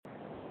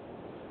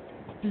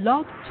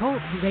Blog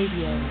Talk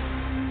Radio.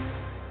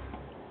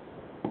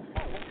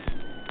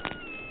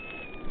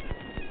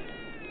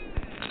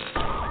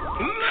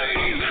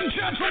 Ladies and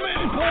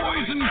gentlemen,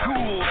 boys and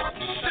ghouls,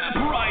 step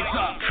right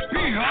up.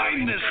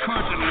 Behind this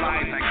curtain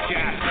lies a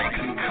ghastly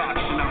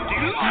concoction of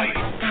delight,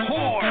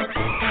 horror,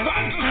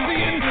 fantasy,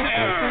 and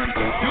terror.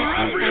 Your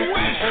every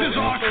wish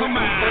is our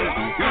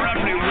command, your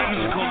every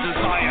whimsical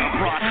desire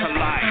brought to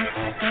life.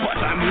 But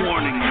I'm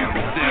warning you,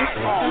 there's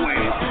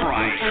always a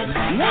price.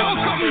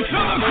 Welcome to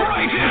the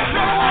greatest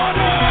show on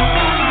earth!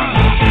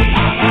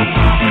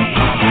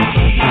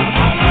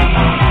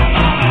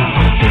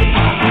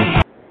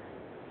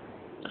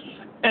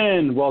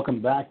 And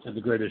welcome back to the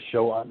greatest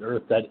show on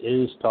earth, that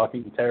is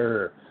Talking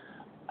Terror.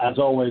 As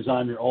always,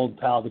 I'm your old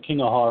pal, the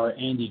King of Horror,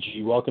 Andy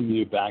G. Welcoming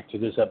you back to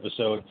this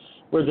episode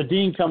where the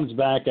Dean comes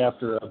back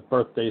after a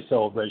birthday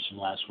celebration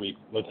last week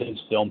with his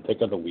film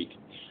pick of the week,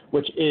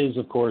 which is,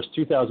 of course,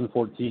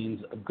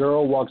 2014's A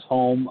Girl Walks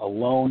Home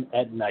Alone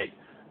at Night.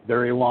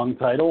 Very long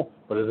title,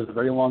 but it is a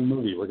very long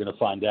movie. We're going to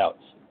find out.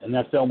 And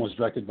that film was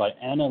directed by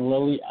Ana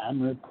Lily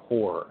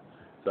Amirpour.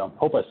 So I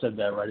hope I said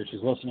that right. If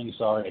she's listening,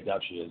 sorry. I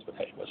doubt she is. But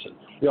hey, listen,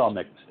 we all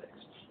make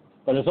mistakes.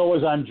 But as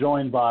always, I'm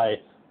joined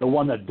by the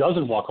one that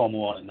doesn't walk home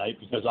alone at night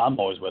because I'm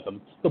always with him,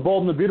 the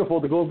bold and the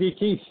beautiful, the Gold Geek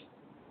Keith.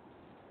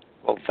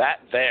 Well, that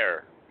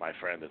there, my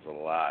friend, is a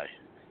lie.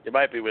 You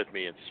might be with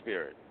me in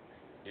spirit.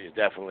 You're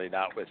definitely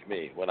not with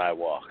me when I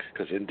walk.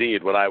 Because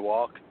indeed, when I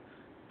walk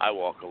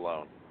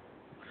alone.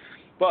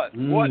 But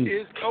what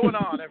is going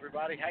on,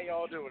 everybody? How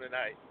y'all doing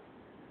tonight?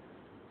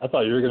 I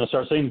thought you were going to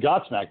start saying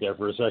Godsmack there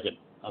for a second.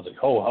 I was like,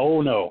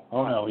 oh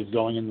no, he's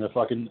going in the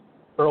fucking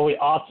early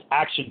aughts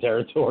action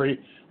territory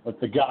with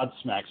the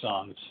Godsmack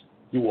songs.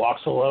 He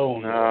walks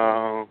alone.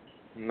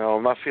 No,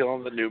 I'm not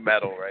feeling the new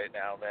metal right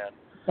now, man.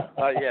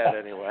 Not yet,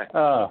 anyway.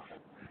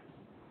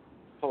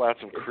 Pull out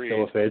some Creed.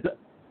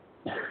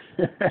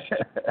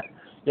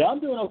 Yeah,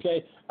 I'm doing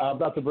okay.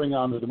 About to bring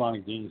on the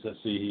demonic Dean. Let's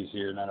see, he's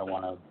here, and I don't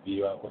want to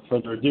be with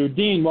further ado.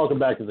 Dean, welcome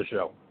back to the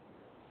show.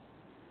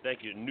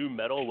 Thank you. New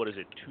metal, what is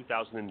it,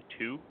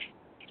 2002?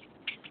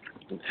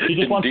 He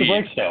just wants to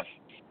break stuff.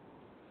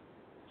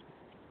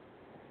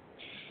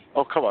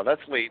 Oh, come on,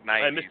 that's late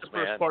 90s, I missed the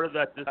first man. part of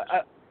that.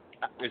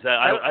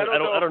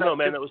 I don't know,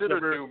 man. That was never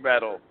new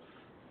metal.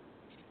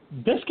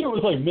 Biscuit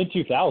was like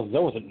mid-2000s.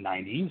 That wasn't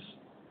 90s.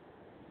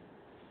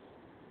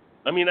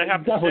 I mean, I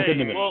have to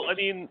say, well, I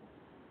mean,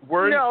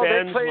 weren't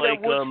bands they played like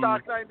at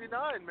Woodstock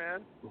 99,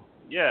 man.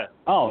 Yeah.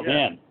 Oh, yeah.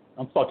 Man.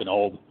 I'm fucking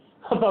old.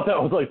 I thought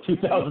that was like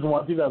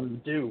 2001,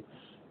 2002.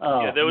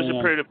 Oh, yeah, there was man.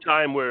 a period of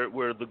time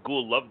where the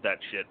Ghoul loved that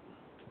shit.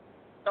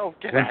 Oh,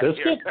 get out of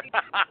here.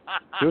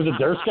 He was a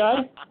Durst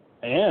guy?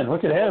 Man,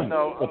 look at him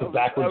with the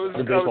backwards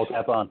baseball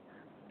cap on.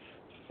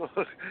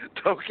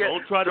 Don't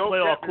try to play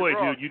all coy,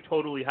 dude. You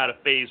totally had a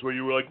phase where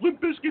you were like, Limp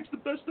Bizkit's the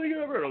best thing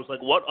ever. And I was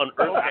like, what on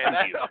earth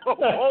happened to you?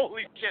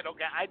 Holy shit,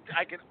 okay.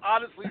 I can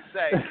honestly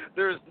say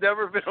there's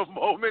never been a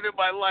moment in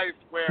my life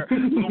where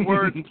the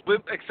word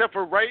Limp, except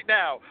for right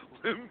now,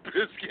 Limp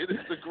Bizkit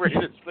is the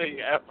greatest thing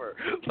ever.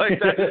 Like,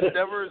 that has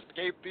never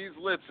escaped these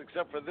lips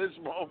except for this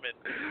moment.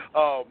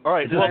 All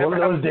right, one of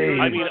those days.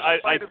 I mean,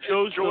 I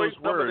chose those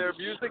some words. of their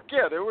music.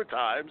 Yeah, there were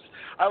times.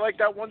 I like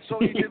that one song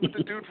he did with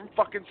the dude from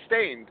fucking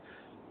Stained.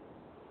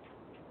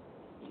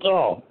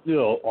 Oh,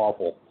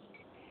 awful.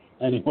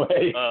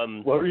 Anyway,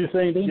 what were you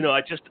saying, Dean? You know,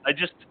 I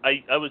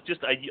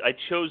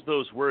chose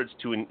those words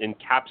to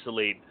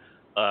encapsulate,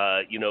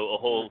 a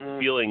whole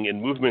feeling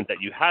and movement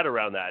that you had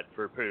around that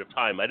for a period of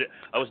time.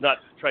 I was not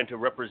trying to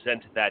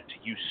represent that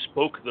you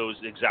spoke those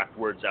exact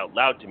words out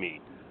loud to me,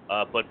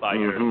 but by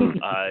your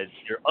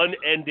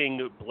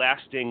unending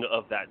blasting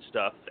of that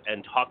stuff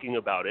and talking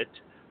about it,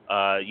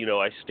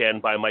 I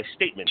stand by my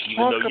statement.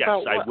 Even though, yes,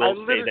 I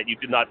will say that you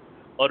did not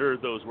utter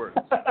those words.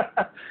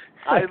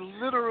 I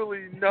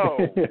literally know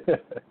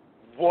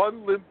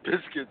one Limp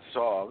Bizkit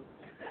song,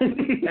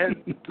 and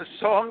the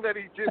song that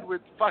he did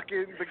with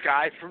fucking the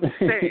guy from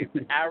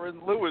Stained, Aaron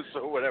Lewis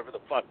or whatever the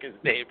fuck his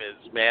name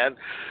is, man.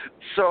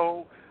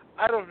 So,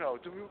 I don't know.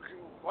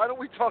 Why don't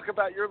we talk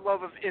about your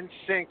love of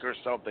NSYNC or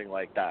something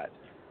like that?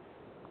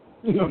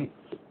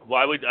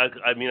 Why would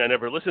I mean? I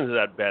never listened to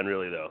that band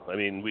really, though. I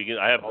mean,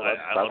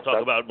 I'll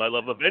talk about my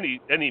love of any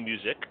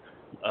music.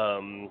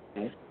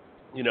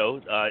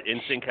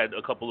 NSYNC had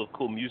a couple of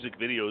cool music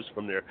videos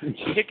from their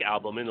Kick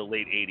album in the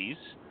late 80s,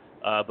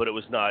 but it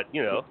was not,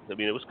 it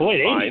was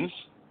fine.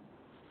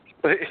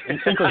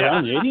 NSYNC was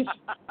around the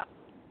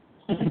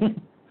 80s?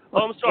 Oh,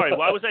 I'm sorry.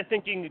 Why was I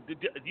thinking,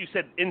 you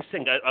said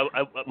NSYNC.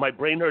 My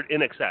brain heard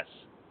In Excess.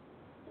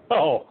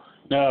 Oh,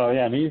 no,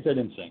 yeah, you said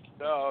NSYNC.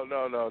 No.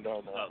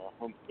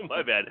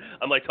 My bad.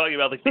 I'm like talking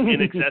about like the In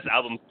Excess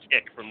album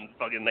Kick from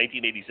fucking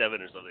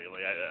 1987 or something.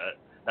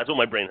 That's what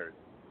my brain heard.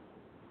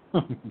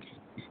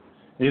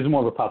 He's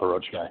more of a Papa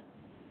Roach guy.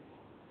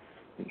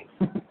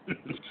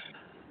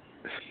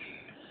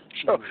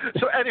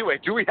 So anyway,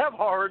 do we have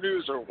horror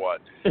news or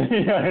what?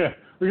 Yeah.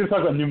 We're going to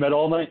talk about new metal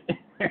all night?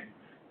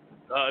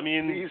 I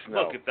mean, Please,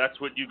 no. look, if that's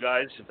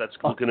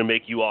going to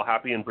make you all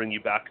happy and bring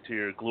you back to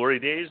your glory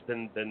days,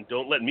 then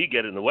don't let me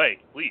get in the way.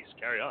 Please,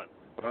 carry on.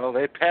 Well,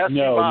 they pass me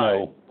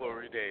by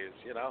glory days,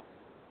 you know?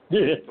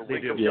 The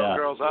wink of young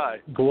girl's eye.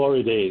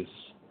 Glory days.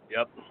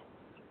 Yep.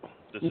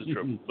 This is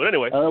true. But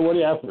anyway. What do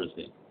you have for us,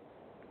 Dean?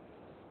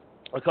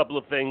 A couple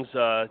of things,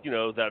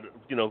 that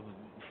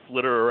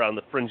flitter around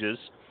the fringes.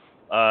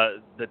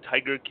 The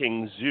Tiger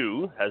King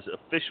Zoo has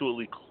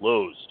officially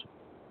closed.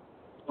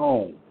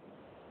 Oh.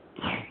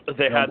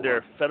 They had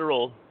their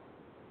federal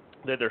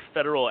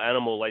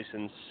animal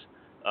license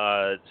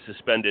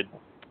suspended,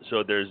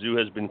 so their zoo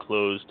has been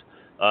closed.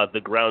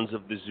 The grounds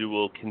of the zoo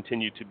will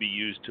continue to be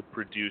used to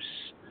produce,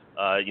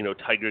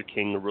 Tiger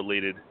King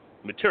related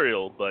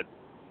material, but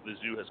the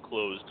zoo has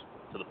closed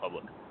to the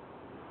public.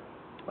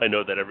 I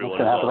know that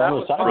everyone is all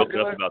broken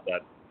up about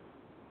that.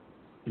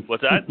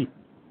 What's that?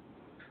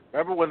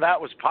 Remember when that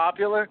was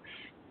popular?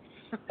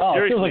 Oh,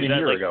 seriously, it feels like a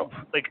year ago.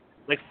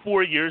 Like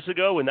 4 years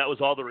ago, when that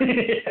was all the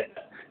rage.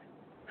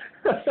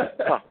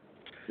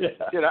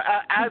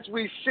 As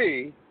we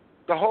see,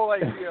 the whole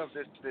idea of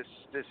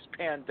this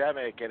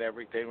pandemic and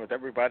everything, with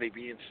everybody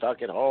being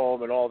stuck at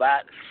home and all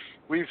that,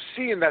 we've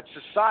seen that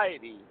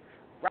society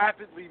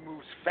rapidly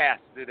moves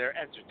fast to their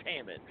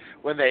entertainment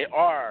when they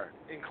are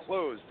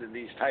enclosed in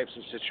these types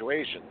of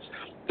situations.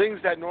 Things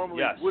that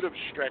normally would have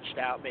stretched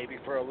out maybe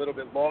for a little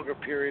bit longer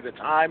period of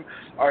time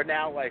are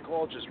now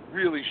all just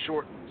really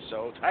shortened.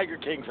 So Tiger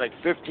King's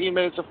 15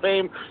 minutes of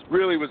fame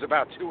really was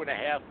about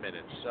 2.5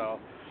 minutes. So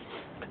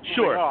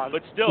sure,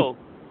 but still,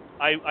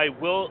 I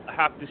will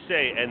have to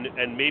say,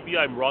 and maybe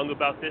I'm wrong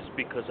about this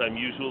because I'm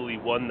usually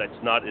one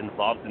that's not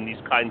involved in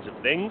these kinds of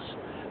things,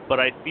 but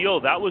I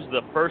feel that was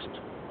the first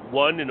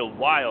one in a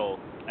while,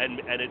 and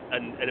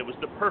it was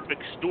the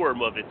perfect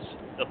storm of its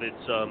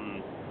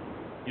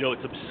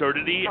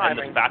absurdity and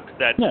the fact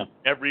that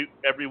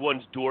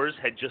everyone's doors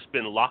had just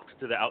been locked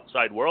to the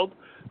outside world.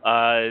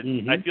 I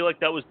feel like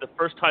that was the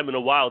first time in a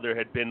while there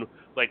had been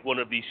one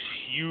of these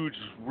huge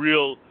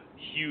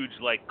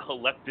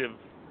collective,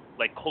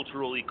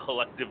 culturally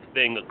collective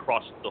thing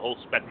across the whole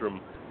spectrum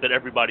that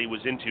everybody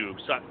was into.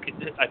 So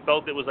I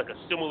felt it was a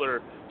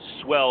similar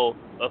swell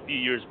a few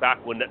years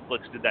back when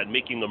Netflix did that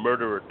Making a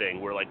Murderer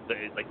thing, where the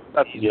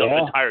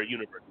entire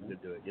universe was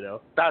into it.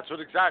 That's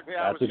what exactly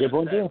I was. That's a good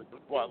one too.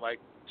 What,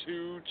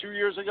 2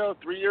 years ago,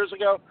 3 years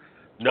ago?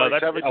 No,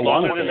 that's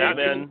longer than that,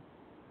 man.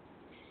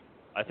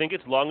 I think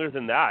it's longer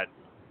than that.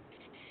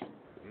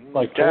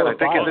 I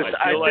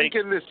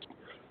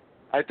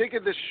think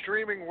in this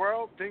streaming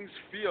world, things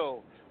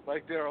feel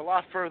like they're a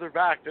lot further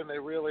back than they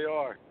really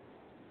are.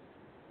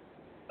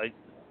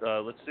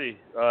 Let's see.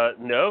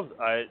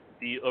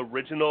 The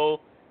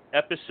original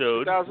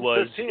episode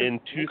was in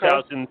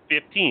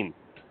 2015.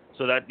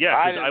 So that,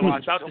 I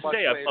was about to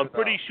say, I'm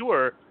pretty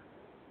sure.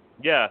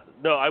 Yeah,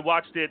 no, I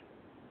watched it,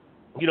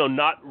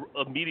 not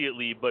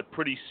immediately, but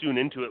pretty soon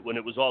into it when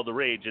it was all the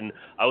rage. And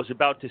I was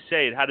about to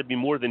say it had to be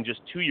more than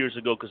just 2 years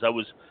ago because I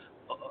was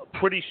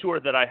pretty sure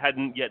that I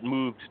hadn't yet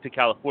moved to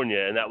California,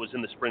 and that was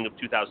in the spring of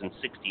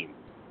 2016.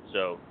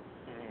 So.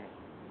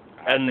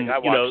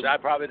 I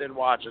probably didn't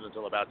watch it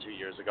until about 2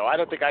 years ago. I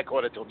don't think I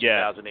caught it until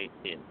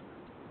 2018.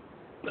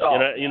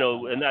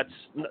 And that's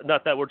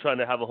not that we're trying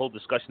to have a whole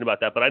discussion about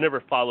that, but I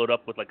never followed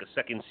up with a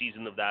second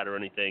season of that or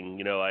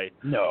anything. I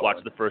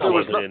watched the first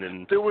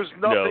season, there was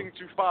nothing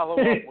to follow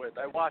up with.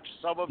 I watched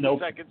some of the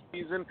second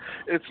season.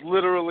 It's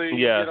literally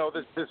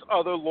this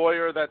other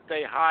lawyer that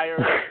they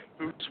hired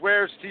who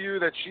swears to you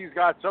that she's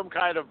got some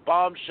kind of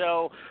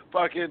bombshell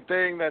fucking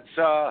thing that's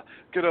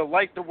gonna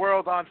light the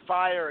world on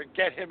fire and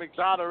get him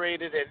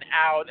exonerated and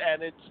out,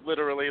 and it's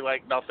literally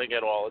nothing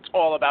at all. It's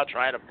all about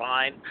trying to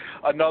find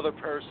another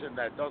person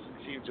that doesn't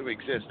seem to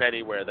exist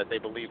anywhere that they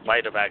believe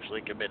might have actually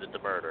committed the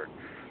murder.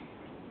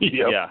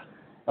 Yep. Yeah.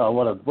 Oh,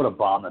 what a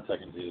bomb that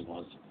second season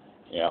was.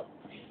 Yeah.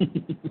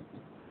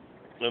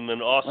 And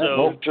then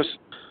also just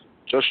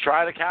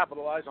try to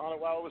capitalize on it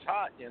while it was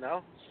hot. It's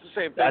the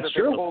same thing. That's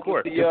true. Of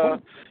course.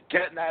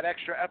 Getting that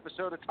extra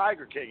episode of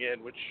Tiger King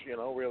in, which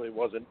really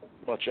wasn't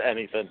much of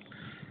anything.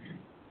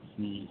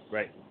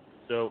 Right.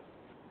 So,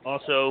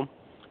 also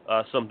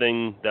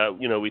something that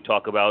we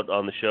talk about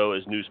on the show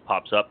as news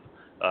pops up.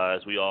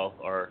 As we all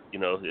are,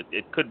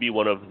 it could be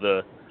one of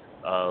the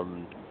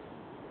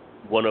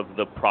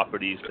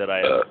properties that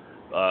I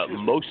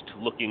am most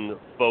looking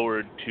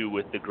forward to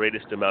with the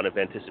greatest amount of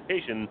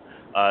anticipation.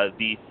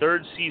 The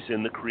third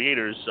season, the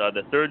creators,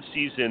 the third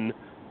season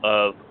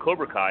of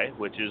Cobra Kai,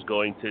 which is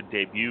going to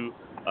debut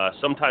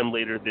sometime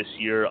later this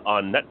year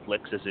on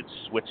Netflix as it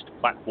switched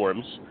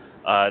platforms.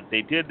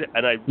 They did,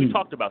 and we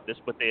talked about this,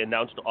 but they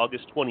announced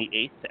August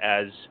 28th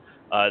as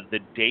the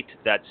date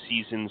that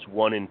seasons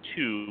 1 and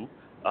 2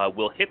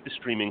 will hit the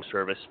streaming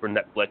service for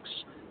Netflix.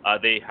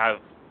 They have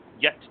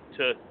yet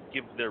to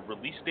give their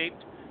release date,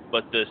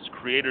 but the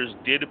creators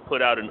did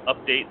put out an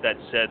update that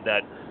said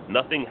that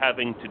nothing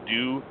having to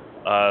do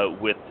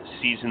with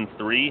season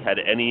 3 had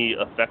any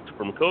effect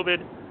from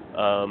COVID.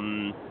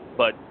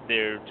 but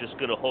they're just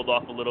going to hold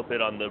off a little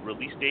bit on the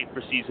release date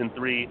for season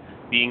 3,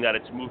 being that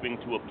it's moving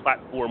to a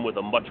platform with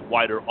a much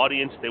wider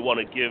audience. They want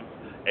to give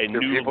a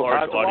new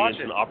large audience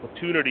an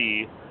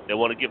opportunity. They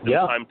want to give them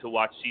time to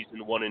watch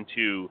season 1 and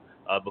 2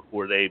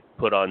 before they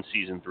put on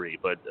season 3.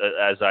 But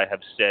as I have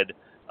said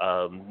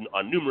on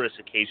numerous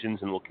occasions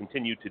and will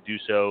continue to do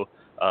so,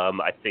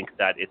 I think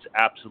that it's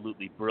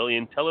absolutely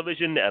brilliant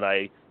television, and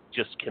I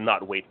just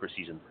cannot wait for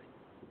season 3.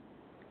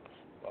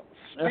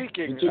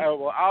 Speaking,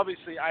 well,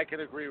 obviously I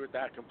can agree with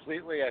that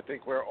completely. I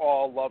think we're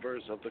all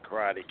lovers of the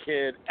Karate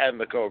Kid and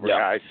the Cobra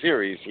Kai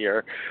series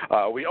here.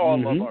 We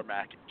all love our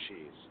mac and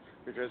cheese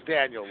because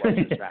Daniel loves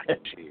his mac and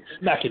cheese.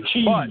 Mac and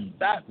cheese. But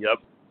that,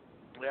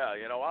 yeah,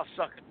 you know, I'll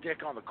suck a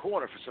dick on the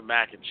corner for some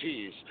mac and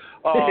cheese.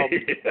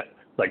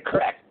 Like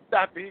crack.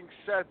 That being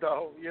said,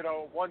 though, you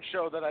know, one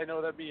show that I know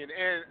that me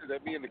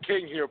and the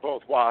King here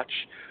both watch,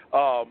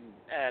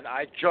 and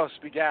I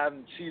just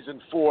began season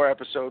 4,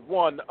 episode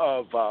 1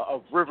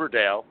 of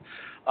Riverdale.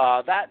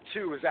 That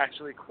too is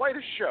actually quite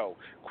a show,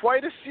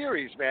 quite a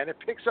series, man. It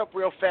picks up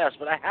real fast,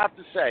 but I have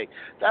to say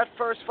that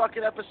first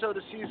fucking episode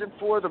of season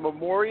 4, the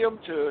memoriam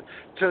to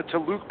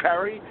Luke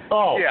Perry.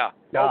 Oh, yeah,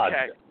 God.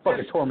 okay.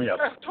 Fucking tore me up.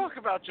 Talk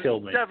about just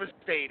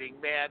devastating,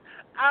 man.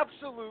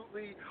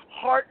 Absolutely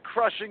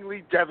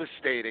heart-crushingly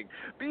devastating.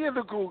 Me and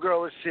the Ghoul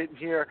Girl is sitting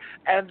here,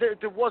 and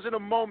there wasn't a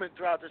moment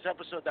throughout this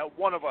episode that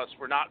one of us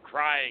were not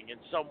crying in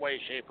some way,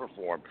 shape, or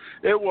form.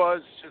 It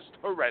was just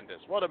horrendous.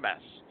 What a mess.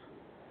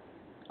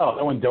 Oh,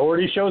 and when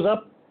Doherty shows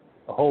up?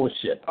 Holy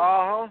shit.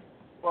 Uh-huh.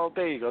 Well,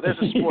 there you go. There's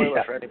a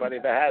spoiler for anybody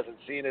that hasn't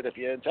seen it if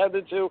you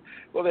intended to.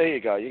 Well, there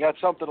you go. You got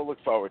something to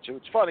look forward to.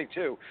 It's funny,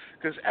 too,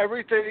 because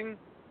everything...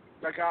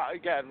 Like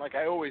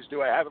I always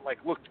do, I haven't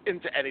looked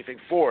into anything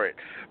for it.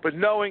 But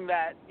knowing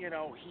that, you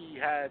know, he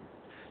had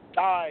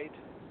died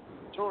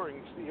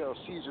during, you know,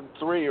 season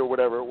 3 or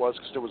whatever it was,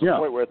 because there was a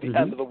point where at the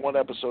end of the one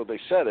episode they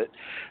said it.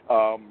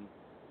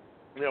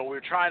 You know, we were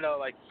trying to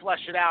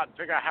flesh it out and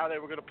figure out how they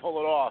were going to pull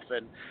it off,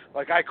 and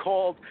I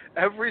called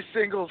every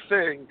single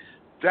thing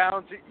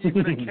down to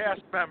even a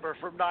cast member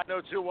from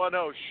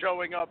 90210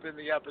 showing up in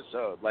the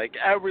episode.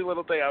 Every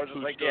little thing, I was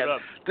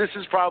just this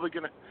is probably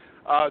going to.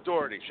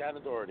 Doherty,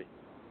 Shannon Doherty.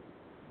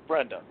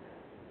 Brenda.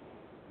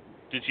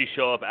 Did she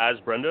show up as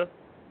Brenda?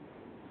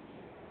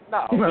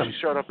 No, she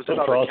showed up as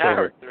another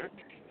character.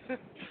 I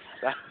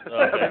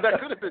mean, that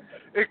could have been.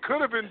 It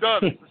could have been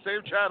done. It's the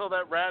same channel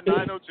that ran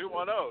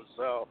 90210.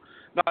 So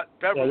not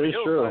Beverly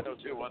Hills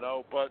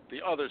 90210, but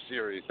the other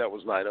series that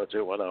was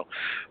 90210.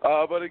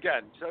 But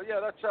again, so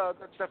yeah, that's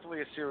definitely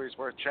a series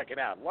worth checking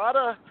out. A lot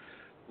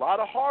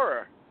of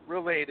horror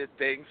related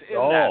things in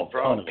that,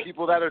 from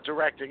people that are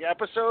directing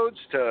episodes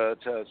to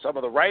some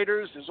of the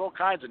writers. There's all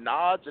kinds of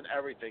nods and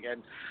everything.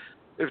 And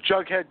if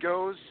Jughead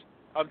goes,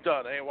 I'm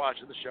done. I ain't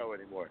watching the show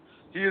anymore.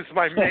 He is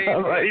my main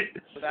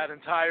for that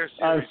entire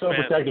series. I'm so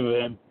protective of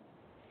him.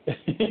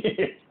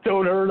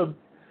 Don't hurt him.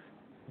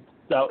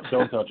 Don't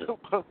touch him.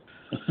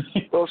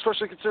 Well,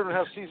 especially considering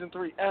how season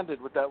 3 ended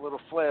with that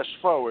little flash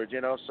forward,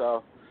 you know.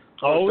 So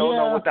don't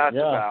know what that's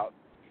about.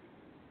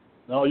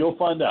 No, you'll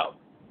find out.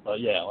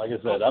 Yeah, like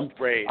I said,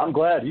 I'm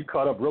glad you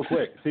caught up real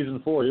quick.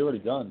 Season 4, you're already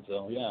done,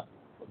 so yeah,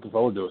 looking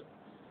forward to it.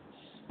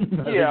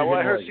 Yeah, well,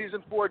 I heard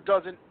season 4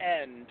 doesn't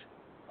end,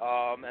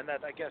 and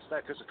that I guess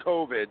that because of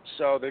COVID,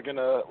 so they're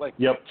gonna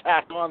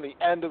tack on the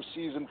end of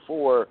season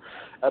 4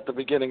 at the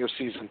beginning of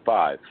season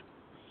 5.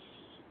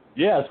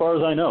 Yeah, as far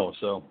as I know,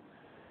 so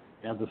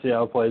you have to see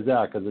how it plays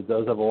out because it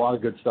does have a lot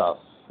of good stuff.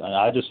 And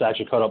I just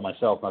actually caught up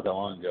myself not that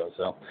long ago,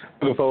 so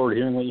looking forward to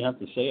hearing what you have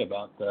to say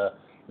about the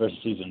rest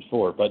of season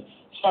 4. But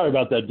sorry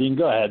about that, Dean.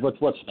 Go ahead. What's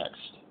next?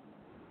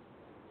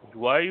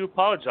 Why are you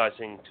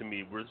apologizing to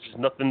me? This is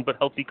nothing but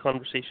healthy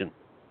conversation.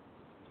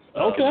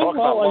 Okay.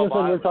 Well, like I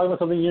said, we're talking about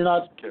something you're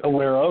not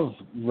aware of,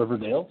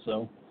 Riverdale.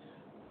 So.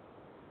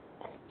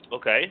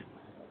 Okay.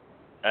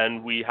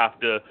 And we have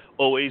to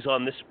always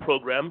on this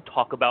program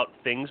talk about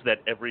things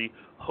that every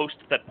host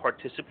that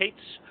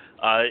participates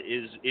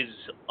is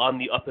on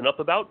the up and up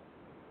about.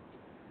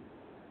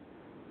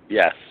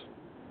 Yes.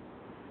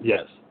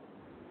 Yes.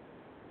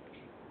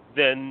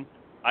 Then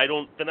I'd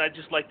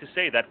just like to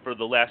say that for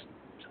the last,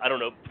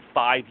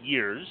 5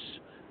 years,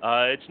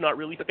 it's not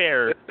really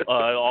fair,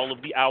 all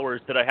of the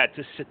hours that I had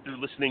to sit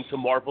through listening to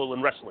Marvel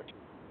and wrestling.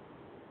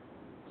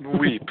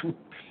 Weep.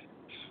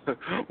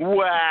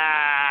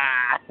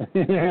 Wow.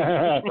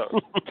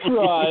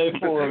 Cry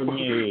for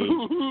me.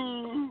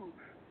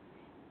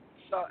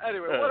 So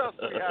anyway, what else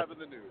do we have in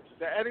the news? Is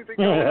there anything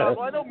going on?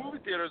 Well, I know movie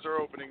theaters are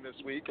opening this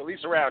week, at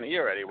least around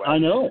here anyway. I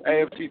know.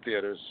 AMC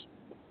theaters.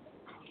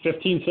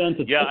 15 cents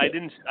a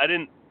ticket.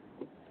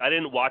 I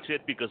didn't watch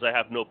it because I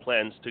have no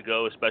plans to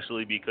go,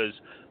 especially because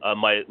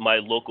my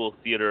local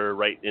theater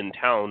right in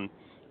town,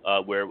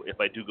 where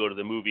if I do go to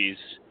the movies,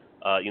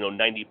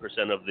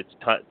 90% of the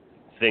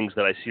things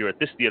that I see are at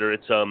this theater,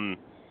 it's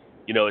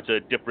a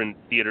different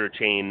theater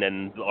chain,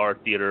 and our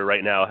theater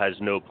right now has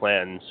no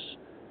plans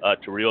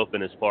to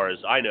reopen as far as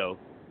I know.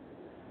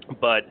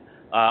 But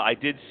I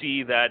did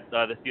see that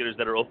the theaters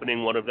that are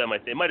opening, one of them,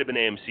 it might have been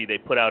AMC, they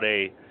put out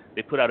a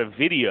they put out a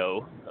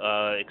video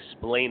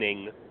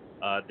explaining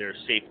their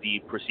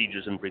safety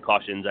procedures and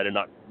precautions. I did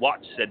not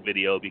watch said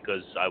video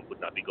because I would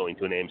not be going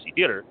to an AMC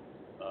theater.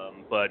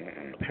 But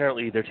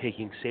apparently they're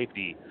taking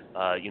safety.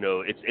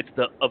 It's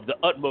of the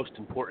utmost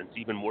importance,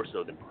 even more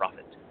so than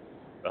profit.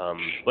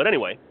 But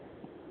anyway,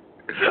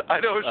 I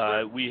know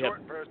a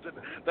short person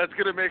that's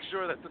going to make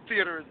sure that the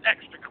theater is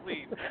extra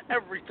clean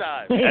every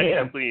time.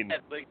 Extra clean,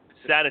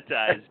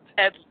 sanitized.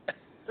 Ed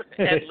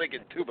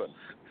Liggett, tuba.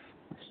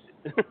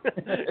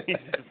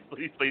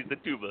 he plays the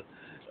tuba.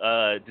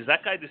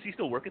 Does he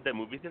still work at that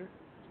movie theater?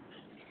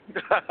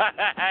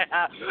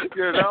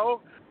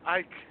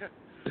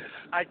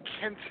 I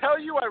can tell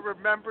you I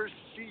remember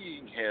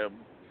seeing him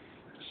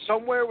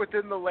somewhere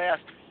within the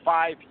last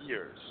 5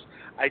 years.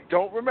 I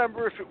don't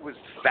remember if it was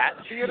that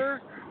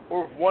theater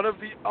or one of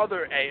the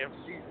other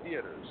AMC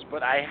theaters,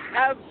 but I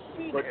have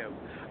seen him.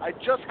 I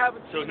just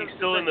haven't seen him. So he's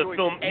still in the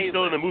film. He's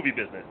still in the movie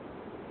business.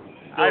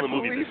 I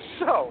believe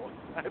so.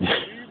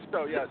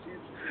 Yes,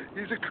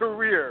 he's a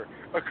career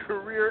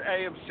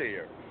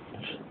AMCer.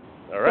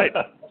 All right.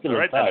 All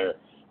right.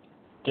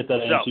 Get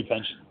that AMC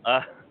pension.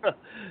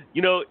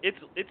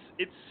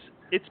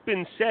 It's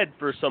been said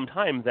for some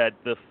time that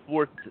the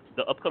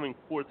upcoming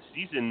fourth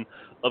season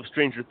of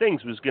Stranger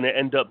Things was going to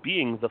end up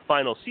being the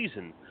final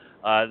season.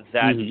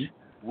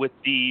 With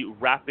the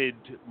rapid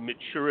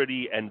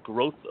maturity and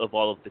growth of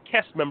all of the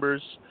cast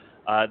members,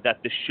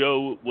 that the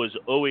show was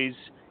always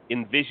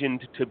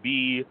envisioned to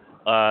be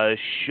a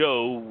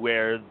show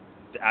where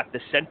at the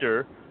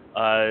center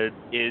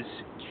is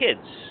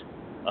kids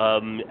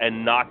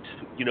and not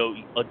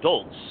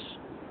adults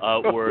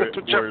or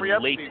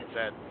late.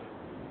 Said.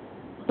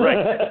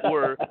 Right,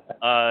 or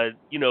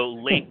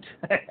late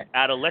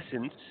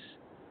adolescence.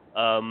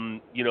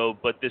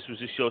 But this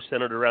was a show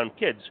centered around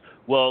kids.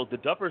 Well, the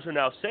Duffers are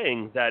now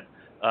saying that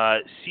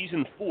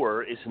season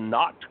 4 is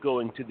not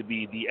going to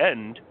be the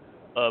end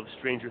of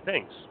Stranger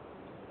Things.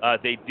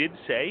 They did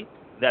say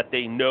that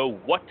they know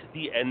what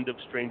the end of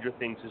Stranger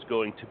Things is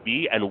going to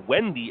be and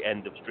when the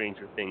end of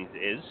Stranger Things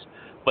is,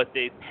 but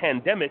the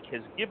pandemic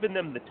has given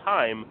them the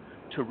time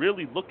to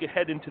really look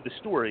ahead into the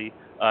story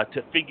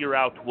to figure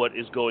out what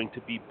is going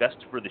to be best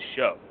for the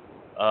show.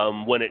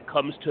 When it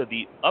comes to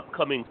the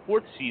upcoming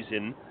fourth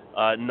season,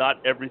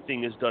 not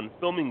everything is done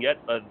filming yet.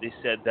 They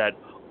said that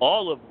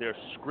all of their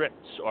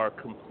scripts are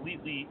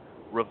completely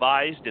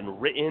revised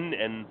and written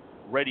and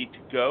ready to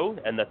go,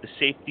 and that the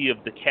safety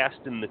of the cast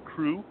and the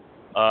crew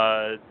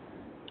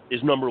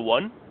is number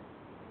one.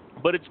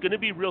 But it's going to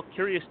be real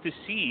curious to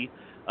see,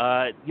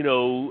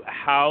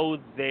 how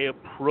they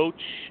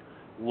approach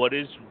what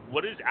is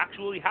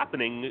actually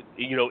happening,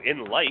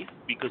 in life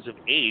because of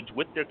age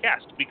with their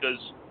cast.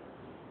 Because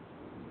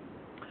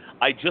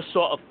I just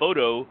saw a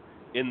photo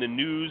in the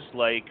news,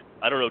 2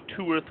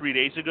 or 3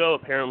 days ago.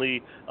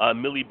 Apparently,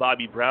 Millie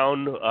Bobby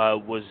Brown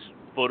was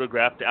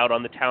photographed out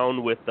on the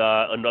town with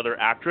another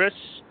actress,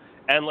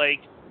 and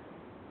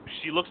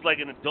she looks like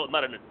an adult,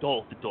 not an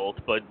adult,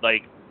 but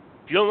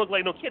she don't look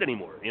like no kid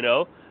anymore, She's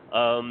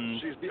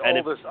the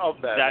oldest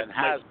of them and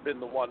has been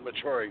the one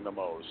maturing the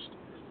most.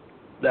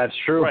 That's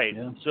true. Right.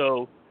 Yeah.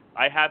 So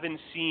I haven't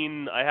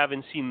seen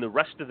the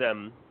rest of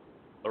them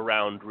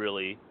around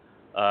really,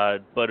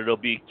 but it'll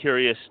be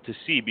curious to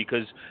see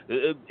because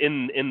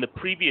in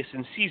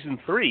season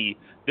 3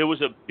 there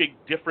was a big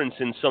difference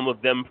in some of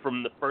them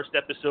from the first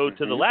episode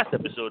to the last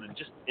episode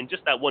in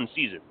just that one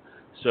season.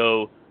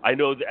 So I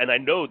know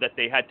that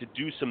they had to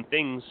do some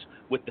things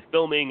with the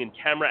filming and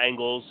camera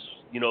angles,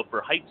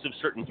 for heights of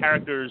certain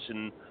characters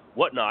and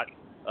whatnot.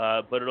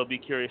 But it'll be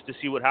curious to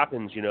see what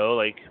happens.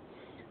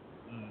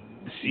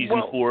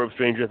 Season 4 of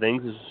Stranger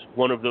Things is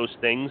one of those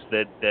things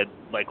that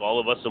like all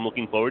of us, I'm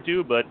looking forward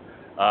to. But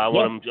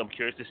I'm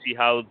curious to see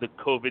how the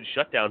COVID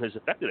shutdown has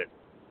affected it.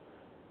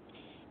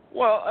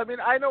 Well, I mean,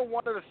 I know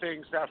one of the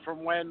things that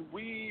from when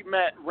we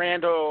met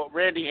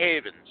Randy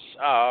Havens,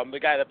 the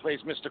guy that plays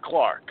Mr.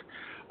 Clark,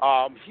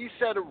 he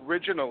said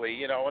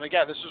originally, and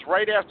again, this was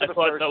right after the first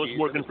season. I thought that was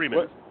Morgan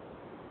Freeman.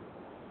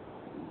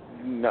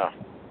 No.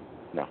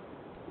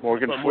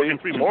 Morgan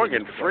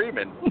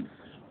Freeman.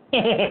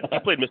 He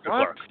played Mr.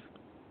 Clark.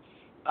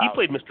 He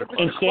played Mr. Clark.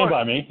 And Stand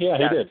By Me. Yeah,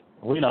 he did.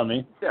 Lean on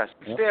Me. Yes,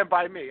 Stand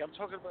By Me. I'm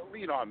talking about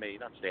Lean on Me,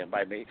 not Stand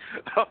By Me.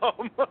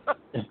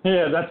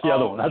 Yeah, that's the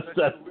other one.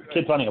 That's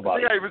Kid Funny about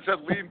it. I think I even said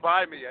Lean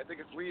By Me. I think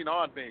it's Lean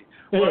On Me.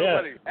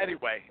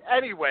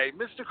 Anyway,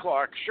 Mr.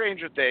 Clark,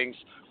 Stranger Things,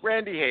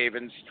 Randy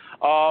Havens,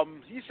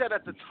 he said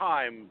at the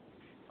time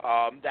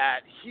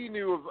that he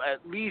knew of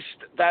at least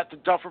that the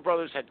Duffer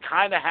Brothers had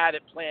kind of had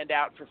it planned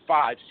out for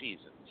 5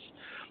 seasons.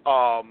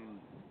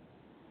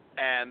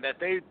 And that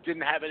they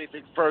didn't have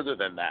anything further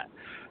than that.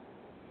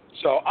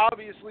 So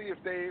obviously,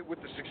 with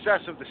the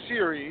success of the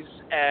series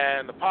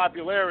and the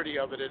popularity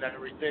of it and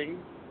everything,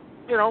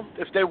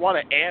 if they want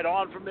to add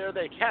on from there,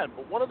 they can.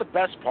 But one of the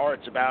best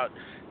parts about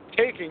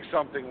taking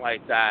something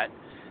like that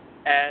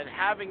and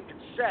having it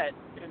set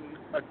in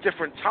a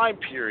different time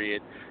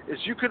period is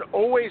you can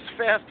always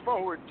fast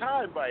forward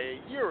time by a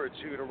year or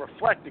two to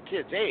reflect the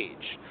kid's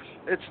age.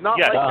 It's not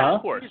Yes, like of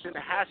that course. season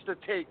has to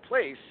take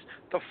place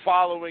the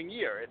following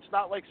year. It's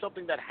not like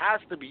something that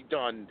has to be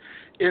done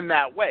in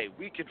that way.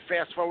 We could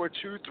fast forward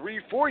 2, 3,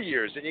 4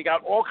 years, and you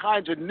got all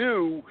kinds of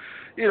new,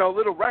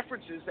 little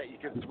references that you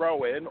can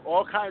throw in,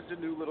 all kinds of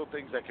new little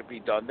things that can be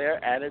done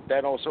there, and it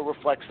then also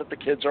reflects that the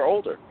kids are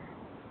older.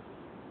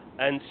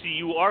 And see,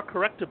 you are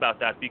correct about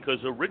that, because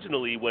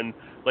originally when,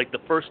 like,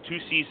 the first 2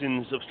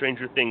 seasons of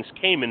Stranger Things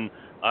came and,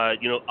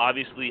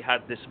 obviously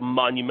had this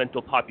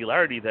monumental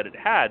popularity that it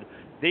had,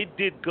 they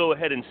did go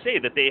ahead and say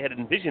that they had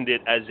envisioned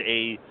it as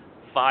a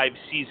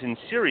 5-season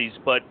series,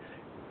 but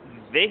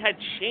they had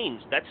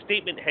changed. That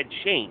statement had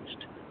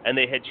changed, and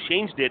they had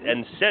changed it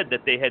and said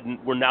that they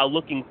were now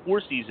looking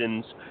 4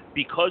 seasons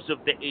because of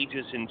the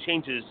ages and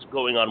changes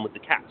going on with the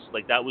cast.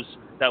 Like, that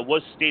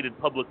was stated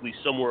publicly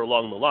somewhere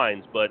along the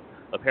lines, but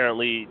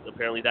apparently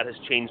that has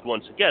changed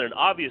once again. And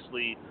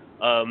obviously,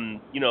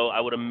 I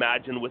would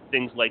imagine with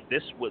things like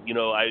this,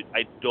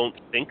 I don't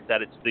think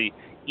that it's the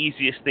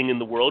easiest thing in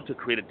the world to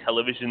create a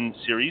television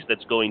series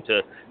that's going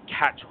to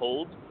catch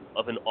hold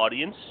of an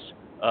audience.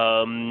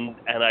 And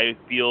I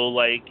feel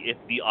like if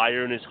the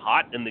iron is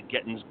hot and the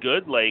getting's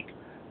good, like,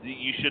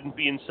 you shouldn't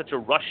be in such a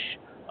rush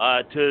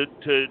to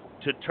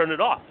turn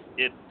it off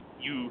if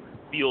you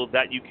feel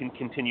that you can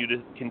continue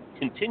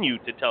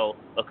to tell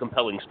a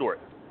compelling story.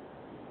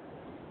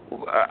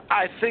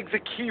 I think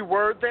the key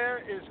word there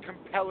is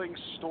compelling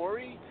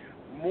story,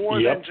 more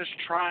than just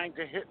trying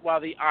to hit while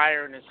the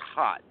iron is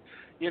hot.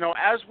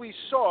 As we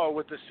saw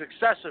with the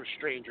success of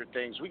Stranger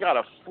Things, we got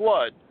a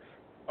flood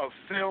of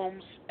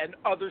films and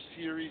other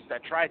series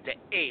that tried to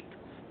ape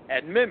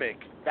and mimic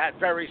that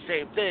very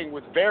same thing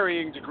with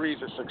varying degrees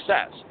of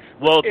success.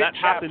 Well, that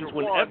happens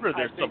whenever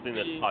there's something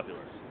that's popular.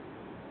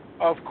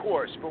 Of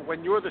course, but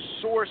when you're the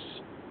source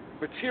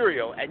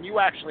material and you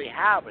actually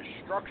have a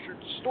structured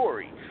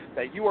story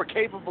that you are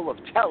capable of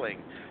telling,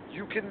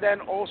 you can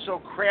then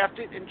also craft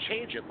it and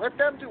change it. Let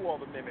them do all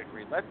the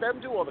mimicry. Let them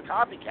do all the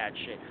copycat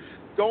shit.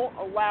 Don't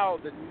allow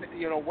the,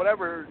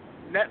 whatever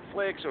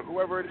Netflix or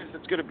whoever it is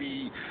that's going to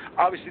be,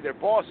 obviously their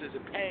bosses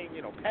and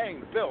paying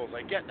the bills.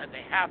 I get that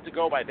they have to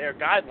go by their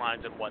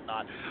guidelines and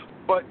whatnot,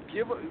 but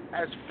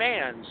as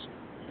fans,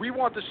 we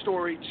want the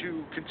story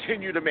to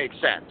continue to make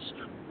sense.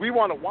 We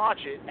want to watch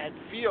it and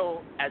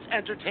feel as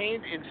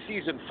entertained in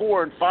season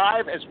 4 and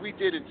 5 as we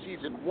did in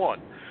season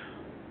 1.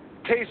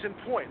 Case in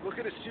point, look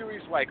at a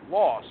series like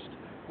Lost,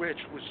 which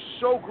was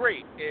so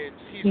great in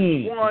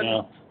season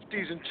 1,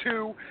 season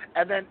 2,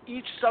 and then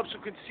each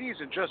subsequent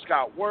season just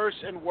got worse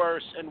and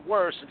worse and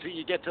worse until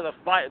you get to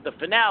the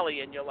finale,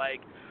 and you're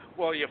like,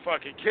 well, you're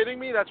fucking kidding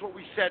me? That's what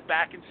we said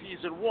back in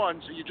season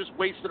 1, so you just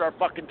wasted our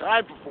fucking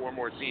time for 4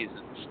 more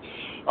seasons.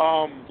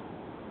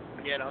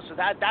 So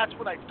that's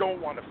what I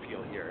don't want to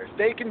feel here. If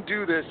they can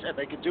do this and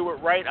they can do it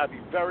right, I'd be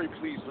very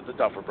pleased with the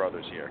Duffer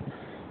Brothers here.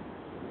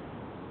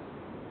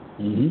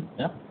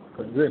 Yeah,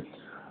 I agree.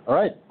 All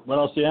right, what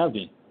else do you have,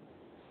 Dean?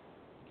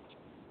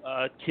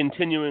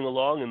 Continuing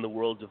along in the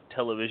world of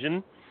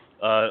television,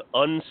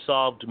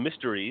 Unsolved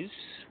Mysteries,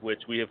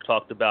 which we have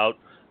talked about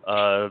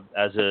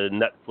as a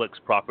Netflix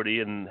property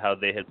and how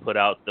they had put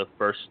out the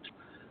first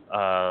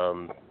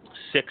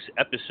 6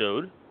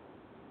 episodes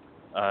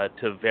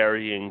to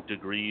varying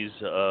degrees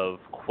of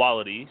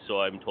quality.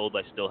 So I'm told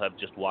I still have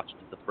just watched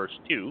the first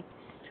 2.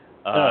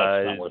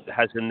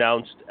 Has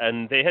announced,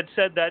 and they had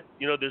said that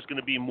there's going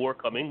to be more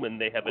coming when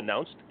they have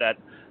announced that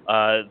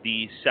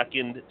the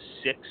second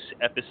 6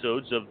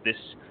 episodes of this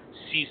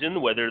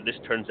season, whether this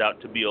turns out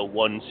to be a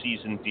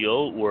 1-season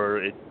deal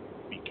or it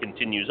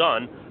continues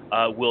on,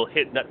 will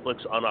hit Netflix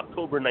on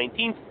October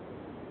 19th,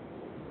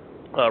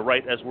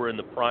 right as we're in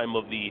the prime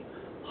of the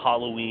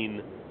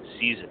Halloween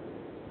season.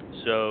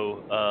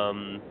 So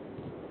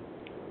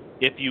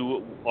if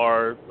you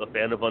are a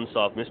fan of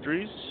Unsolved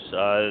Mysteries,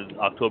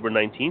 October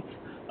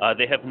 19th,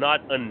 they have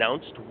not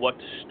announced what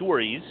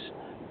stories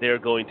they're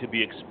going to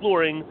be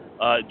exploring.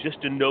 Just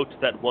a note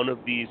that one of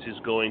these is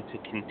going to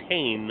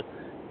contain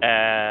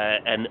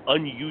an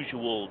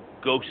unusual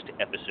ghost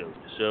episode.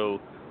 So,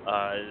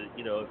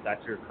 if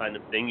that's your kind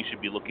of thing, you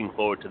should be looking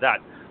forward to that.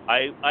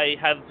 I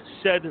have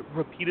said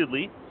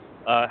repeatedly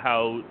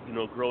how,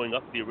 growing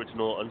up, the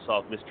original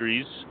Unsolved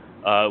Mysteries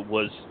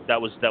was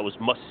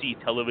must-see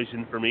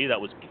television for me. That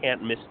was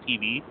can't-miss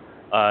TV.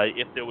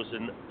 If there was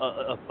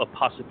a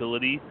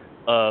possibility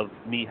of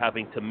me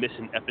having to miss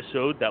an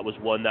episode, that was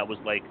one that was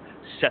like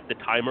set the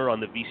timer on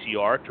the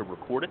VCR to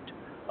record it.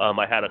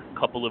 I had a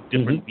couple of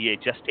different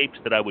VHS tapes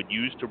that I would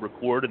use to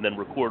record and then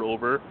record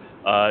over.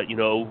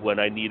 When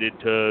I needed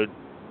to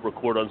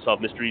record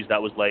Unsolved Mysteries,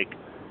 that was like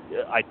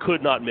I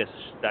could not miss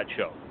that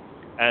show.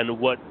 And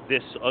what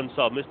this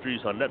Unsolved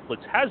Mysteries on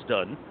Netflix has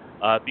done,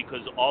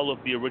 because all of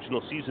the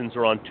original seasons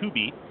are on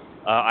Tubi,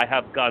 I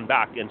have gone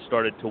back and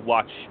started to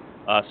watch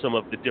some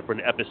of the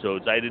different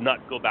episodes. I did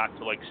not go back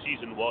to like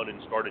season 1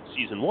 and start at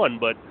season 1,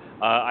 but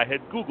I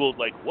had Googled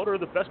like what are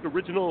the best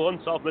original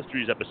Unsolved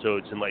Mysteries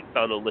episodes, and like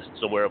found a list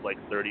somewhere of like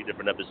 30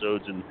 different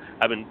episodes, and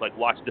haven't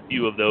watched a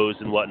few of those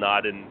and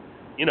whatnot, and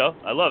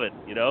I love it.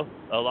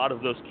 A lot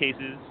of those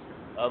cases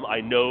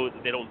I know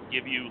that they don't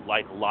give you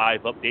like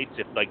live updates.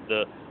 If like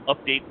the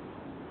update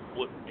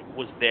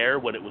was there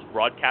when it was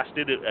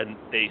broadcasted, and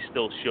they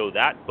still show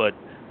that, but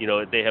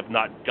they have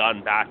not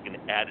gone back and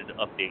added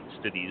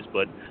updates to these.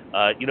 But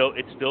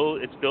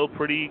it's still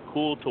pretty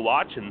cool to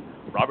watch. And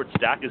Robert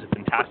Stack is a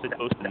fantastic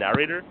host and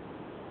narrator,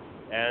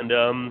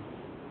 and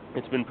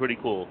it's been pretty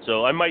cool.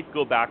 So I might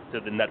go back to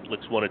the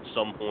Netflix one at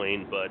some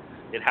point, but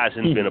it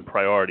hasn't been a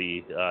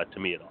priority to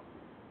me at all.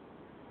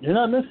 You're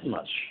not missing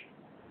much.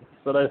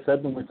 That's what I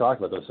said when we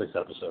talked about those 6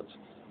 episodes.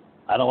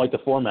 I don't like the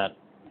format.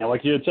 And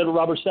like you had said with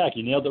Robert Stack,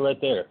 you nailed it right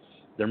there.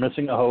 They're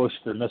missing a host.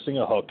 They're missing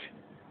a hook.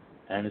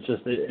 And it's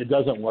just, it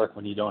doesn't work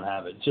when you don't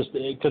have it.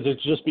 Because it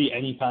just be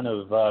any kind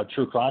of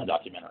true crime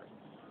documentary.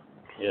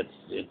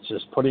 It's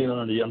just putting it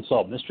under the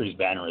Unsolved Mysteries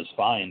banner is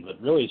fine,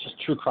 but really it's just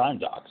true crime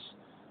docs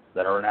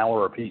that are an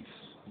hour apiece.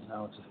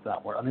 It's just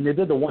not work. I mean, they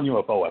did the one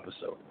UFO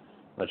episode,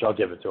 which I'll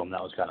give it to them.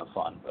 That was kind of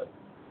fun, but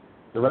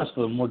the rest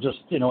of them were just,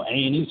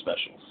 A&E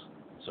specials.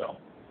 So,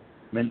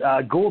 I mean,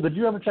 Gould, did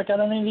you ever check out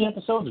any of the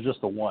episodes or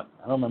just the one?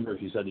 I don't remember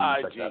if you said you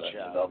checked out any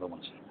of the other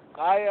ones.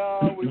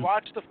 We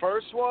watched the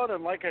first one,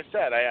 and like I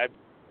said, I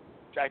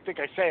think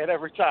I say it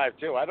every time,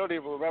 too. I don't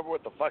even remember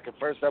what the fucking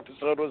first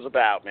episode was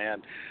about,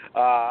 man.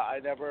 I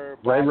never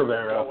Ray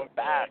Rivera went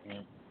back.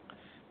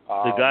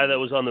 The guy that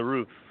was on the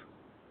roof.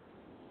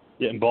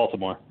 Yeah, in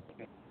Baltimore.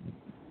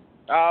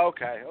 Oh,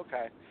 okay. We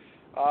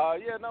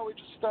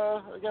just,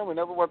 again, we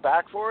never went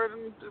back for it,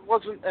 and it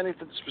wasn't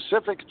anything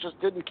specific. It just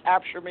didn't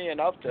capture me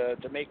enough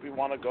to make me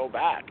want to go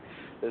back.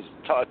 There's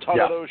a ton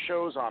of those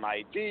shows on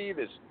ID.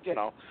 There's,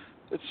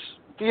 it's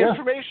the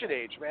information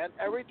age, man.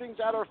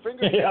 Everything's at our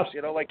fingertips.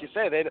 Like you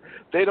say,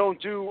 they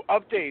don't do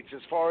updates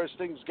as far as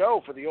things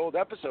go for the old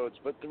episodes,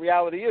 but the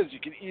reality is you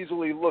can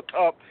easily look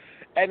up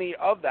any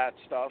of that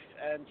stuff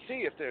and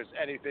see if there's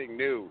anything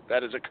new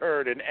that has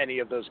occurred in any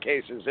of those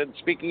cases. And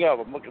speaking of,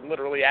 I'm looking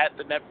literally at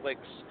the Netflix,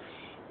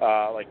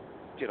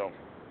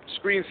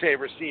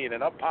 screensaver scene,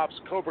 and up pops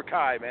Cobra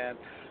Kai, man.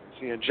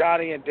 Seeing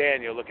Johnny and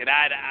Daniel looking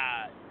eye to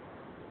eye.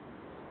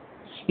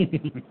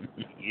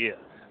 Yeah.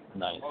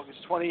 Nice.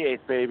 August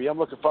 28th, baby. I'm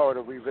looking forward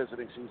to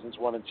revisiting seasons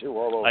 1 and 2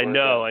 all over. I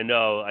know. I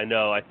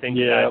think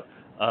that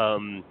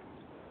on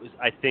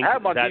that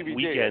DVD,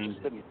 weekend. I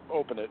just didn't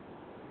open it.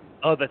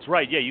 Oh, that's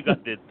right. Yeah, you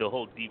got the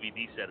whole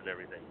DVD set and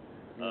everything.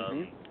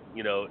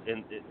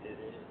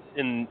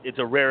 And it's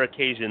a rare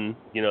occasion,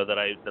 that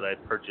I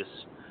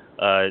purchase.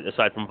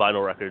 Aside from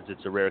vinyl records,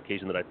 it's a rare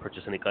occasion that I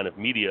purchase any kind of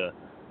media.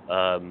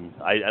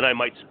 I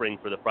might spring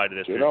for the Friday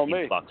the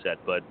 13th box set,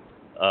 but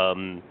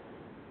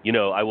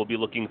I will be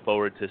looking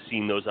forward to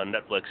seeing those on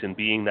Netflix, and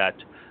being that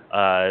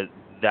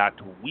that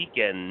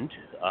weekend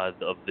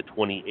of the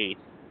 28th,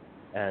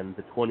 and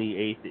the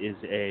 28th is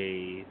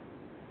a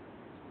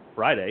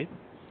Friday.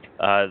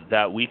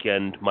 That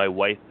weekend, my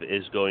wife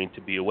is going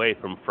to be away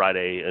from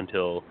Friday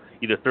until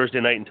either Thursday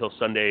night until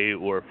Sunday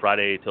or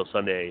Friday till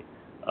Sunday.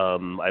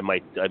 I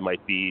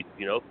might be,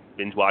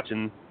 binge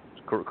watching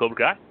Cobra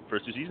Kai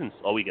first 2 seasons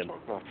all weekend.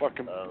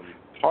 Fucking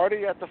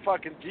party at the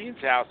fucking Dean's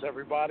house,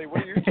 everybody.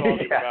 What are you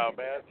talking about,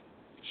 man?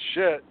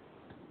 Shit.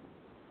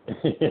 6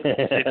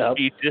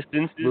 feet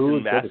distances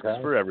and masks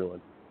for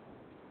everyone.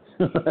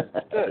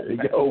 There you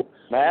go.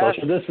 Masks,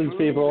 social distance,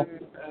 people.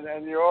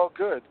 And you're all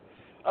good.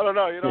 I don't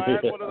know. I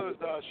had one of those.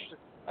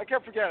 I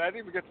kept forgetting. I didn't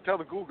even get to tell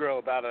the Ghoul Girl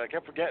about it. I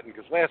kept forgetting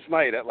because last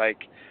night at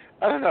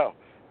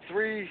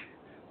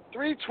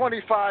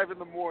 3:25 in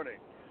the morning,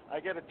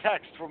 I get a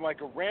text from a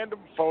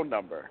random phone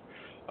number,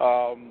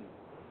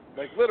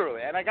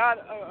 literally. And I got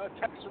a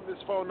text from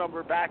this phone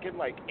number back in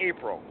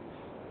April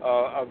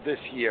of this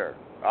year.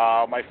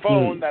 My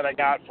phone that I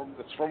got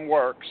from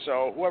work.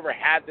 So whoever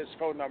had this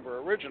phone number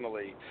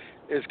originally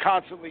is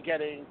constantly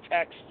getting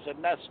texts and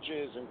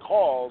messages and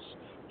calls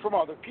from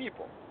other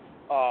people.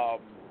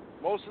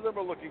 Most of them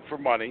are looking for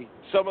money.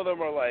 Some of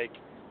them are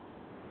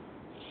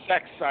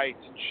sex sites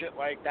and shit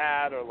like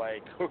that, or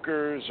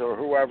hookers or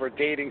whoever,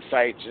 dating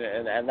sites,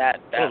 and that.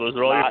 Those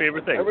are all your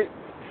favorite things.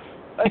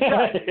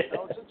 Exactly.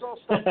 It's all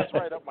stuff that's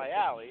right up my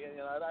alley,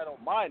 and I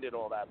don't mind it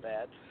all that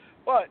bad.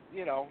 But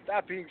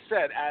that being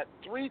said, at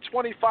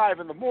 3:25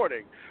 in the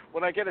morning,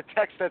 when I get a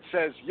text that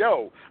says,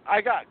 "Yo,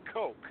 I got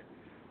coke,"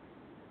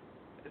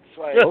 it's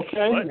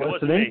okay,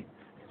 what's the name?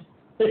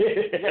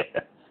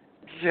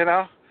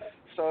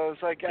 So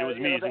it's it was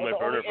me using my burner phone.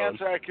 The only phone.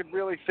 answer I could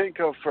really think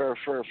of for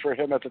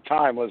him at the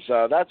time was,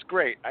 "That's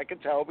great. I can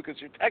tell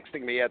because you're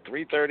texting me at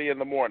 3:30 in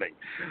the morning."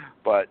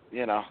 But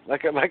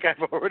like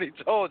I've already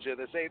told you,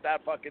 this ain't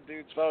that fucking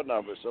dude's phone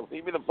number. So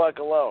leave me the fuck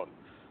alone.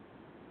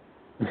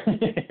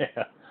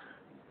 Yeah.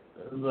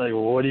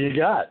 What do you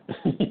got?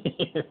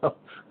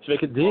 Let's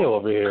make a deal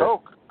over here.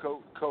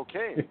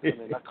 Cocaine. I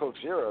mean, not Coke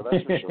Zero,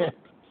 that's for sure.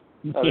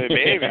 I mean,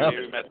 maybe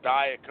met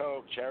Diet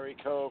Coke, Cherry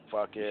Coke,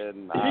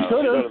 fucking. You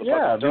could have,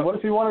 yeah. What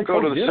if you want to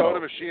go to the soda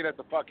machine at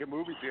the fucking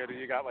movie theater?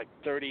 You got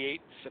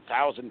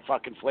 38,000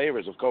 fucking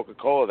flavors of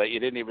Coca-Cola that you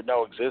didn't even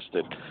know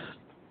existed.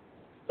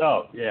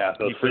 Oh yeah,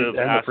 those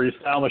the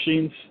freestyle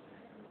machines.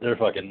 They're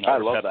fucking. I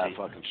love that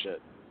fucking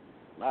shit.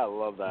 I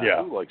love that.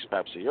 Yeah. Who likes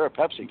Pepsi? You're a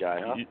Pepsi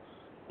guy, huh?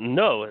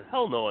 No,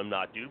 hell no, I'm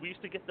not, dude. We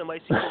used to get them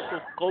icy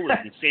Coca-Colas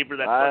and savor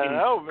that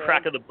fucking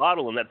crack of the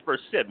bottle in that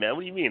first sip, man.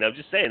 What do you mean? I'm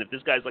just saying, if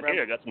this guy's like, hey,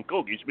 I got some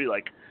Coke, you should be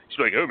like,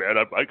 oh, man,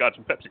 I got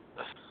some Pepsi.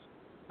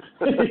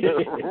 I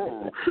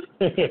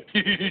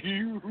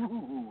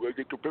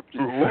get the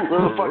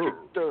Pepsi.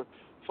 The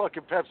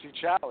fucking Pepsi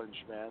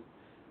challenge, man.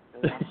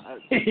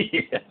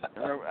 You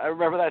know, I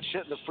remember that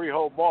shit in the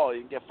Freehold Mall.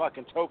 You can get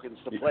fucking tokens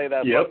to play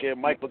that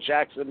fucking Michael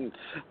Jackson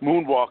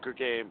Moonwalker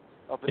game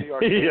up in the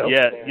arcade.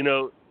 Yeah, you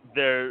know,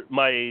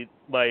 my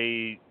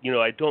you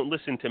know, I don't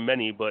listen to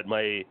many, but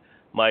my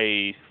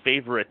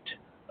favorite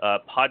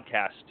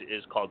podcast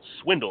is called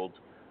Swindled,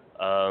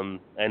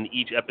 and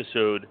each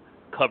episode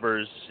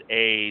covers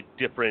a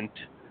different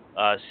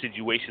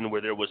situation where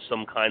there was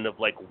some kind of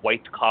like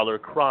white collar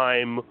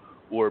crime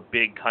or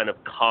big kind of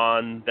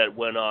con that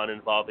went on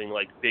involving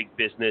like big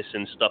business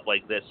and stuff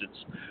like this.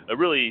 It's a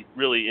really,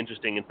 really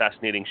interesting and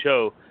fascinating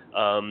show,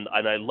 and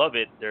I love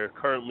it. They're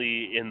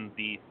currently in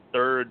the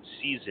 3rd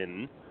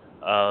season,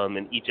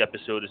 and each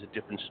episode is a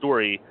different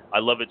story. I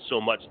love it so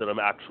much that I'm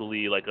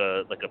actually like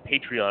a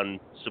Patreon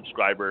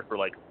subscriber for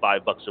like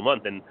 $5 a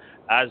month, and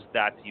as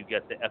that you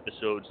get the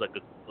episodes like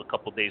a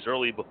couple days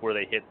early before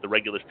they hit the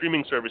regular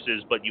streaming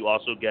services, but you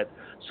also get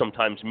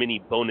sometimes mini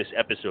bonus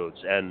episodes.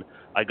 And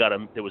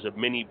there was a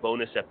mini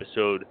bonus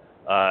episode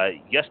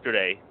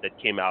yesterday that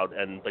came out,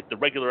 and like the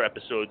regular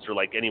episodes are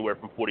like anywhere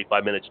from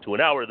 45 minutes to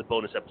an hour. The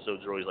bonus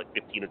episodes are always like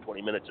 15 or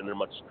 20 minutes, and they're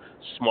much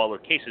smaller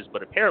cases.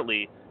 But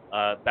apparently,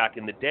 back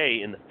in the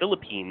day in the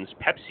Philippines,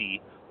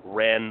 Pepsi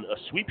ran a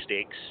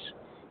sweepstakes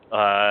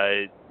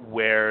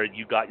where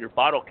you got your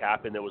bottle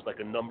cap, and there was like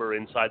a number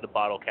inside the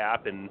bottle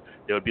cap, and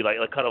there would be like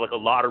kind of like a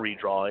lottery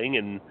drawing,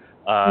 and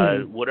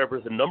whatever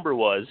the number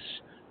was,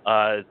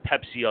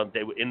 Pepsi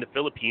in the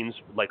Philippines,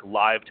 like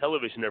live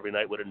television every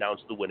night, would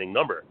announce the winning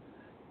number.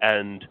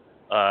 And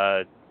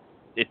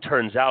it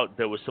turns out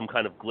there was some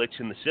kind of glitch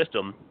in the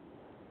system,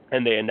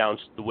 and they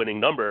announced the winning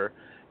number,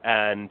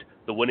 and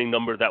the winning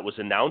number that was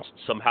announced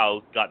somehow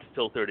got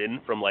filtered in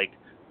from like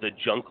the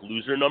junk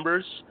loser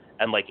numbers,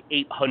 and like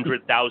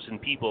 800,000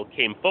 people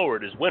came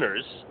forward as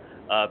winners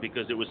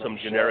because it was some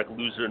generic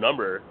loser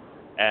number.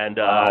 And,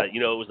 you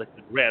know, it was like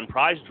the grand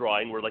prize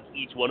drawing where like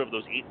each one of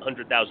those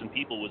 800,000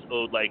 people was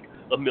owed like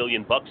 $1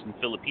 million in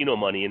Filipino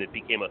money, and it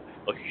became a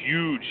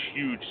huge,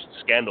 huge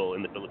scandal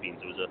in the Philippines.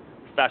 It was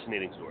a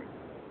fascinating story.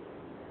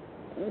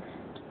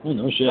 Oh,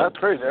 no shit. That's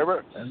crazy. I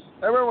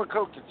remember when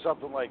Coke did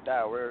something like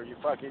that, where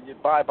you'd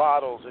buy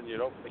bottles and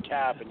you'd open the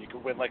cap and you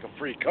could win like a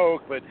free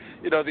Coke. But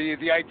you know,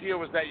 the idea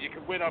was that you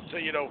could win up to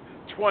 $20,000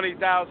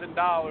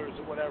 or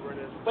whatever it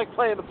is. It's like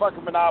playing the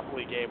fucking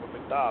Monopoly game with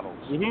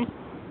McDonald's. Mm-hmm.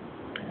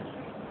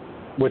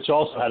 Which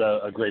also had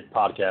a great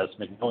podcast,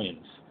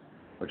 McMillions,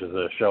 which is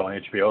a show on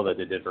HBO that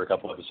they did for a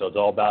couple episodes,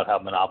 all about how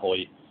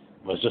Monopoly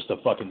was just a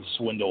fucking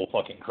swindle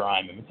fucking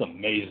crime. I mean, it's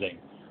amazing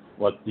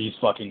what these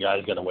fucking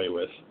guys got away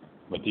with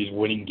these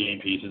winning game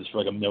pieces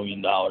for like $1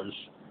 million.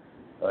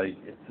 Like,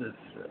 it's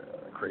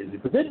crazy.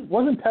 But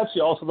wasn't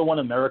Pepsi also the one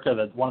in America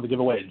that wanted to give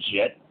away a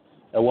jet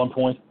at one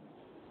point?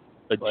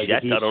 A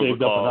jet? I don't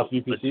recall. A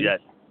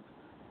jet.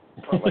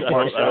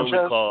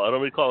 I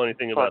don't recall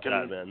anything about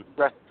that, man.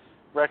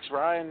 Rex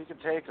Ryan, you can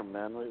take him,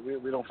 man.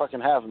 We don't fucking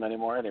have him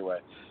anymore anyway.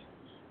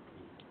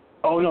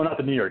 Oh, no, not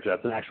the New York jet.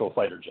 It's an actual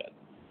fighter jet.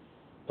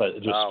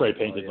 But just spray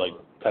painted like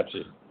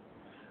Pepsi.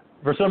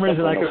 For some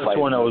reason, I could have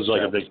sworn that was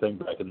like a big thing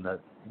back in the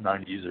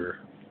 90s or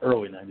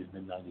early 90s,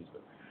 mid-90s.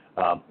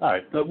 But, all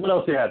right. So what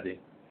else do you have, D?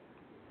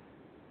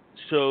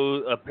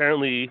 So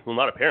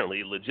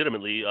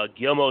legitimately,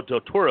 Guillermo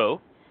del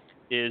Toro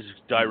is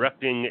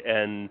directing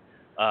an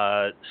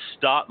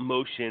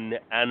stop-motion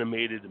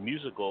animated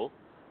musical,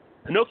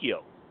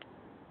 Pinocchio,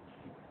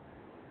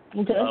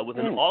 with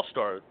an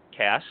all-star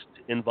cast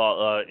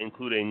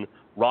including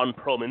Ron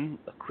Perlman,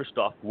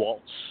 Christoph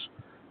Waltz,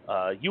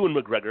 Ewan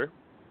McGregor,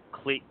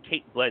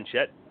 Kate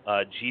Blanchett,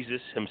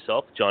 Jesus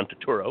himself, John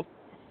Turturro,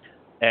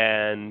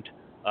 and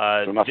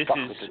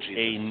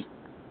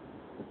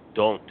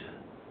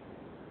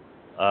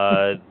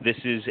this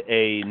is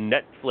a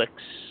Netflix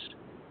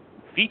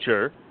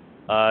feature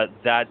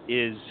that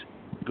is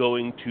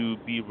going to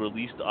be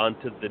released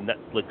onto the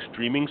Netflix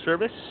streaming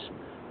service,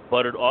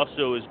 but it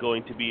also is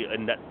going to be a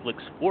Netflix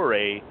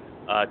foray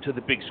to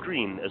the big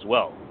screen as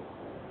well.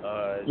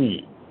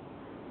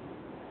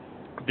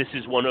 This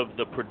is one of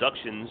the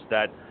productions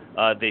that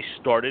they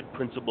started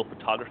principal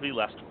photography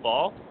last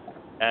fall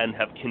and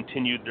have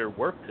continued their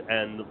work,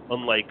 and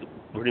unlike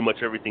pretty much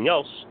everything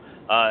else,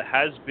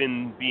 has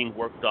been being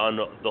worked on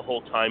the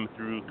whole time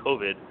through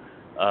COVID.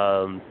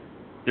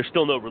 There's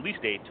still no release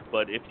date,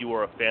 but if you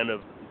are a fan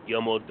of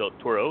Guillermo del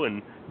Toro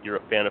and you're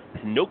a fan of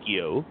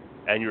Pinocchio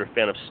and you're a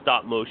fan of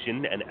stop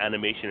motion and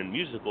animation and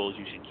musicals,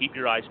 you should keep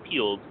your eyes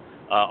peeled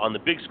on the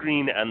big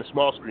screen and the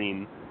small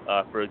screen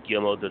for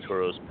Guillermo del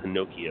Toro's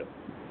Pinocchio.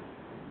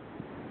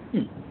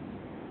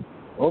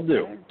 Will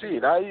do.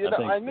 Indeed.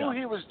 I knew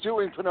he was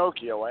doing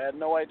Pinocchio. I had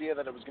no idea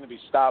that it was going to be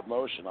stop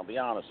motion. I'll be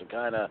honest. It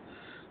kind of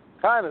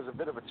is a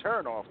bit of a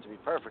turn off, to be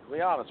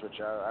perfectly honest with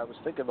you. I was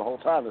thinking the whole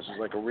time this was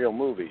like a real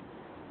movie.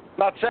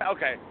 Not saying.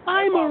 Okay.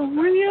 I'm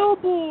a real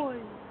boy.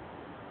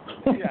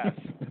 Yes,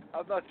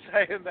 I'm not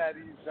saying that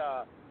he's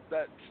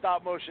that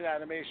stop motion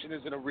animation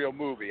isn't a real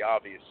movie.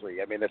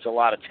 Obviously, I mean it's a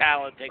lot of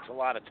talent, takes a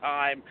lot of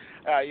time.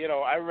 I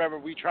remember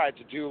we tried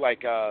to do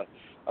like a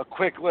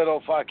quick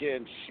little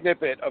fucking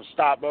snippet of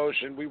stop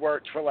motion. We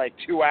worked for like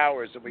 2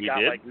 hours and we got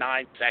did? like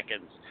 9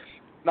 seconds.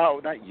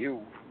 No, not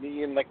you.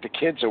 Me and like the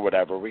kids or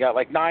whatever. We got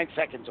like 9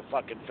 seconds of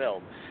fucking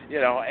film.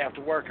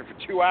 After working for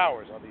 2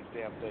 hours on these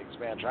damn things,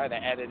 man, trying to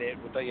edit it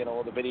with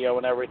the video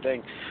and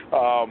everything.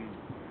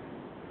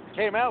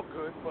 Came out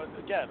good, but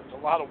again, it's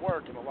a lot of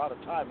work and a lot of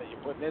time that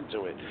you're putting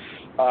into it.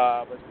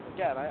 But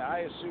again, I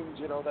assumed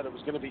that it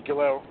was going to be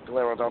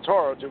Guillermo del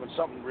Toro doing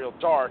something real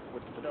dark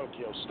with the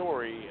Pinocchio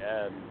story,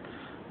 and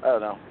I don't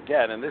know.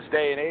 Again, in this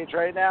day and age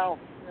right now,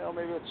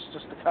 maybe it's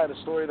just the kind of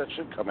story that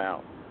should come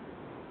out.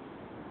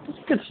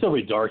 It could still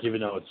be dark,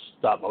 even though it's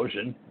stop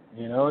motion.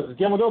 It's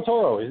Guillermo del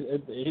Toro.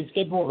 He's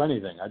capable of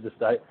anything.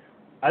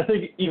 I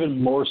think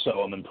even more so,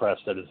 I'm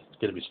impressed that it's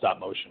going to be stop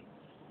motion,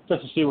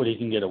 just to see what he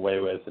can get away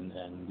with, and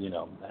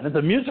it's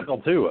a musical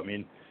too. I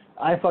mean,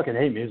 I fucking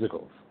hate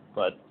musicals,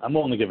 but I'm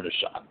willing to give it a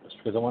shot just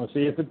because I want to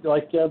see if it,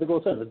 like the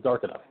girl said, if it's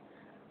dark enough.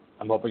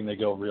 I'm hoping they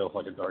go real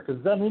fucking dark,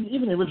 because I mean,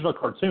 even the original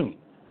cartoon,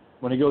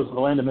 when he goes to the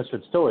land of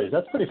misfits toys,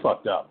 that's pretty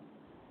fucked up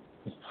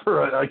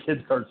for a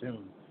kid's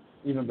cartoon,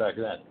 even back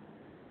then.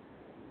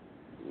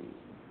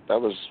 That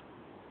was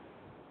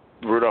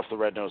Rudolph the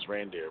Red-Nosed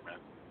Reindeer, man.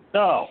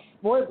 No,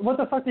 what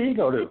the fuck did he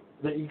go to?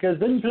 Because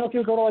didn't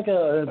Pinocchio go to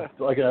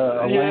like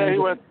a yeah, land he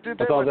went.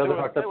 with all the other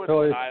fucked up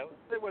toys?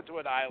 They went to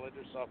an island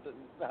or something.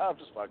 No, I'm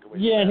just fucking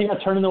with you. Yeah, and he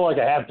got turned into like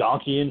a half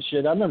donkey and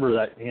shit. I remember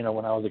that.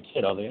 When I was a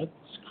kid, I was like,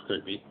 that's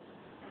creepy.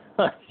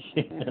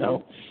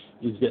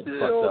 He's getting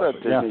fucked up.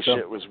 That Disney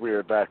shit was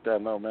weird back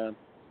then, though, man.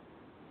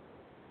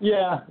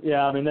 Yeah.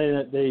 I mean,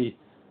 they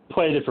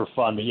played it for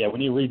fun, but yeah,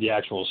 when you read the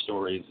actual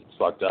stories, it's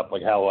fucked up.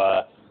 Like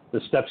how the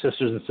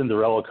stepsisters and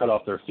Cinderella cut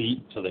off their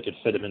feet so they could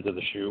fit them into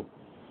the shoe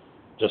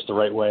just the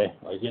right way.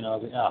 Like, I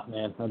was like, oh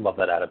man, I love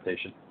that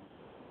adaptation.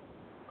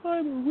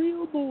 I'm a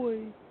real boy.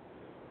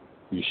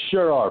 You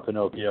sure are,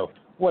 Pinocchio.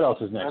 What else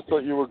is next? I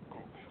thought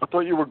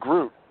you were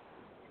Groot.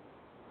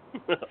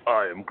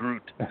 I am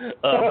Groot.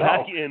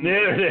 Back in.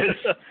 There it is.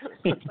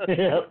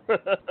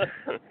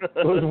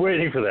 I was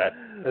waiting for that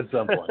at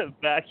some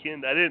point. Back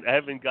in. I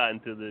haven't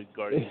gotten to the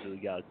Guardians of the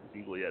Galaxy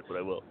sequel yet, but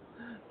I will.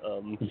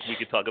 We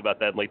could talk about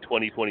that in like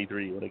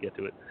 2023 when I get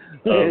to it.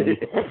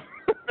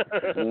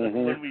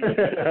 When we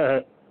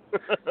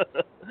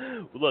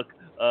look,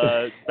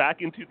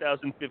 back in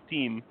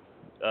 2015,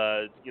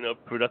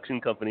 production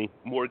company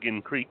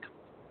Morgan Creek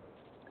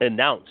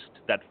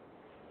announced that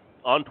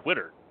on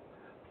Twitter,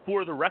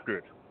 for the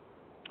record,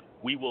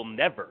 we will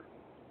never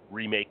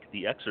remake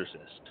The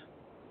Exorcist.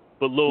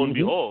 But lo and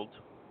behold,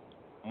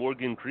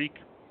 Morgan Creek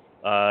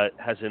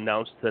has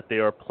announced that they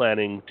are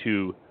planning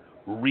to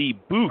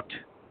reboot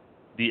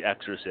The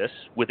Exorcist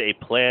with a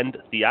planned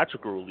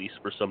theatrical release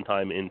for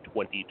sometime in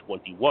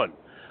 2021.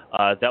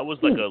 That was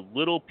like a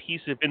little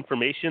piece of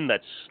information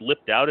that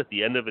slipped out at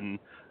the end of an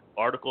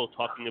article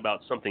talking about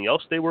something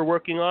else they were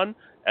working on,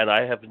 and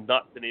I have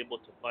not been able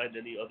to find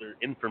any other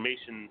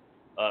information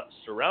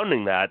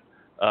surrounding that.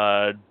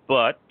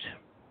 But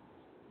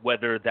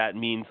whether that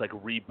means like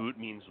reboot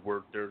means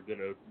they're going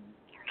to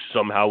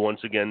somehow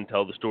once again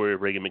tell the story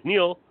of Regan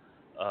McNeil,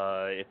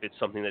 if it's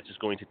something that's just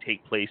going to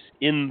take place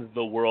in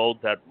the world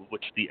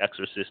which The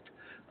Exorcist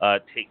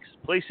takes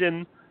place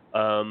in.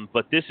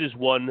 But this is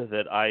one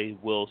that I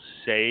will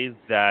say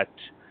that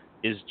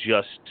is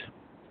just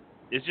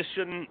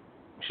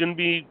shouldn't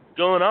be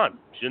going on.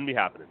 Shouldn't be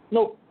happening.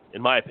 Nope.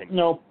 In my opinion.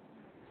 No.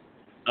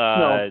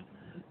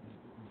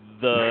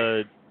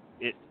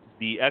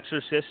 The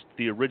Exorcist,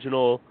 the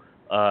original,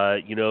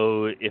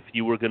 if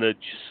you were going to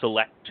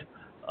select,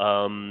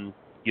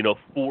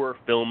 4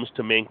 films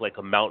to make like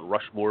a Mount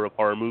Rushmore of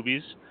horror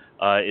movies,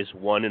 is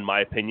one, in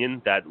my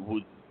opinion, that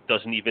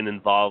doesn't even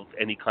involve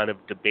any kind of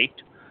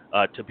debate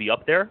to be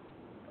up there.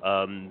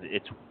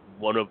 It's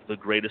one of the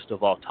greatest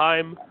of all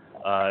time.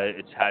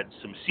 It's had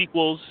some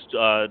sequels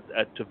to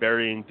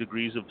varying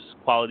degrees of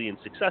quality and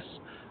success.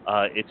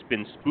 It's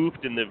been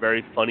spoofed in the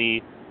very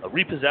funny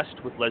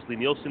Repossessed with Leslie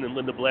Nielsen and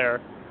Linda Blair.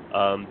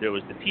 There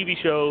was the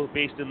TV show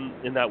based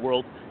in that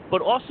world.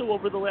 But also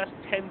over the last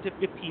 10 to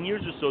 15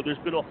 years or so, there's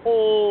been a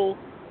whole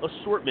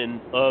assortment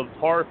of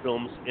horror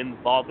films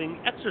involving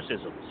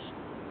exorcisms.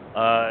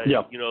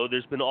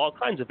 There's been all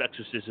kinds of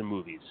exorcism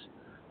movies.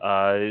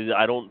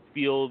 I don't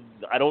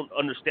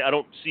understand. I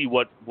don't see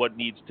what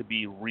needs to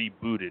be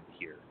rebooted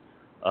here.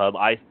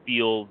 I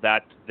feel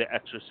that The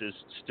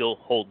Exorcist still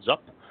holds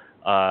up.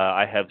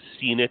 I have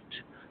seen it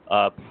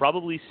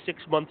probably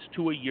 6 months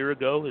to a year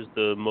ago is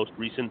the most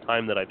recent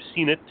time that I've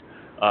seen it,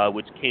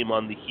 which came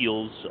on the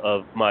heels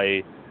of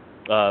my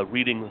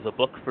reading the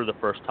book for the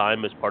first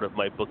time as part of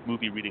my book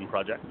movie reading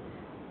project.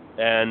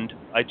 And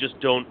I just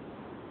don't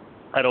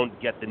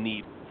get the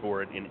need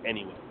for it in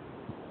any way.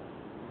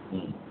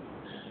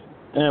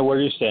 And where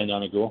do you stand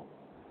on it, Ghoul?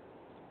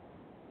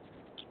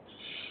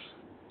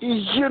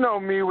 You know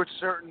me with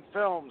certain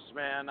films,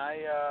 man.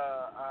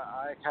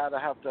 I kind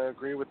of have to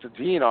agree with the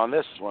Dean on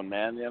this one,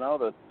 man. You know,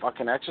 the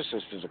fucking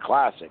Exorcist is a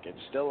classic. It's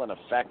still an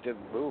effective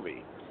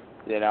movie.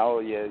 You know,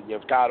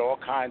 you've got all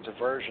kinds of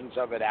versions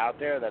of it out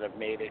there that have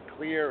made it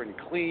clear and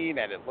clean,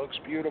 and it looks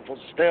beautiful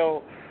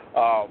still.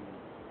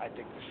 I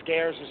think the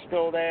scares are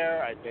still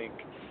there. I think,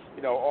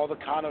 you know, all the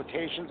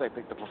connotations. I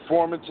think the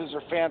performances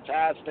are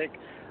fantastic.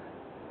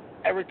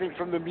 Everything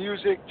from the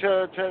music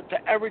to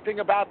everything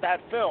about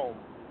that film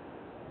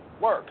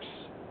works.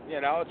 You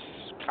know,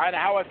 it's kind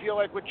of how I feel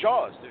like with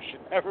Jaws. There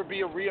should never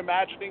be a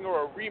reimagining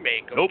or a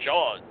remake of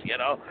Jaws, you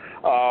know.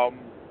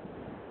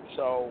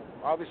 So,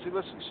 obviously,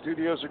 listen,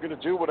 studios are going to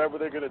do whatever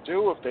they're going to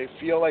do. If they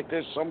feel like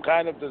there's some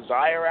kind of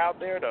desire out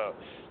there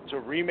to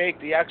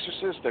remake The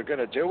Exorcist, they're going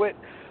to do it.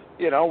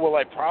 You know, will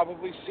I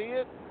probably see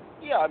it?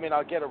 Yeah, I mean,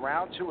 I'll get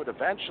around to it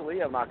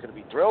eventually. I'm not going to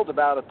be thrilled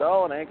about it,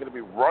 though, and I ain't going to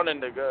be running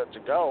to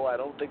go. I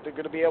don't think they're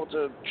going to be able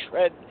to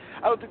I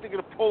don't think they're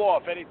going to pull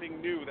off anything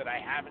new that I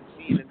haven't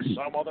seen in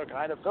some other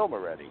kind of film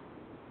already.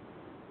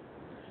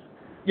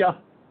 Yeah,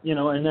 you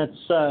know, and that's,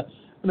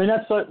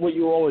 that's what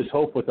you always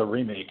hope with a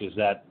remake, is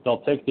that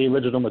they'll take the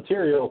original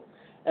material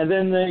and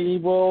then they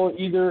will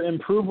either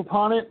improve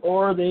upon it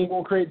or they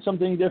will create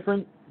something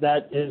different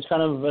that is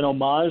kind of an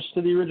homage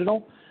to the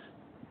original.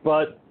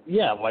 But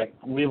yeah, like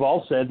we've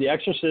all said, The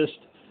Exorcist,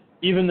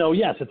 even though,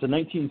 yes, it's a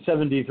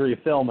 1973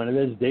 film and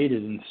it is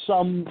dated in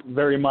some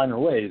very minor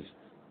ways,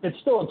 it's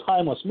still a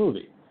timeless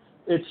movie.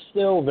 It's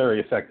still very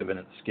effective in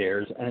its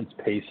scares and its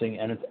pacing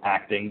and its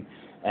acting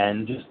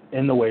and just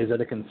in the ways that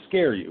it can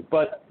scare you.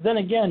 But then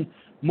again,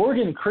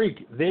 Morgan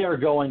Creek, they are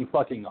going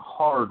fucking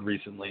hard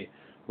recently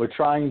with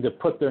trying to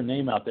put their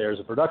name out there as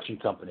a production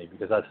company,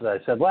 because as I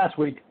said last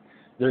week,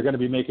 they're going to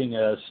be making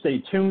a Stay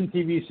Tuned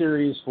TV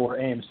series for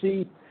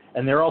AMC,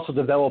 and they're also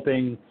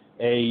developing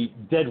a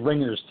Dead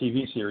Ringers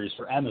TV series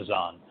for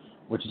Amazon,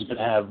 which is going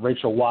to have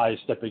Rachel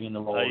Weisz stepping in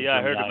the role. Yeah,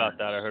 I heard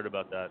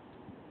about that.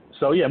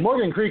 So, yeah,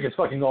 Morgan Creek is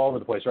fucking all over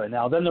the place right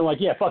now. Then they're like,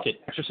 yeah, fuck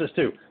it, Exorcist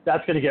 2.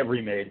 That's going to get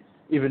remade,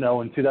 even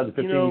though in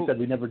 2015 we said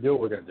we never do it,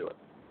 we're going to do it.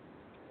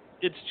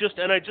 It's just,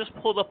 and I just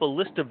pulled up a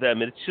list of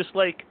them, and it's just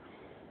like,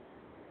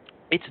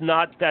 it's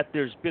not that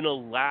there's been a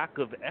lack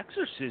of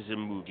exorcism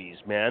movies,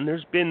 man.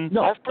 There's been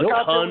I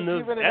forgot a ton there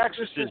was of even an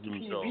Exorcist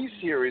TV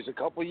series a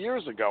couple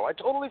years ago. I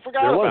totally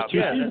forgot about that.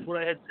 Yeah, that's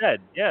what I had said.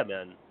 Yeah,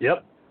 man.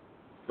 Yep.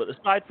 But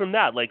aside from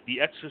that, like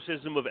The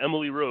Exorcism of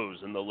Emily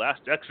Rose and The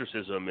Last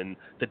Exorcism and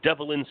The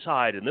Devil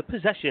Inside and The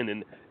Possession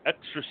and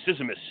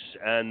Exorcismus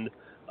and,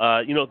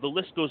 the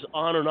list goes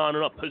on and on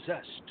and on.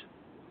 Possessed.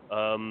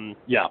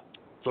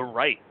 The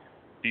Rite.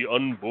 The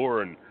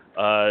Unborn.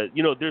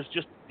 There's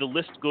just, the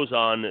list goes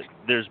on.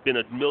 There's been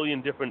a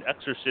million different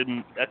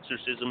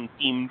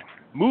exorcism-themed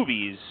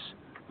movies.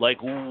 Like,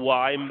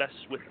 why mess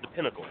with the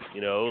pinnacle?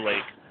 You know,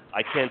 like,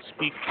 I can't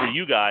speak for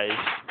you guys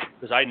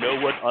because I know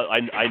what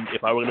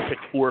if I were going to pick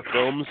 4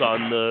 films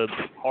on the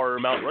horror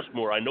Mount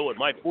Rushmore, I know what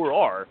my 4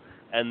 are,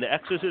 and The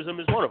Exorcism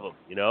is one of them.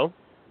 You know,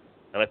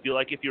 and I feel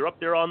like if you're up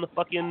there on the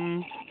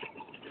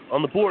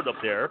board up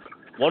there,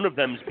 one of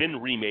them's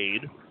been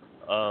remade.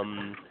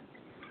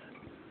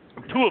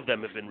 2 of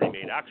them have been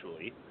remade,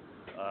 actually.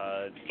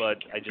 But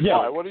I just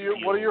What are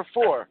your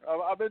 4?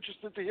 I'm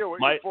interested to hear what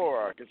your 4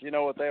 are, because you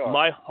know what they are.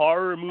 My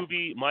horror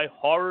movie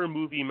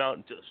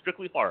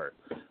strictly horror.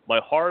 My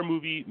horror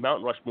movie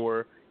Mount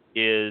Rushmore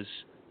is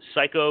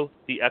Psycho,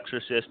 The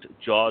Exorcist,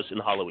 Jaws,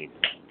 and Halloween.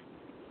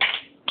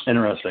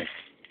 Interesting.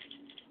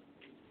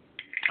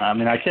 I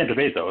mean, I can't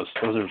debate those.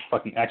 Those are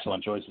fucking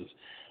excellent choices.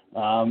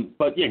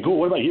 But yeah, Ghoul,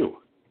 what about you?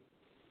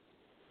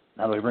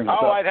 Now that we bring this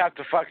up. I'd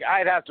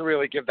have to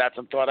really give that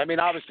some thought. I mean,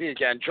 obviously,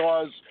 again,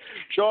 Jaws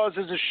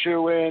is a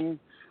shoo-in.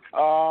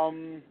 I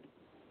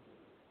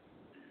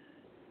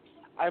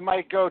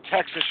might go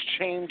Texas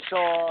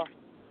Chainsaw,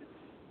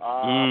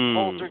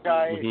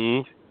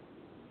 Poltergeist,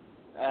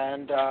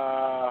 and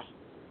I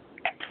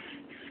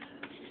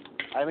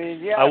mean,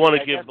 yeah. I want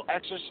to give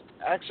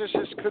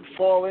Exorcist could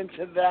fall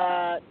into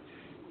that.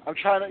 I'm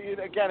trying to,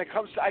 again,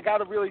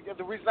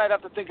 the reason I'd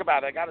have to think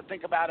about it, I got to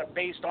think about it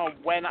based on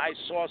when I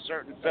saw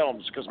certain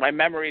films, because my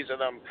memories of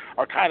them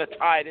are kind of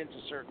tied into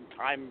certain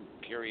time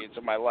periods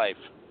of my life.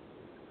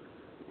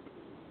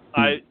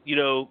 I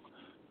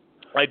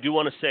do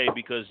want to say,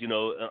 because,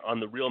 on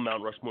the real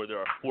Mount Rushmore, there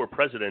are 4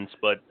 presidents,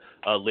 but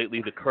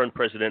lately the current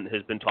president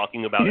has been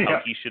talking about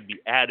how he should be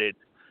added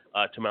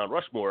to Mount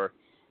Rushmore.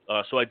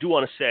 So I do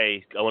want to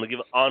say, I want to give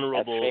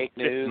honorable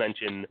 5th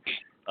mention.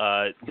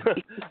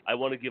 I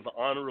want to give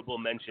honorable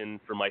mention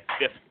for my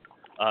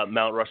 5th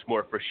Mount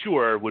Rushmore for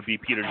sure would be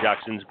Peter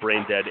Jackson's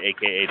Brain Dead,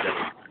 a.k.a.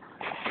 Devil.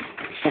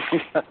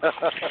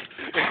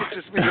 It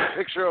could just be a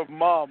picture of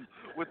Mom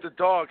with the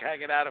dog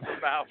hanging out of her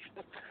mouth.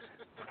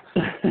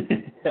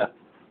 Yeah.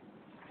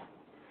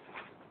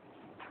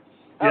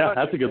 Yeah,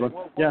 that's a good one.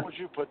 What would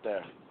you put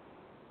there?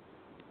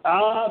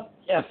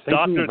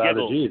 Thinking Dr. about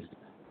Giggles.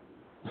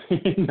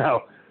 it, geez.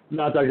 No,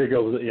 not Dr.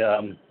 Giggles.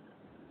 Yeah.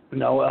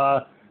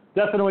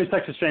 Definitely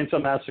Texas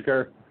Chainsaw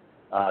Massacre.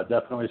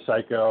 Definitely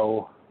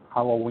Psycho,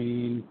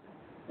 Halloween,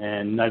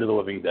 and Night of the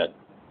Living Dead.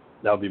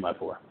 That would be my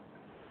 4.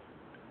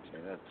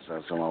 Okay,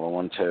 that's another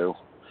one too.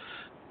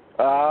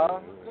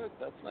 Good.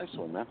 That's a nice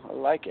one, man. I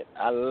like it.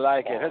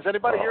 Has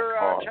anybody here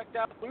checked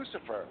out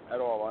Lucifer at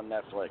all on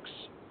Netflix?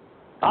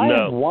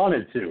 I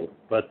wanted to,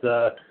 but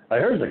I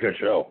heard it's a good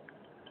show.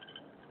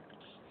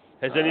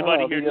 Has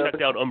anybody here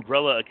checked out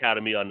Umbrella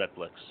Academy on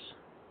Netflix?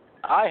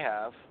 I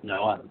have.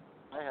 No, I haven't.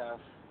 I have.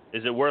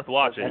 Is it worth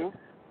watching?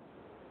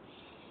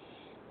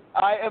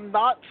 I am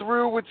not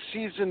through with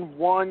season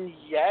 1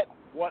 yet.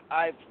 What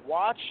I've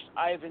watched,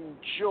 I've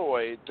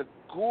enjoyed. The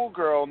Ghoul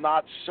Girl,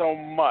 not so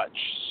much.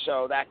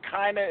 So that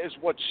kind of is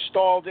what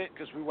stalled it,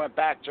 because we went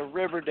back to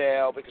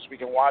Riverdale because we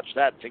can watch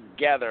that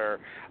together.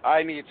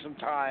 I need some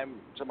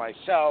time to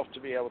myself to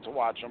be able to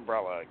watch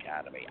Umbrella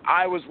Academy.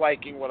 I was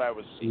liking what I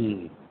was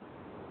seeing.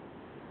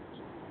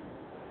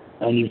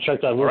 And you've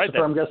checked out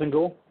Lucifer, I'm guessing,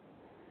 Ghoul?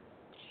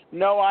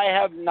 No, I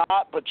have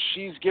not, but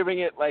she's giving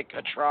it like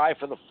a try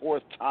for the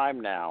 4th time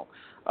now.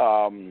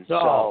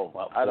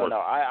 So I don't know.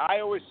 I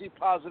always see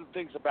positive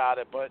things about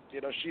it, but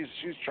you know,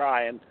 she's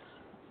trying.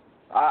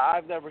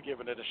 I've never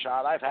given it a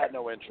shot. I've had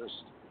no interest.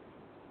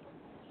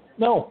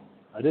 No,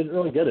 I didn't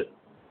really get it.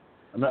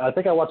 I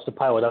think I watched the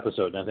pilot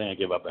episode, and I think I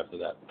gave up after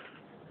that.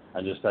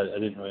 I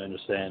didn't really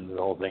understand the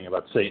whole thing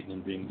about Satan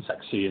and being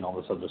sexy and all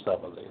this other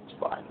stuff. I was like, it's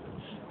fine.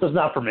 It's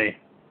not for me.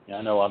 Yeah,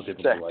 I know a lot of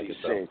people do like it.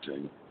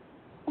 Satan.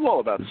 I'm all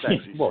about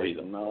sexy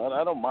Satan. No,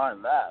 I don't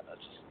mind that.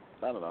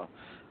 I don't know.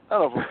 I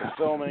don't know if it was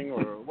filming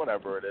or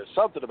whatever it is.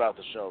 Something about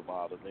the show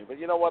bothered me. But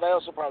you know what? I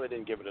also probably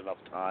didn't give it enough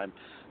time.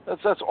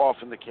 That's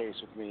often the case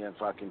with me and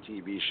fucking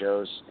TV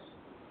shows.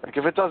 Like,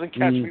 if it doesn't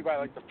catch me by,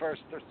 like, the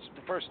first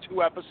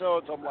 2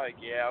 episodes, I'm like,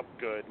 yeah, I'm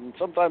good. And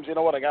sometimes, you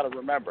know what, I got to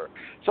remember.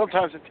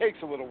 Sometimes it takes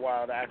a little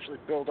while to actually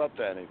build up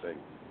to anything.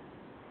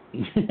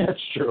 That's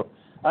true.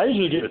 I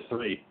usually give it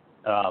 3,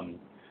 and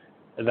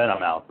then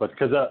I'm out. But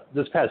because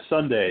this past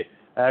Sunday,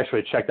 I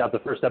actually checked out the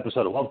first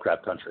episode of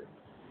Lovecraft Country.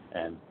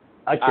 And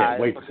I can't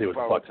wait to see what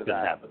the fuck's going to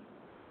happen.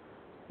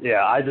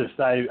 Yeah,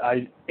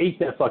 I ate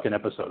that fucking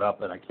episode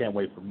up, and I can't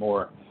wait for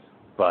more.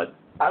 But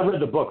I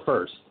read the book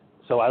first,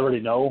 so I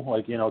already know,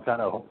 like, you know,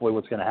 kind of hopefully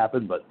what's going to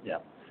happen. But, yeah,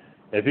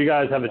 if you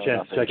guys have a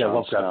chance to check out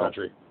Lovecraft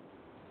Country,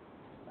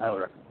 I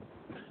would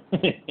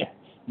recommend. Yeah,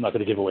 I'm not going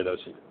to give away those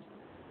secrets.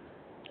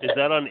 Is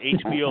that on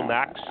HBO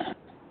Max?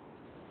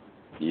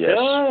 Yes.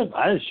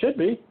 It should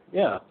be,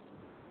 yeah.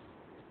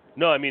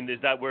 No, I mean, is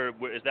that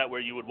where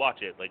you would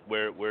watch it? Like,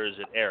 where does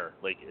it air?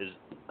 Like,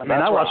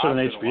 I watched it on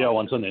HBO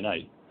on Sunday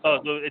night. Oh,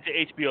 so it's an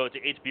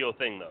HBO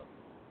thing, though.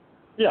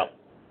 Yeah.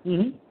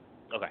 Mhm.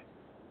 Okay,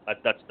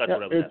 that's what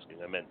I was asking.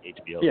 I meant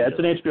HBO. Yeah, it's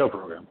an HBO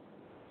program.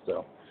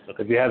 So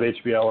if you have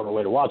HBO or a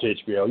way to watch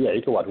HBO, yeah,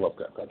 you can watch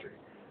Lovecraft Country.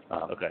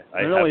 Okay,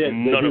 they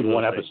do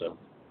one episode.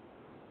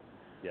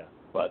 Yeah,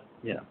 but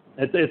you know,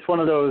 it's one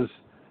of those.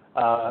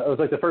 It was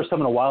like the first time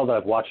in a while that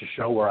I've watched a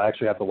show where I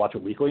actually have to watch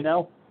it weekly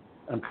now.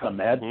 I'm kind of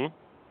mad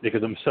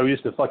because I'm so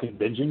used to fucking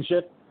binging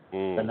shit,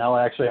 and now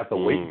I actually have to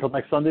wait until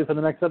next Sunday for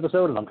the next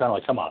episode, and I'm kind of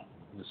like, come on,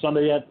 is it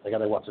Sunday yet? I got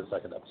to watch the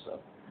second episode.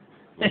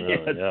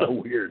 It's so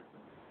weird.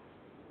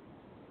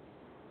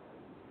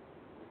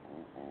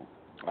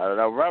 I don't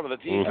know. Remember,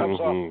 the team comes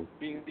off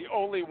being the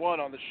only one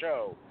on the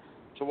show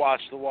to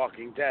watch The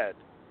Walking Dead.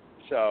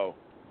 So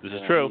this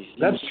is true.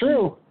 That's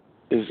true.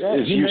 Is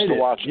used to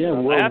watching. Yeah,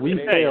 well, we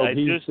failed.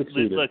 He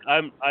succeeded. Look,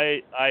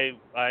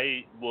 I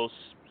will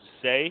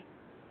say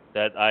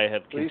that I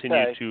have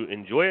continued to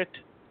enjoy it.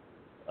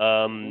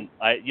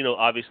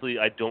 Obviously,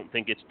 I don't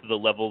think it's to the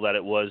level that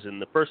it was in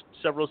the first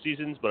several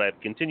seasons, but I've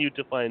continued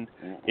to find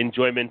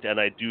enjoyment, and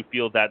I do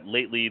feel that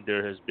lately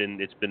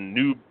it's been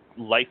new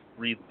life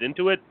breathed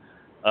into it.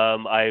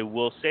 I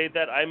will say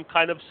that I'm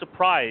kind of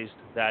surprised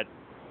that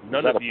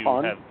none of you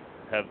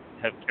have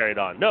carried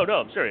on. No,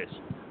 I'm serious.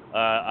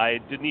 I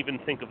didn't even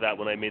think of that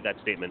when I made that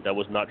statement. I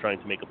was not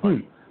trying to make a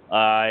pun.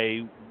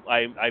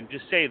 I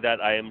just say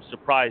that I am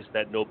surprised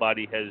that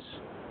nobody has,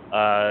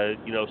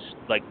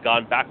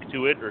 gone back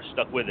to it or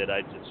stuck with it.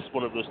 It's just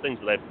one of those things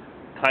that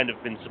I've kind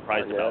of been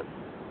surprised about.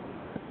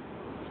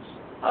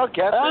 I'll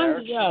get there.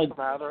 It's yeah. just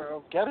a matter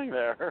of getting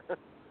there.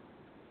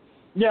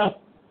 Yeah,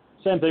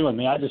 same thing with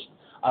me.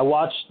 I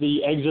watched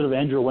the exit of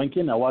Andrew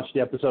Lincoln. I watched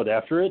the episode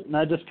after it, and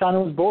I just kind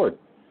of was bored.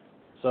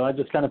 So I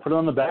just kind of put it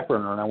on the back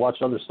burner, and I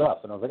watched other stuff.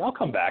 And I was like, I'll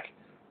come back.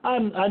 I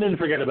didn't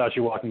forget about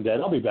you, Walking Dead.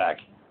 I'll be back.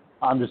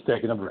 I'm just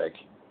taking a break.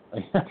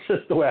 That's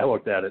just the way I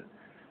looked at it.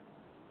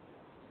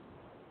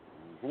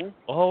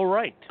 All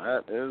right.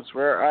 That is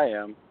where I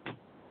am.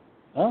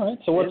 All right.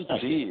 So what's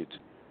next? Indeed.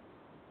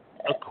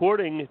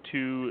 According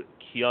to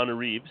Keanu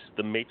Reeves,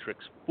 The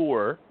Matrix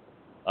 4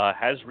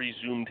 has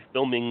resumed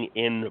filming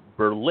in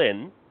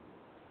Berlin.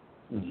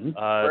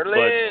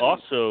 But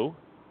also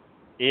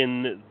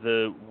in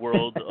the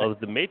world of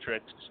The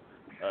Matrix,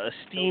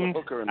 esteemed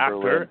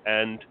actor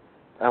and...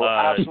 I will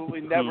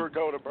absolutely never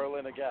go to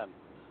Berlin again.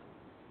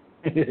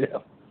 Yeah.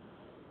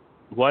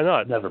 Why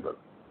not? Never, bro.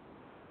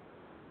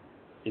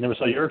 You never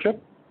saw Eurotrip?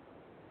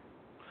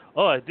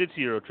 Oh, I did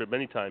see Eurotrip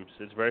many times.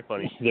 It's very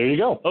funny. There you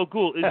go. Oh,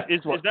 cool.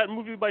 Is that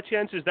movie by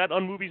chance? Is that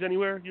on Movies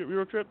Anywhere,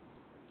 Eurotrip?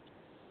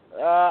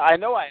 I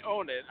know I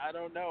own it. I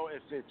don't know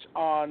if it's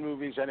on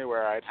Movies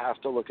Anywhere. I'd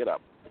have to look it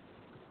up.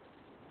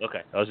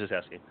 Okay, I was just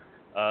asking.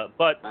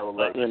 But I will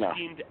let you know.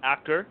 esteemed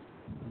actor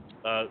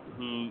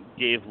who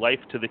gave life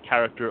to the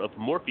character of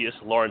Morpheus,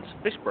 Lawrence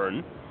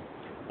Fishburne,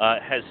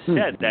 has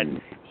said that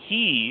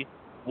he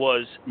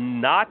was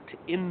not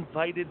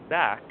invited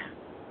back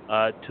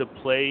to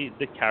play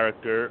the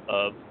character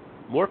of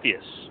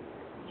Morpheus.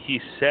 He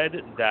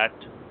said that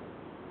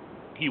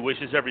he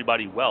wishes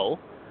everybody well,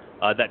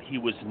 that he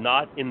was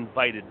not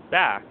invited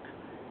back,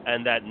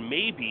 and that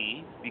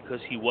maybe because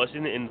he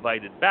wasn't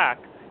invited back,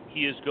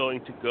 he is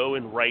going to go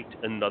and write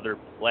another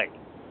play.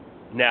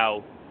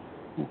 Now,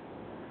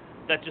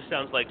 that just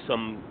sounds like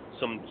some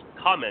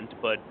comment,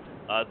 but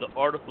the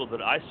article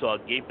that I saw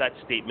gave that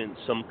statement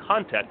some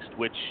context,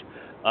 which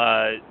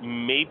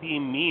maybe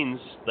means,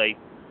 like,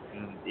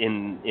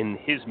 in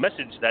his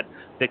message, that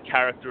the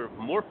character of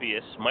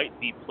Morpheus might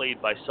be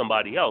played by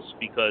somebody else,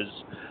 because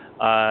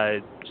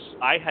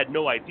I had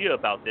no idea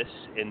about this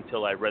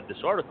until I read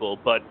this article,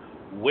 but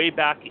way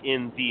back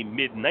in the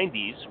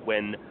mid-90s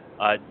when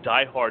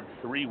Die Hard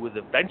 3 with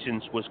a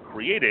Vengeance was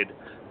created,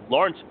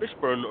 Lawrence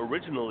Fishburne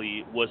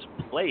originally was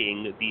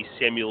playing the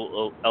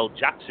Samuel L.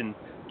 Jackson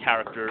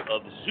character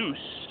of Zeus,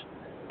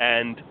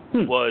 and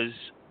was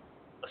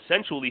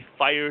essentially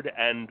fired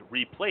and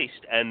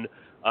replaced. And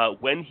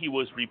when he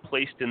was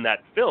replaced in that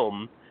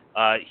film,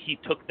 he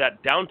took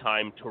that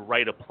downtime to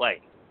write a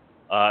play.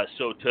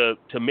 So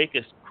to make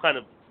a kind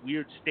of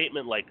weird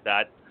statement like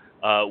that,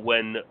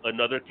 when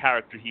another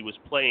character he was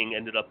playing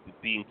ended up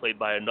being played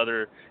by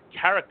another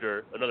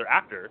character, another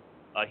actor,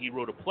 he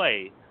wrote a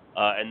play,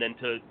 and then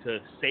to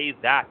say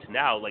that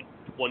now, like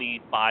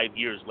 25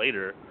 years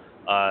later,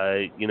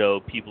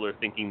 people are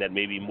thinking that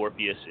maybe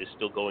Morpheus is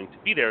still going to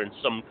be there in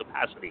some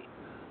capacity,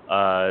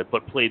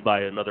 but played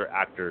by another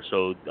actor.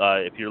 So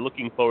if you're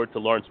looking forward to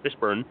Lawrence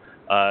Fishburne,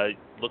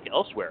 look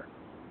elsewhere,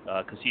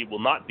 because he will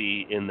not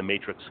be in The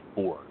Matrix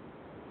 4.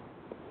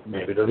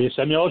 Maybe it'll be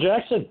Samuel L.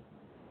 Jackson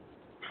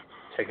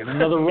taking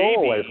another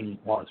role away from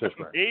Lawrence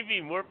Fishburne.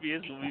 Maybe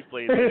Morpheus will be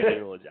played by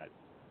Samuel L. Jackson.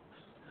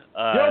 Yo,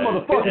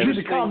 motherfucker, you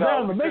need to calm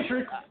down in The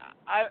Matrix.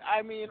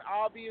 I mean,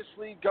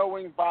 obviously,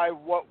 going by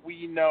what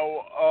we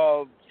know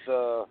of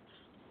the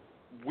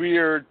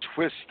weird,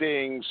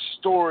 twisting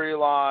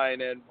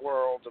storyline and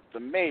world of The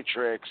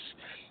Matrix,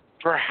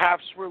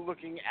 perhaps we're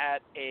looking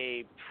at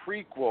a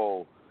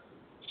prequel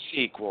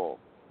sequel,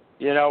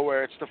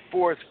 where it's the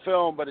fourth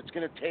film, but it's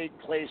going to take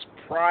place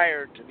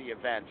prior to the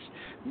events.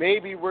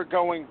 Maybe we're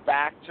going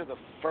back to the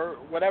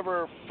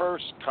whatever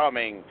first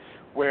coming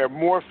where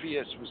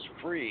Morpheus was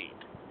freed.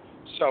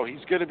 So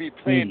he's going to be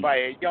played by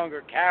a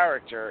younger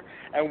character,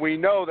 and we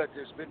know that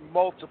there's been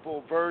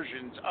multiple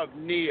versions of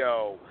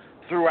Neo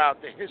throughout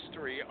the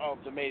history of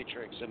The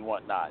Matrix and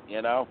whatnot,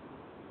 That's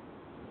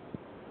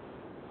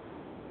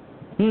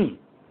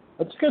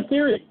a good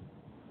theory.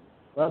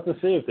 We'll have to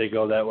see if they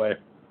go that way.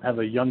 Have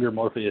a younger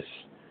Morpheus.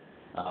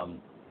 I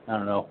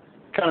don't know.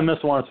 Kind of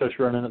miss Lawrence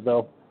Fishburne in it,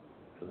 though,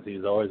 because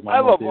he's always my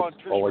Morpheus. I love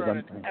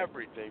Lawrence Fishburne in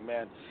everything,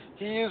 man.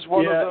 He is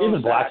one of those. Yeah,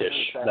 even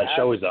Blackish, that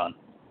show he's on.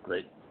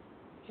 Great.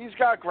 He's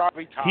got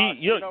gravitas.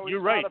 You're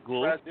right,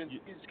 Ghoul.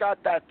 He's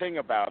got that thing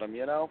about him,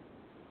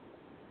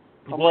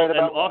 Well, and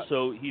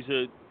also he's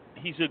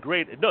a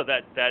great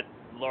that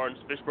Lawrence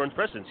Fishburne's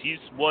presence. He's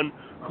one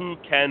who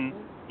can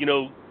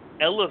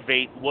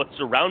elevate what's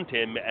around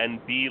him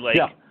and be like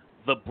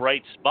the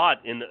bright spot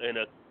in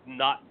a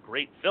not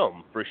great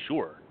film for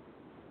sure.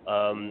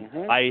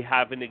 I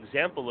have an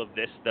example of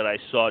this that I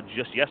saw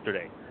just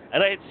yesterday,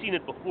 and I had seen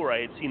it before.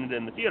 I had seen it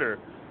in the theater.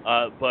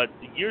 But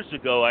years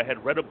ago, I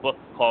had read a book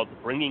called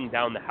Bringing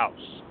Down the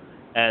House.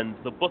 And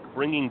the book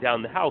Bringing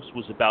Down the House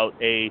was about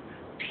a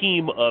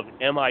team of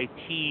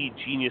MIT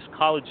genius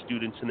college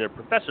students and their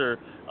professor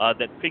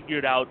that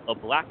figured out a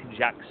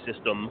blackjack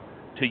system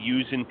to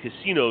use in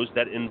casinos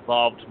that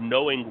involved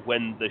knowing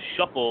when the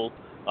shuffle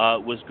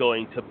was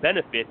going to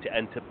benefit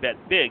and to bet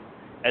big.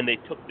 And they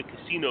took the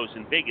casinos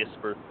in Vegas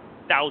for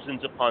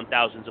thousands upon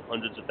thousands of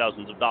hundreds of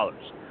thousands of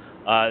dollars.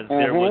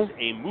 There was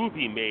a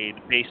movie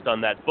made based on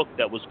that book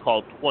that was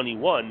called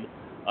 21,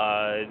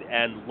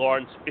 and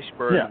Lawrence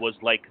Fishburne was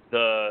like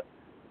the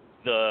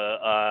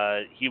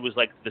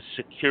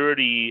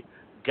security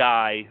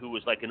guy who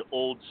was like an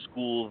old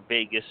school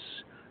Vegas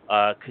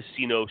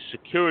casino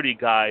security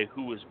guy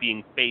who was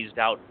being phased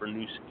out for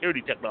new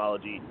security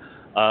technology.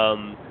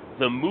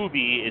 The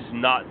movie is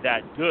not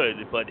that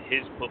good, but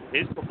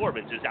his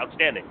performance is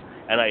outstanding.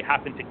 And I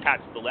happened to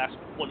catch the last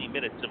 20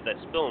 minutes of this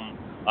film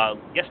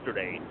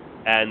yesterday,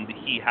 and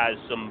he has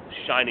some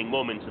shining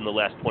moments in the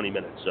last 20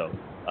 minutes. So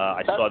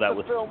I saw that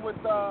with the film with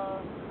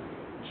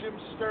Jim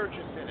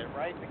Sturgis in it,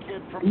 right? The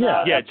kid from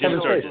Jim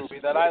Sturgis movie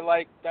that I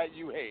like that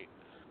you hate.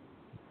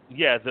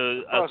 Yeah,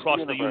 the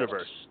Across the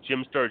Universe.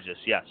 Jim Sturgis,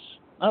 yes.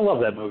 I love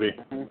that movie.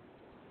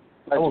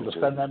 I will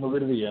defend that movie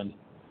to the end.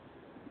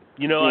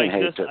 I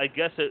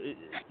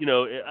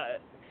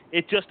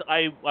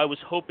was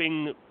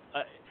hoping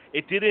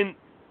it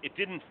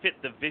didn't fit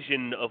the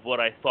vision of what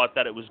I thought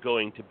that it was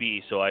going to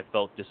be, so I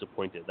felt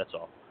disappointed. That's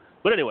all.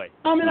 But anyway.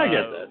 I mean, I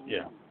get that.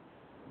 Yeah.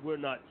 We're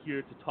not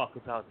here to talk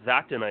about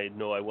that, and I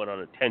know I went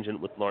on a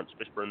tangent with Lawrence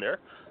Fishburne there.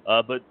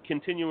 But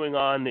continuing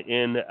on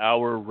in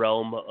our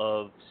realm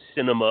of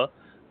cinema,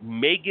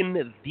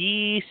 Megan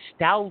Thee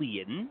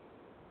Stallion,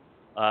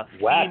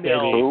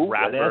 female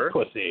rapper.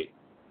 Pussy.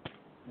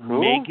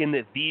 Megan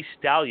Thee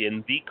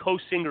Stallion, the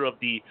co-singer of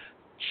the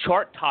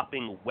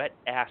chart-topping Wet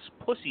Ass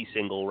Pussy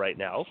single right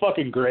now.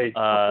 Fucking great.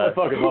 I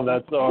fucking love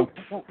that song.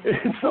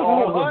 It's so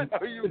awesome.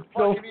 It's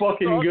so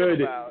fucking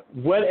good. About?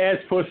 Wet Ass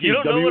Pussy. You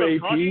don't know W-A-P.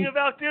 what I'm talking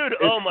about, dude?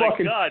 Oh my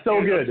god,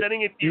 so dude. good. I'm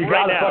sending it to you, you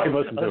right gotta now. fucking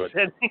listen to it.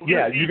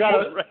 Yeah, you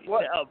gotta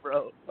right now,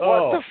 bro.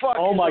 What the fuck?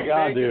 Oh is my a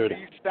god, Megan dude.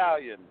 Thee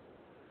Stallion?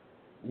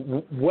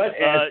 Wet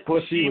Ass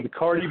Pussy with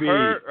Cardi B.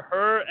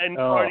 Her and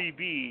Cardi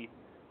B,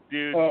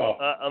 dude.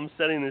 I'm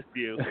sending this to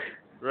you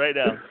right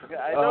now.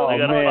 I know. I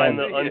gotta man. find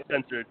the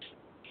uncensored.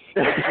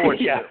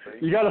 Yeah,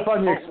 you gotta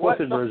find the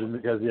explicit version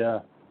because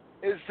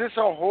Is this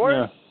a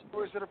horse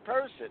or is it a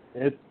person?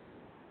 It's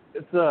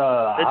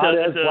a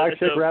hot-ass black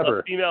chick rapper.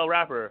 A female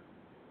rapper.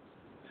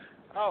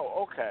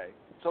 Oh, okay.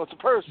 So it's a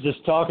person.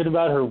 Just talking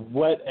about her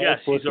wet ass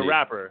pussy. Yes, she's a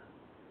rapper.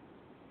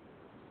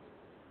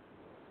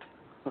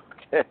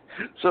 Okay.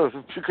 So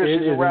because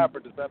she's a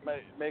rapper, does that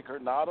make her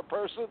not a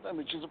person? I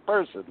mean, she's a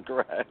person,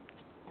 correct?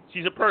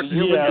 She's a person.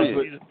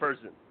 She's a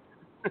person.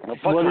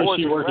 What is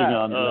she working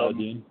on,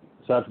 Dean?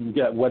 Aside from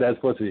wet ass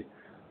pussy.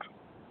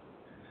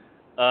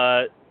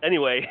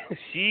 Anyway,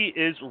 she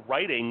is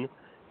writing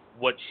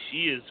what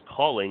she is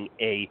calling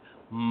a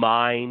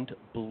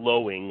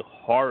mind-blowing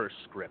horror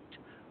script,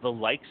 the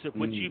likes of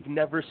which you've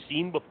never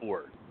seen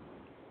before.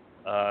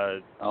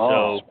 So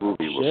this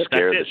movie will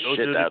scare the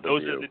shit out of you.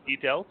 Those are the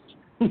details.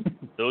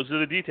 Those are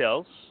the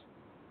details.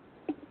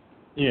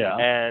 Yeah.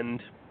 And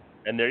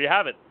there you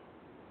have it.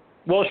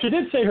 Well, she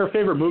did say her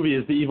favorite movie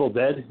is The Evil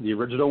Dead, the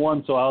original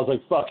one, so I was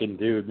like, fucking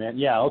dude, man.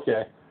 Yeah,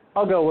 okay.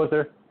 I'll go with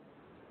her.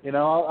 You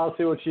know, I'll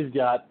see what she's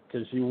got,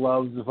 because she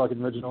loves the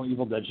fucking original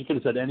Evil Dead. She could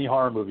have said any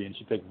horror movie, and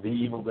she picked The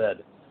Evil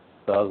Dead.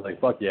 So I was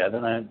like, fuck yeah.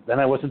 Then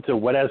I listened to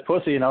Wet Ass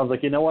Pussy, and I was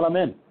like, you know what, I'm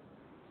in.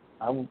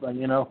 I'm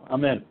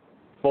in.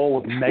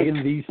 Full with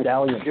Megan Thee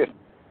Stallion.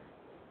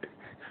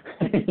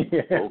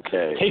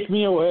 Okay. Take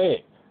me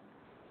away.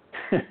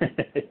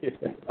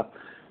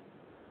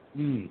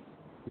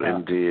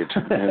 Indeed.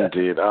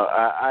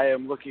 I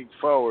am looking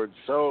forward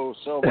so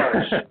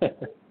much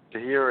to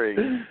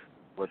hearing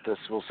what this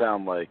will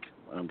sound like.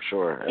 I'm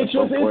sure at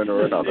some point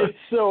or another. It's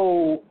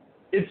so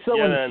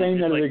insane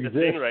that it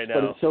exists, right now.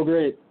 but it's so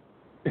great.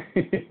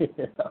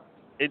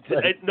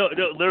 No,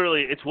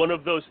 literally, it's one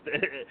of those.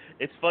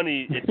 It's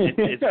funny.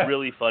 It's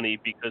really funny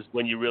because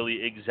when you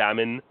really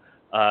examine,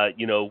 and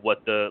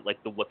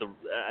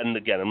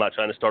again, I'm not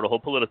trying to start a whole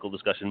political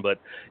discussion, but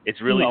it's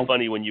really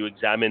funny when you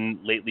examine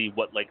lately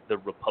what like the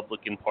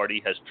Republican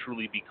Party has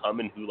truly become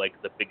and who like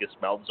the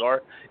biggest mouths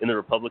are in the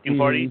Republican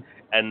Party,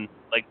 and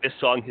like this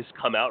song has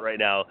come out right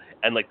now,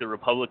 and like the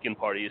Republican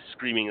Party is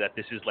screaming that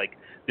this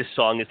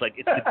song is like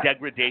it's the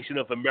degradation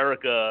of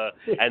America,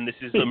 and this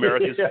is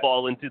America's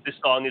fall. This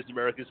song is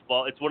America's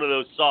fall. It's one of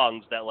those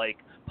songs that like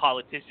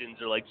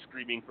politicians are like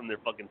screaming from their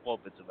fucking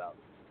pulpits about.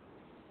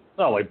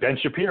 Oh, like Ben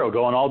Shapiro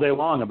going all day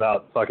long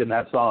about fucking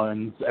that song,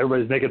 and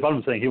everybody's making fun of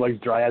him saying he likes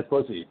dry ass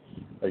pussy.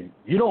 Like,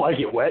 you don't like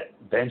it wet,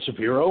 Ben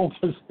Shapiro?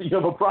 You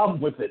have a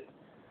problem with it.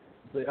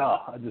 Like,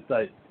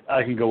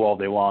 I can go all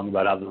day long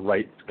about how the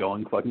right's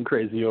going fucking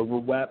crazy over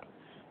WAP.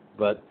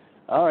 But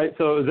all right,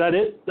 so is that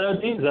it,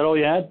 Dean? Is that all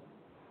you had?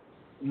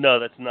 No,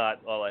 that's not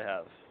all I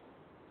have.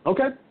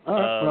 Okay. All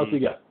right. What else you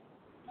got?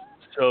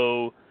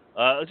 So,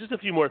 just a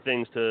few more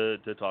things to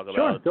talk about.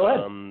 Sure. Go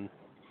ahead.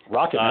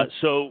 Rock it, man.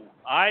 So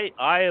I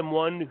am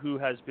one who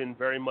has been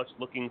very much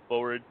looking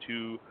forward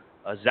to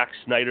Zack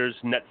Snyder's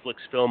Netflix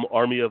film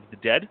Army of the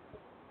Dead.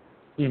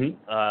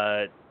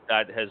 That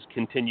has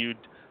continued.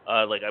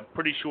 I'm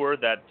pretty sure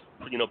that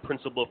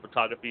principal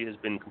photography has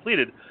been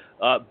completed.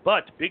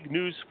 But big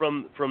news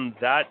from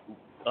that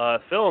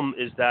film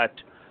is that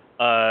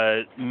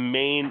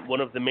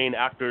one of the main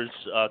actors,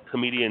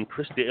 comedian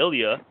Chris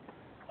D'Elia,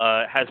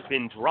 has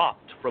been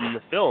dropped from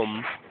the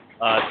film.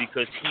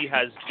 Because he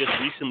has just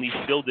recently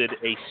fielded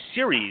a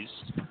series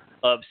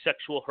of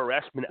sexual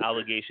harassment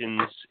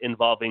allegations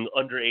involving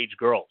underage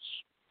girls.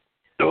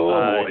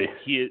 Oh boy!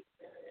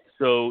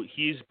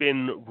 He's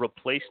been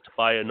replaced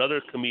by another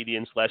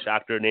comedian /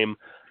 actor named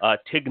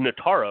Tig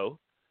Notaro,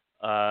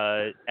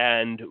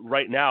 and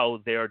right now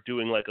they are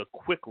doing like a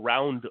quick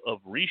round of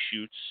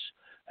reshoots.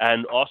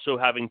 And also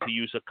having to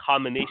use a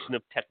combination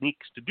of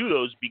techniques to do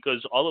those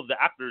because all of the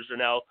actors are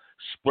now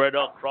spread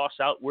across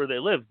out where they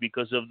live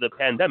because of the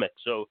pandemic.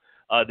 So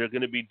they're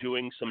going to be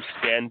doing some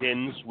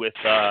stand-ins with,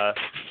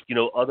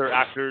 other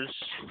actors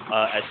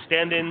as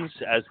stand-ins,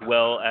 as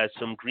well as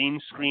some green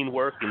screen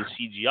work and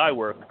CGI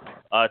work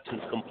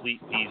to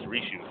complete these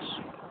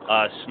reshoots.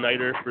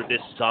 Snyder, for this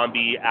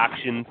zombie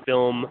action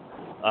film,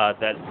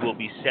 that will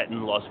be set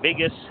in Las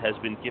Vegas, has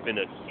been given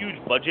a huge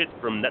budget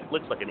from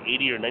Netflix, like an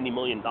 $80 or $90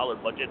 million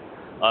budget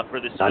for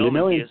this film.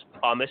 He has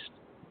promised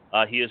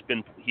He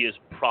has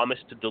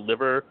promised to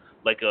deliver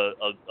like a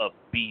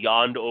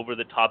beyond over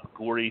the top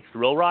gory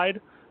thrill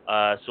ride.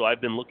 So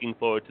I've been looking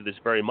forward to this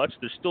very much.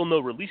 There's still no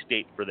release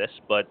date for this,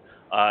 but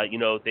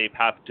they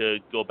have to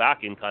go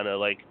back and kind of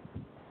like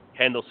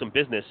handle some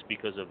business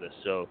because of this.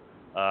 So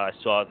I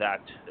saw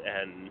that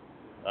and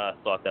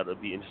thought that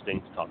would be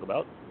interesting to talk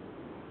about.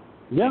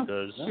 Yeah.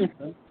 Because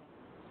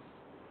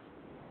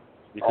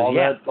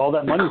all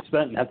that money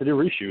spent and have to do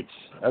reshoots.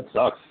 That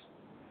sucks.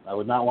 I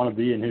would not want to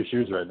be in his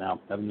shoes right now,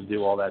 having to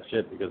do all that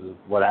shit because of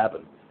what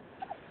happened.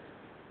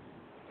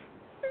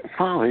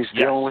 Well, he's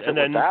dealing with it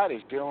then, with that.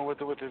 He's dealing with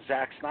it with the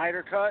Zack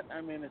Snyder cut. I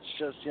mean, it's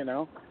just,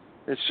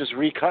 it's just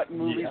recutting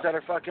movies that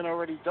are fucking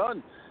already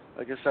done.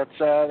 I guess that's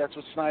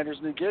what Snyder's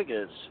new gig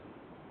is.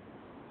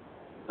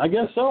 I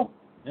guess so.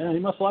 Yeah, he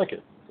must like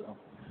it. So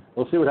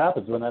we'll see what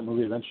happens when that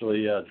movie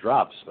eventually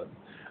drops. But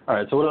all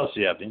right, so what else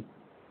do you have, Dean?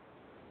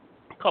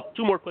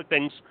 Two more quick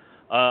things.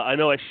 I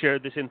know I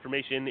shared this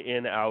information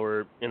in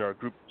our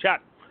group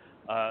chat,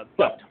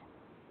 but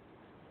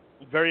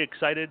very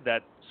excited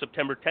that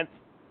September 10th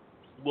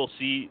we'll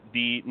see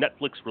the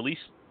Netflix release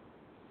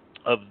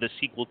of the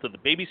sequel to The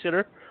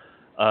Babysitter.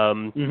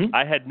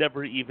 I had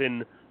never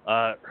even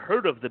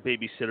heard of The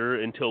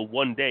Babysitter until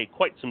one day,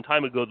 quite some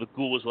time ago. The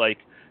ghoul was like,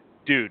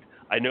 dude,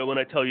 I know when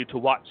I tell you to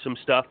watch some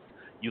stuff,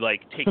 you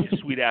like take your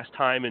sweet ass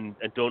time and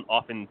don't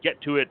often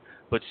get to it,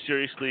 but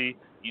seriously,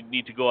 you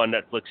need to go on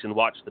Netflix and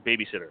watch The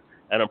Babysitter.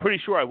 And I'm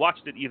pretty sure I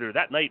watched it either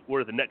that night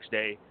or the next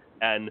day,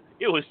 and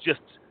it was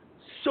just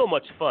so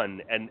much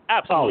fun and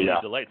absolutely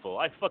delightful.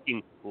 I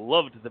fucking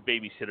loved The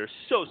Babysitter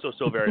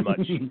so very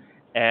much.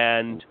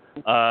 And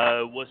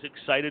was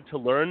excited to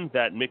learn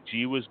that Mick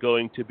G was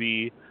going to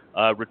be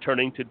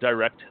returning to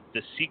direct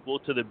the sequel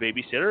to The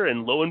Babysitter,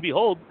 and lo and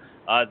behold,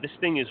 this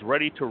thing is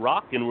ready to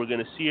rock, and we're going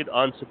to see it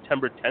on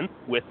September 10th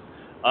with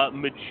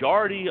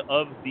majority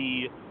of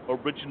the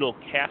original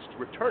cast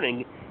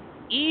returning,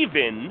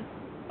 even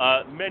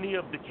many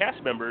of the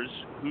cast members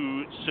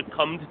who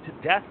succumbed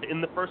to death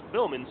in the first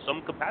film in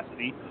some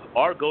capacity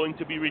are going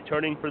to be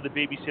returning for The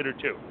Babysitter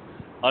too.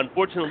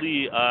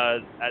 Unfortunately,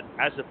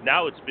 as of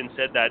now, it's been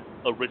said that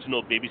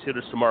original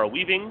babysitter Samara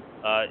Weaving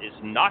is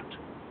not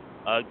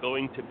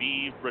going to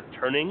be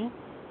returning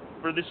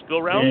for this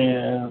go-round.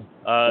 Yeah,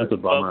 that's a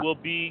bummer. But we'll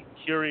be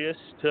curious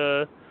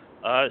to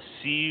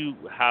see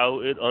how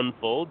it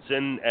unfolds.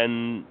 And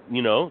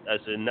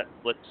as a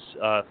Netflix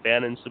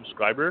fan and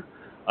subscriber,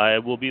 I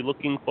will be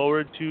looking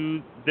forward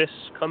to this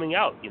coming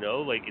out.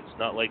 It's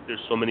not like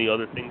there's so many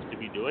other things to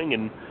be doing,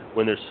 and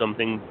when there's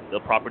a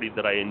property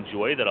that I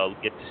enjoy that I'll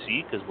get to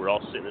see because we're all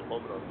sitting at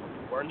home in our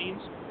fucking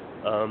quarantines.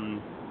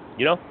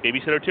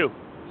 Babysitter 2,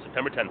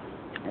 September 10th.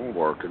 I'm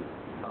working.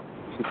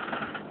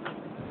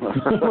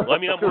 Well, I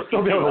mean, I'm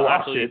working too.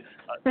 Actually,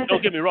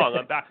 don't get me wrong.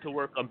 I'm back to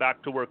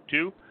work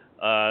too.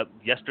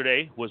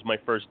 Yesterday was my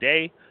first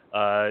day.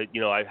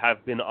 I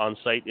have been on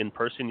site in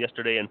person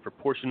yesterday and for a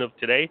portion of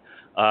today.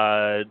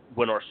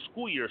 When our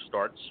school year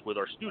starts with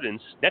our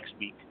students next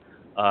week,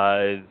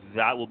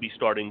 that will be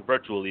starting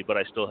virtually, but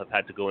I still have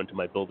had to go into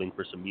my building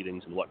for some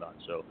meetings and whatnot.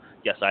 So,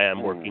 yes, I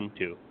am working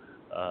too.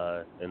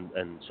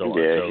 And so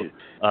on.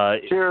 So,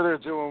 here they're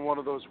doing one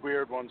of those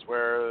weird ones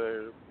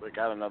where, like,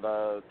 I don't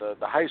know, the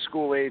high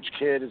school age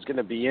kid is going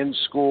to be in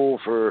school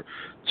for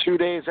 2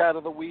 days out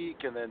of the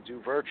week and then do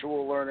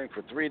virtual learning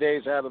for 3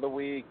 days out of the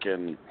week.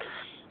 And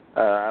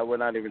we're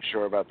not even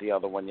sure about the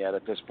other one yet.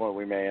 At this point,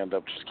 we may end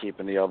up just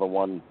keeping the other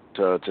one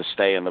to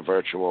stay in the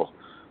virtual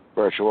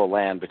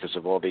land because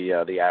of all the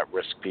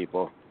at-risk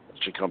people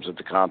that she comes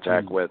into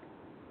contact with.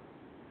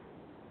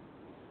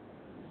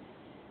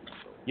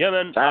 Yeah,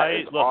 man.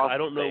 I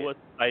don't know what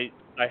I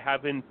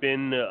haven't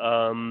been,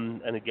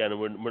 and again,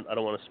 I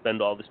don't want to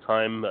spend all this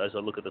time as I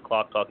look at the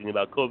clock talking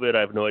about COVID.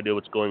 I have no idea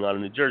what's going on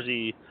in New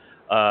Jersey.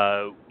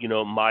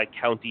 My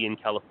county in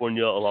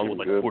California, along with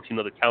like 14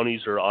 other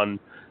counties, are on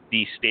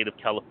the state of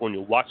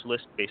California watch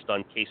list based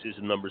on cases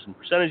and numbers and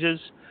percentages.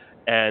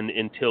 And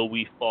until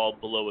we fall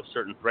below a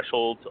certain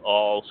threshold,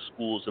 all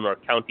schools in our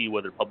county,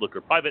 whether public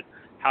or private,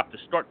 have to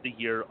start the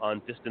year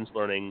on distance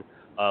learning.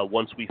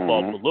 Once we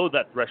fall below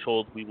that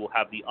threshold, we will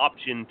have the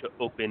option to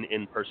open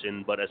in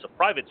person. But as a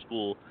private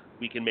school,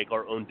 we can make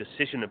our own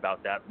decision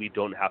about that. We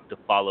don't have to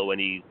follow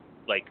any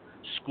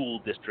school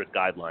district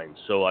guidelines.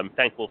 So I'm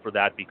thankful for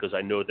that because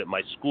I know that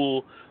my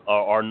school,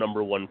 our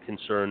number one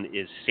concern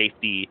is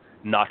safety,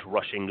 not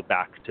rushing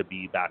back to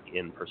be back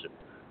in person.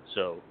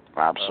 So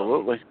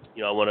absolutely,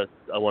 I want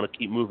to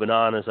keep moving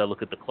on. As I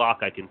look at the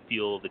clock, I can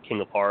feel the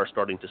King of Horror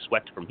starting to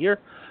sweat from here.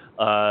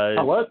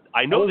 What?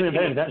 I know I wasn't even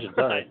paying attention.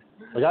 Sorry.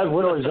 I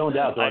literally zoned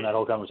out during that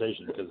whole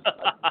conversation because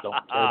I don't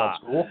care about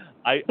school.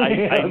 I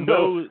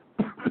know.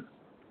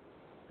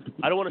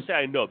 I don't want to say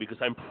I know because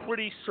I'm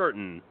pretty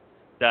certain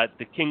that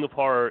the King of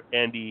Horror,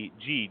 Andy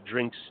G,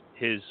 drinks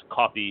his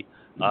coffee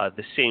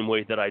the same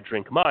way that I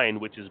drink mine,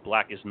 which is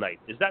black as night.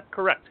 Is that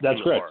correct? That's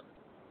King correct. Of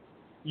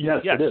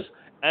Horror? Yes, it is.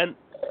 And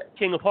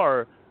King of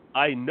Horror,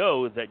 I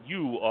know that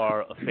you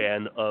are a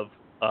fan of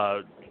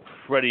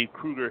Freddy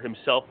Krueger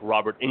himself,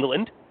 Robert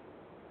Englund.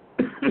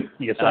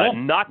 Yes, I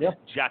am. Not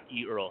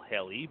Jackie Earl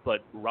Haley,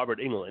 but Robert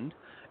Englund.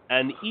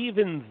 And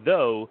even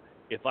though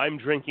if I'm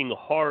drinking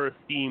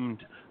horror-themed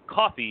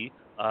coffee,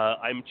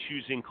 I'm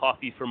choosing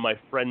coffee from my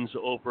friends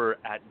over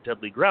at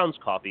Deadly Grounds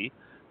Coffee,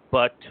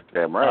 but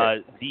Damn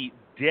right. the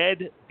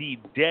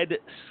Dead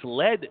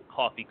Sled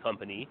Coffee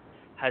Company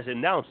has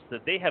announced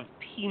that they have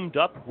teamed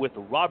up with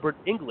Robert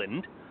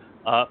Englund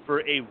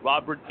for a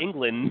Robert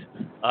Englund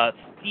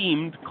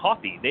themed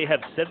coffee. They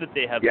have said that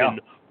they have been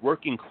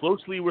working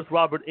closely with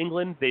Robert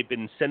Englund. They've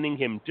been sending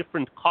him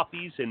different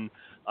coffees and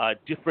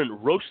different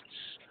roasts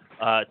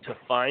to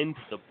find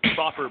the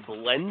proper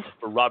blend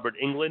for Robert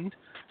Englund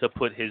to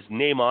put his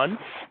name on.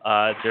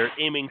 They're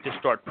aiming to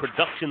start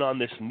production on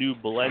this new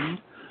blend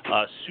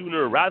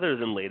sooner rather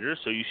than later,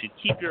 so you should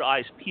keep your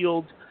eyes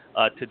peeled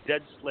to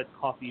Dead Sled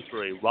Coffee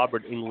for a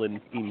Robert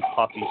Englund themed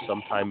coffee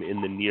sometime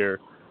in the near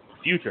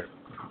future.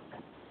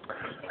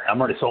 I'm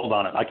already sold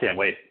on it. I can't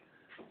wait.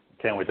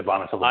 Can't wait to buy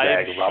myself a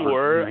bag of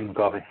Robert Englund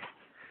coffee.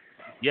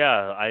 Yeah,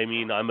 I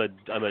mean, I'm a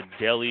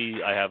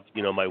daily. I have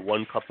my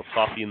 1 cup of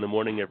coffee in the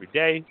morning every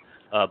day.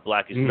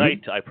 Black is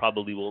night. I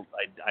probably will.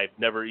 I've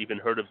never even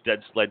heard of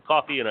Dead Sled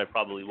Coffee, and I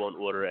probably won't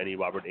order any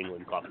Robert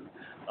Englund coffee.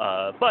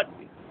 But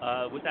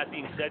with that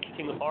being said,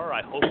 King of Horror,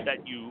 I hope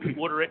that you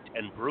order it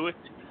and brew it,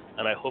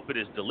 and I hope it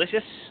is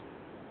delicious.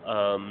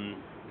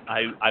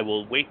 I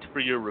will wait for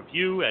your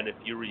review, and if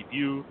your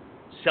review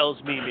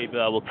sells me, maybe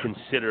I will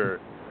consider,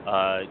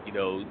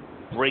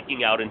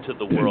 breaking out into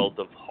the world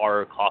of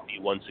horror coffee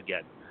once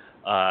again.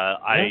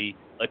 I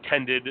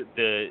attended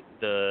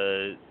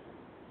the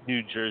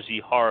New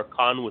Jersey Horror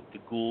Con with the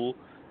Ghoul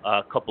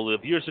a couple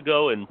of years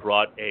ago and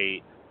bought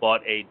a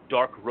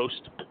dark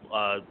roast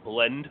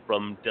blend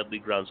from Deadly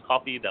Grounds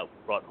Coffee that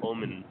brought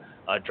home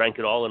and drank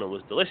it all, and it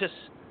was delicious.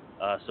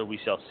 So we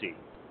shall see.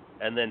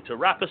 And then to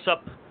wrap us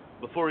up,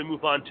 before we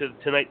move on to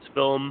tonight's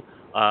film,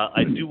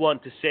 I do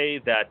want to say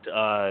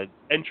that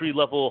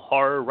entry-level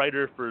horror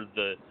writer for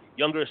the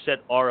younger set,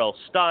 R.L.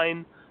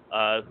 Stine,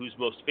 whose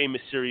most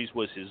famous series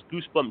was his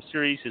Goosebumps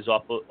series, has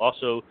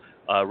also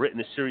written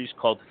a series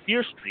called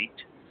Fear Street,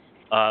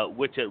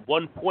 which at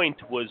one point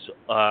was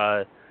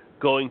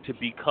going to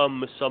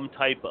become some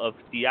type of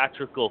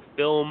theatrical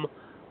film,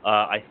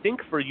 I think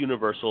for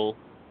Universal,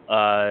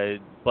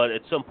 but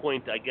at some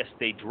point I guess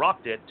they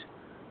dropped it,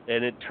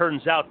 and it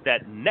turns out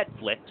that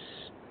Netflix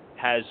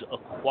has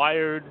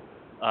acquired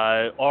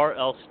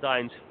R.L.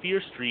 Stine's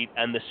Fear Street,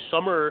 and the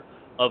summer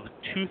of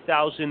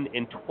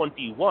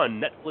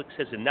 2021, Netflix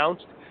has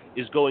announced,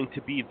 is going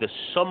to be the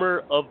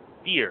Summer of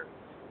Fear.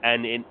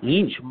 And in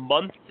each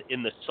month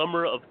in the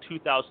summer of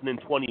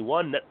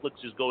 2021, Netflix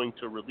is going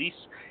to release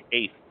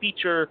a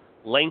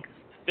feature-length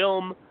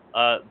film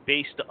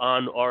based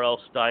on R.L.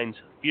 Stine's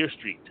Fear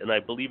Street. And I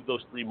believe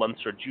those 3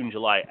 months are June,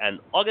 July, and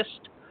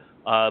August.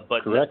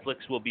 But correct.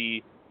 Netflix will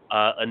be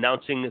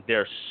announcing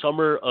their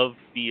Summer of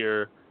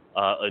Fear,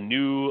 a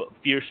new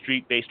Fear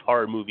Street-based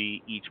horror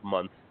movie each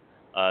month,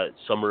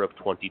 summer of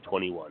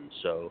 2021.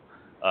 So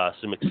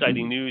some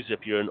exciting news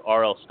if you're an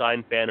R.L.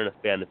 Stine fan and a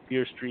fan of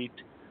Fear Street.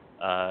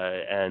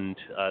 And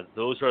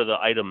those are the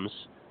items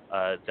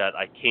that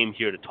I came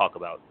here to talk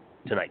about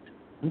tonight.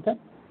 Okay.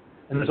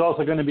 And there's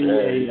also going to be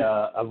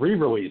a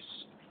re-release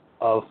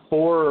of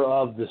 4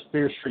 of the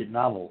Fear Street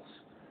novels.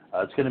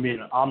 It's going to be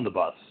an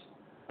omnibus,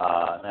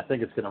 and I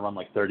think it's going to run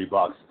like $30. It's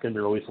going to be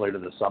released later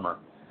this summer.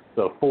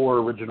 So 4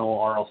 original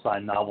R.L.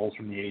 Stine novels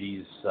from the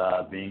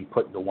 80s being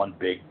put into one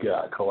big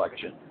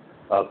collection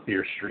of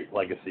Fear Street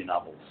legacy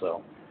novels.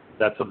 So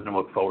that's something to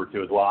look forward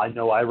to as well. I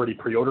know I already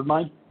pre-ordered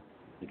mine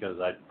because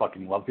I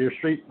fucking loved Fear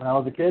Street when I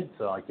was a kid,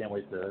 so I can't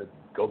wait to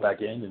go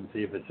back in and see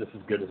if it's just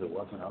as good as it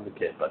was when I was a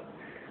kid. But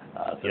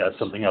so that's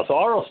something else. So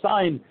R.L.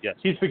 Stine,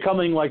 he's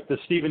becoming like the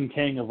Stephen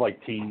King of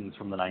like teens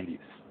from the 90s,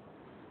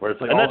 where it's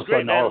like all of a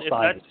sudden R.L.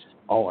 Stine is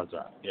all the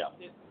time. Yeah.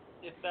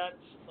 If that's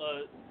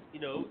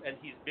and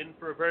he's been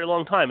for a very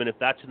long time, and if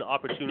that's an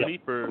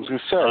opportunity for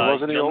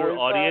younger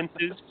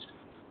audiences,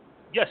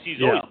 yes, he's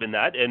always been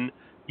that, and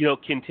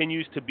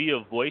continues to be a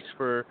voice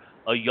for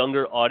a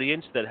younger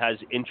audience that has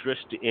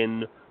interest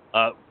in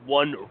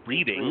one,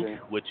 reading,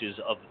 which is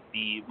of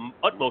the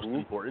utmost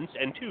importance,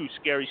 and 2,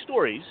 scary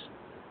stories.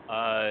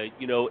 A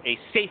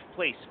safe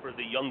place for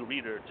the young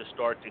reader to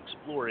start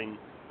exploring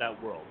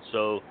that world.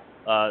 So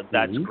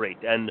that's great.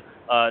 And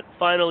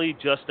finally,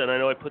 and I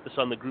know I put this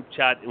on the group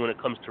chat when it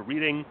comes to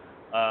reading,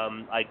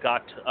 I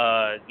got,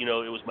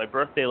 it was my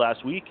birthday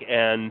last week,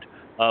 and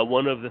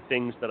one of the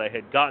things that I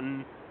had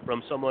gotten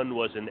from someone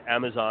was an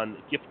Amazon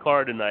gift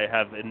card, and I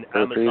have an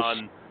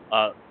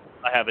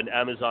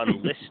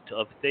Amazon list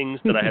of things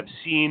that I have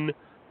seen,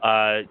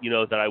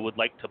 that I would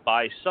like to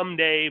buy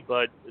someday,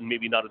 but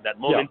maybe not at that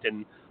moment.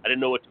 And I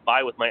didn't know what to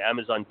buy with my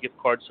Amazon gift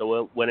card, so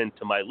it went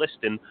into my list.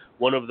 And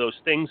one of those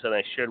things that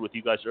I shared with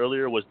you guys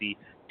earlier was the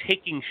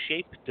Taking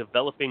Shape,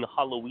 Developing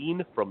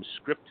Halloween from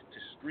Script to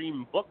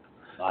Stream book,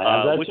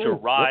 which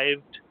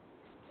arrived,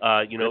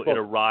 it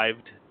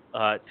arrived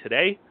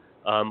today.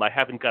 I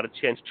haven't got a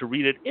chance to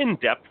read it in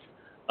depth,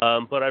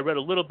 but I read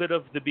a little bit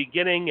of the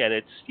beginning, and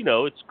it's,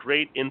 it's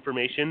great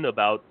information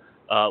about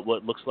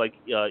what looks like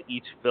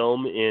each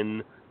film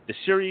in the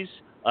series.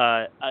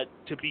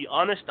 To be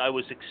honest, I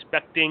was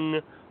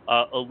expecting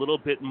a little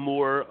bit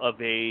more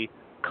of a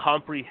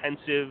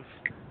comprehensive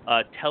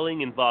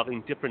telling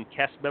involving different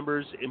cast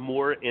members,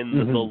 more in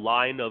the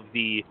line of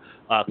the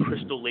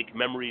Crystal Lake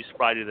Memories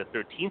Friday the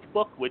 13th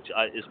book, which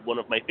is one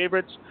of my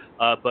favorites.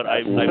 But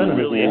I'm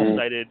really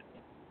excited.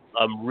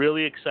 I'm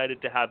really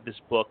excited to have this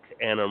book,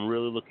 and I'm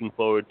really looking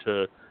forward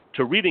to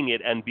reading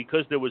it. And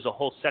because there was a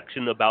whole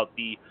section about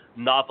the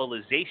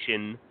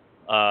novelization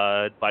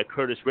by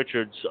Curtis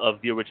Richards of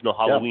the original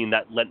Halloween,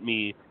 that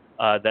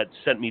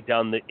sent me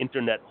down the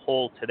internet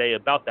hole today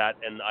about that,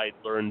 and I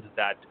learned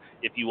that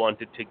if you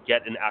wanted to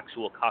get an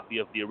actual copy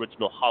of the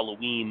original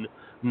Halloween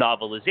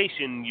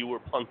novelization, you were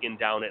plunking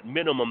down at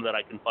minimum that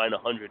I can find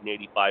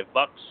 $185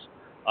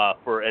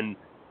 for an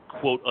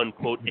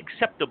quote-unquote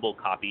acceptable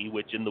copy,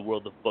 which in the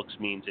world of books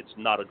means it's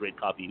not a great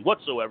copy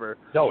whatsoever.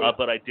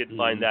 But I did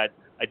find that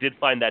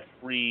that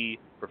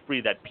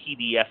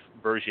PDF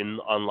version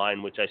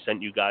online, which I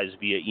sent you guys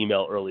via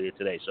email earlier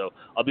today. So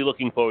I'll be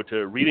looking forward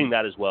to reading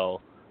that as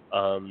well,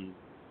 and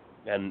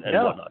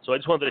whatnot. So I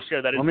just wanted to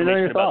share that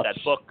information about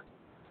that book.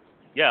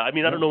 Yeah, I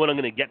mean, I don't know when I'm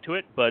going to get to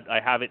it, but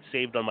I have it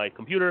saved on my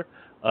computer,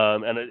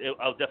 and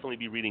I'll definitely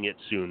be reading it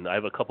soon. I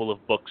have a couple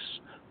of books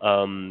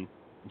on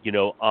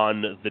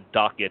the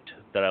docket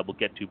that I will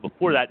get to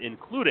before that,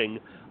 including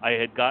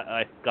I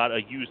got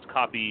a used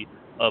copy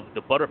of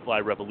The Butterfly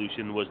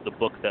Revolution, was the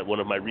book that one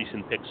of my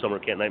recent picks, Summer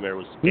Camp Nightmare,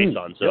 was based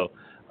on. So,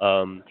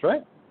 that's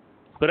right.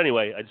 But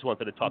anyway, I just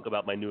wanted to talk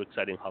about my new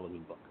exciting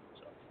Halloween book.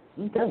 So.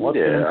 Okay,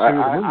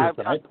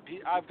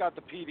 I've got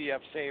the PDF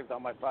saved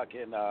on my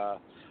fucking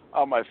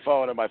on my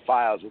phone and my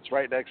files. It's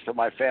right next to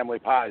my Family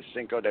Pie's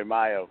Cinco de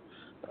Mayo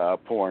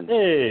porn.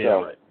 Hey,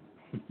 all right.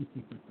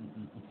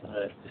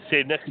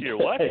 Say next to your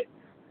what?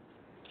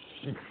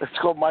 It's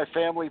called My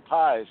Family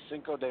Pie's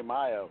Cinco de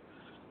Mayo.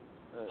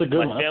 It's a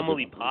good My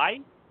Family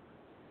Pie?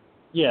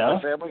 Yeah.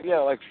 My family,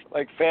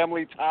 like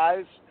Family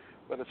Ties,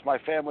 but it's My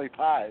Family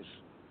Pies.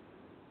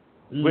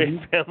 With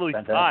Family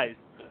Pies.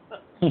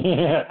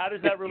 How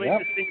does that relate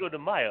to Cinco de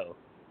Mayo?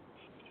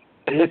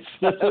 It's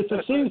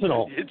a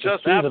seasonal. You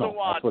just have to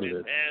watch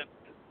it,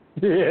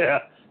 man. Yeah.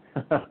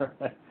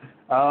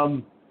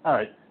 All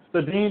right.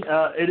 So, Dean,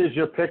 it is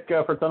your pick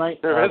for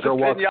tonight. There is a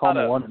Walks Home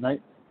pinata. Alone at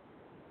Night.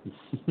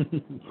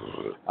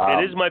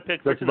 It is my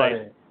pick for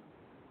tonight.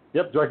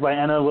 Directed by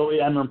Ana Lily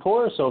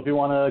Amirpour. So if you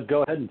want to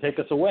go ahead and take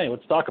us away,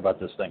 let's talk about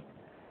this thing.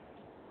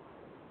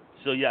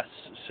 So, yes.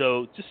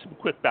 So, just some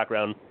quick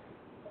background.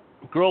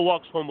 Girl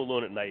walks home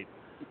alone at night.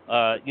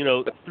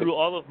 Through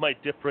all of my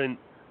different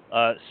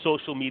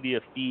social media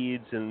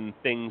feeds and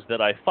things that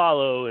I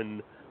follow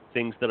and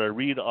things that I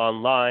read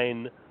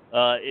online,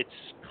 it's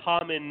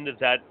common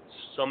that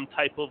some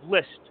type of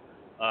list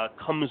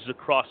comes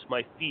across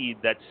my feed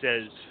that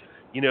says,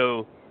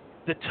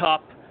 the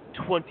top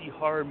 20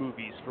 horror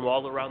movies from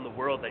all around the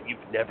world that you've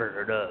never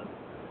heard of,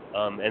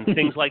 and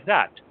things like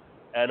that.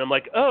 And I'm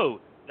like, oh,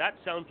 that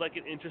sounds like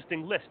an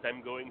interesting list.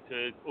 I'm going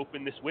to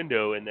open this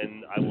window, and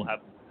then I will have,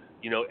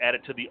 add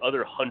it to the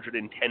other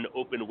 110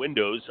 open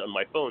windows on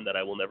my phone that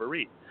I will never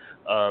read.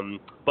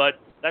 But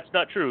that's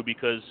not true,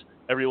 because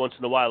every once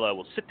in a while I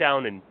will sit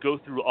down and go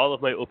through all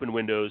of my open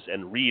windows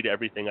and read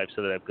everything I've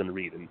said that I'm going to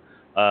read. And,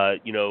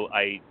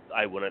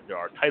 when there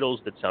are titles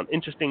that sound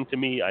interesting to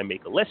me, I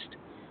make a list.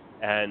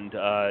 And,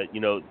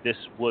 this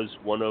was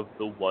one of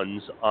the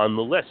ones on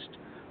the list.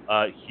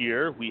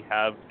 Here we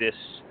have this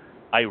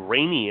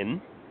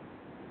Iranian,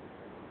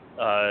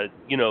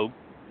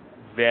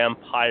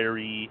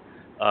 vampire-y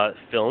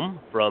film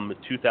from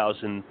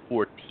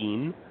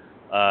 2014.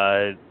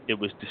 It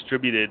was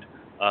distributed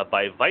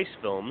by Vice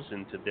Films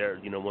into their,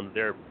 one of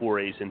their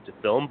forays into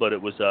film, but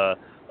it was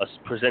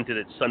presented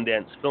at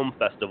Sundance Film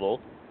Festival.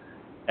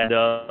 And,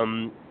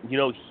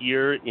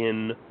 here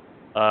in,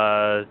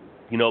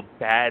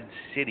 Bad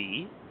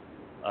City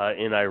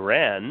in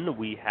Iran,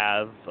 we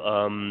have,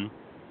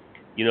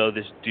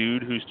 this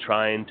dude who's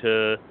trying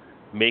to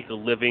make a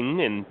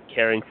living and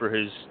caring for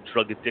his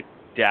drug-addict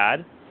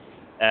dad,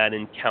 and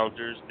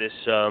encounters this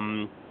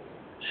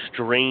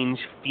strange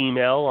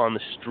female on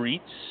the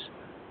streets,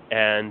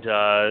 and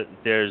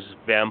there's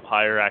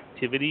vampire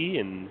activity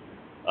and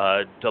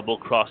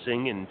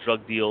double-crossing and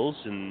drug deals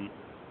and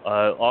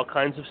all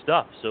kinds of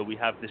stuff. So we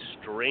have this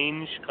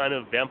strange kind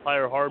of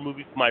vampire horror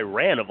movie from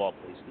Iran, of all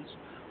places,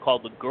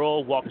 called The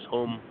Girl Walks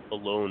Home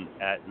Alone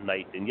at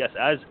Night. And yes,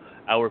 as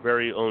our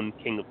very own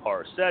King of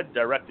Horror said,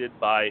 directed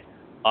by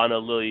Ana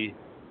Lily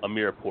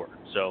Amirpour.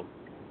 So,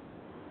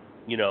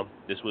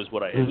 this was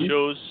what I had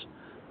chose.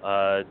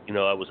 I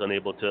was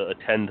unable to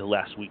attend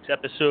last week's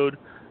episode,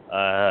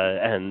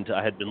 and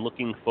I had been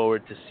looking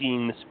forward to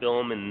seeing this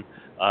film, and,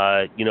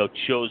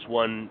 chose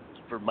one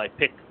for my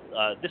pick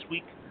this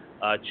week.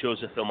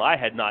 Chose a film I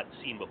had not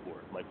seen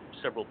before. My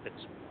several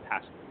picks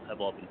past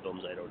have all been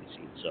films I'd already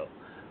seen. So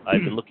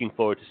I've been looking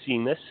forward to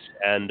seeing this,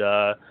 and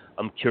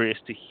I'm curious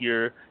to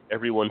hear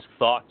everyone's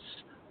thoughts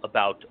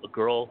about A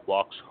Girl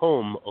Walks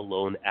Home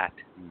Alone at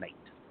Night.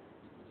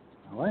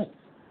 All right.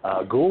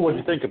 Ghoul, what do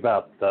you think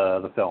about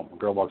the film,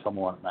 Girl Walks Home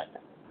Alone at Night?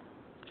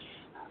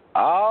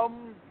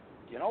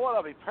 You know what?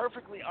 I'll be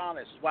perfectly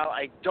honest. While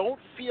I don't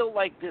feel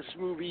like this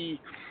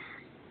movie...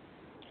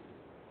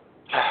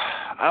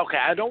 Okay,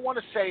 I don't want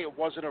to say it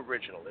wasn't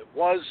original. It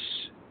was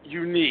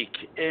unique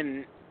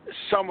in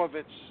some of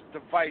its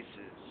devices.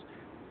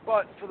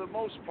 But for the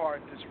most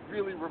part, this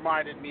really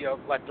reminded me of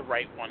Let the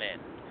Right One In.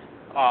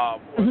 Or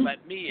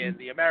Let Me In,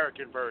 the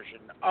American version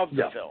of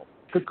the film.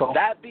 Good call.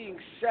 That being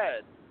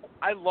said,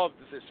 I loved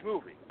this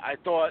movie. I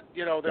thought,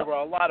 there were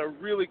a lot of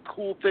really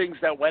cool things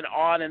that went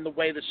on in the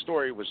way the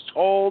story was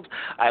told.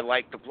 I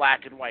liked the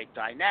black and white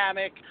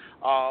dynamic.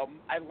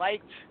 I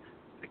liked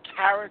the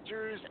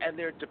characters and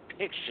their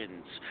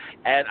depictions.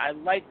 And I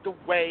liked the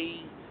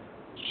way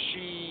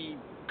she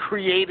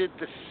created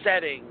the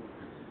setting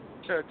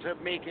to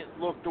make it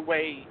look the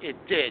way it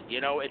did.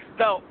 It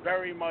felt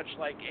very much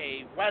like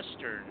a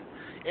Western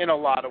in a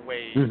lot of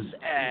ways.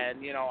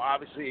 And,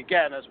 obviously,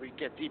 again, as we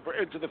get deeper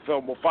into the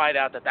film, we'll find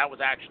out that was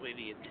actually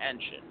the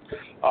intention.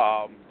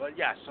 But,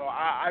 yeah, so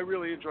I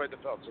really enjoyed the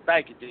film. So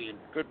thank you, Dean.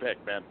 Good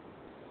pick, man.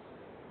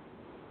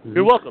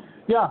 You're welcome.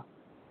 Yeah.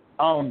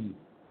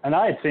 And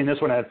I had seen this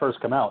when it had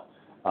first come out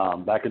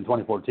back in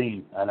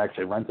 2014 and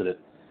actually rented it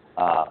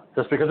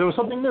just because it was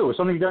something new, it was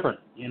something different,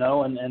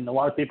 and a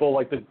lot of people,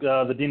 like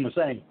the Dean was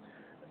saying,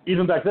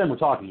 even back then were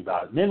talking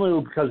about it, mainly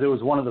because it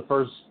was one of the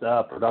first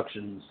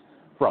productions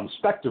from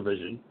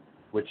Spectrovision,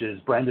 which is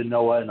Brandon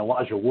Noah and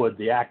Elijah Wood,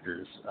 the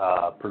actors'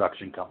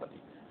 production company.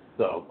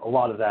 So a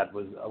lot of that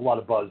was a lot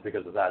of buzz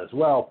because of that as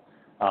well.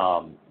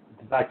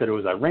 The fact that it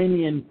was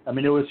Iranian, I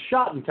mean, it was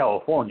shot in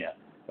California.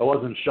 It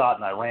wasn't shot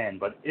in Iran,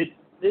 but it's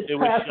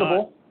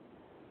passable.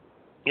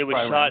 It was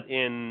shot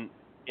in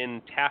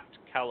Taft,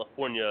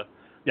 California,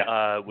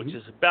 which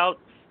is about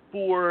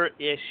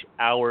 4-ish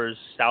hours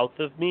south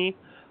of me.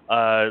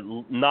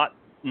 Not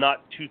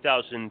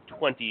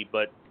 2020,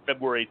 but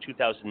February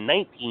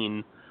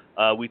 2019,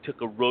 we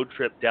took a road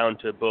trip down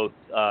to both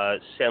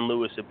San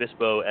Luis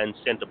Obispo and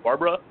Santa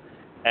Barbara,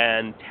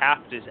 and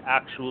Taft is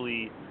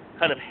actually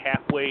kind of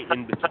halfway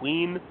in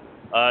between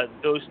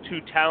those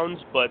two towns,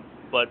 but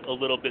a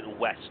little bit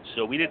west.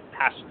 So we didn't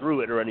pass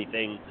through it or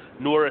anything,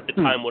 nor at the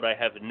time would I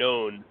have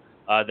known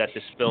that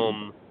this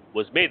film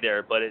was made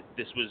there. But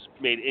this was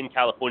made in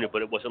California,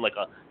 but it wasn't like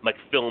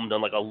filmed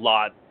on like a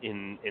lot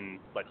in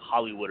like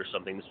Hollywood or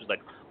something. This was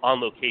like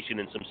on location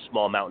in some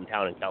small mountain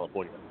town in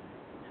California.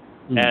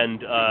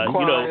 And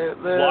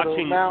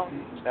watching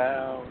mountain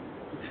town.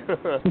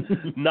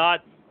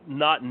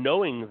 not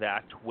knowing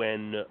that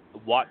when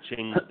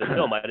watching the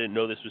film, I didn't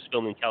know this was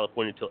filmed in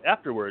California until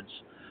afterwards.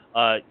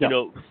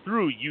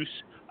 Through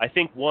use, I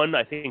think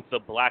the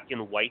black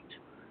and white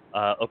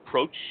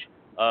approach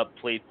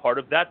played part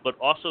of that, but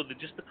also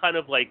just the kind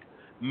of like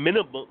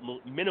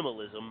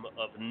minimalism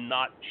of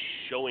not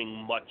showing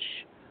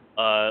much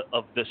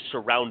of the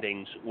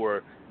surroundings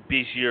or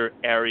busier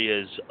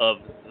areas of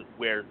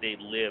where they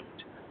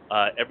lived.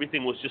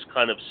 Everything was just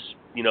kind of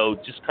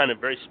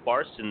very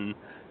sparse and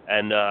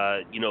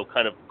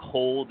kind of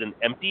cold and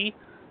empty,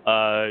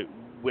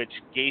 which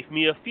gave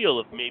me a feel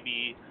of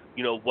maybe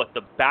what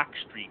the back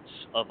streets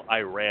of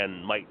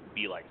Iran might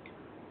be like,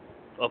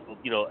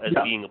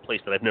 being a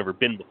place that I've never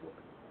been before.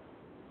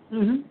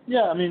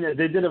 Yeah, I mean,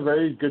 they did a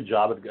very good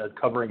job at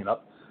covering it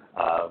up.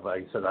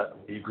 Like I said,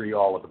 we agree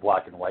all with the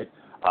black and white.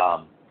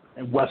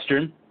 And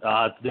Western,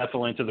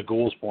 definitely to the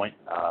Ghoul's point,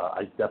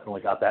 I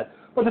definitely got that.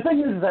 But the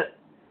thing is that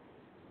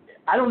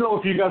I don't know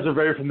if you guys are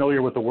very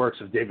familiar with the works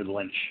of David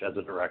Lynch as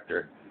a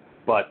director,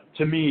 but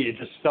to me it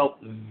just felt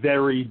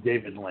very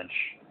David Lynch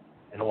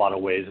in a lot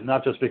of ways, and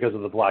not just because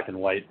of the black and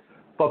white,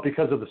 but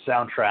because of the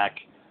soundtrack,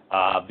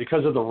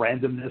 because of the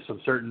randomness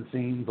of certain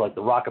scenes, like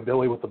the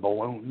rockabilly with the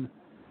balloon,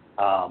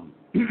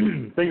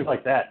 things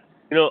like that.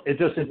 It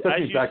took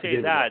me back to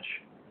David Lynch.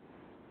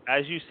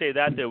 As you say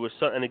that, there was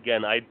some, and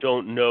again, I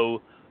don't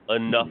know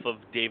enough of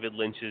David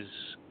Lynch's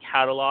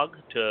catalog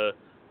to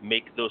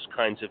make those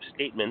kinds of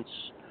statements,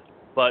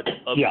 but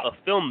a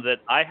film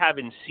that I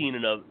haven't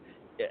seen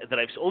that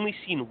I've only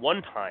seen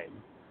one time,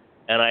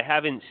 and I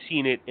haven't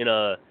seen it in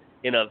a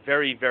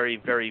very, very,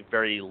 very,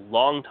 very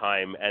long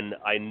time, and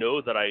I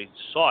know that I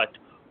saw it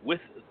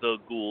with the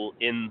Ghoul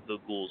in the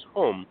Ghoul's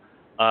home.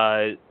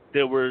 I'm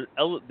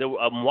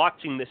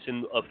watching this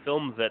in a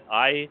film that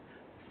I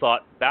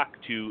thought back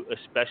to,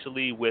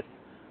 especially with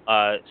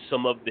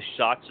some of the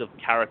shots of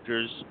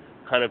characters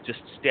kind of just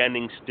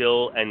standing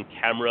still and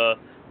camera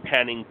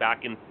panning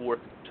back and forth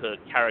to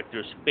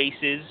characters'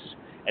 faces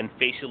and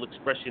facial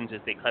expressions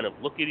as they kind of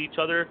look at each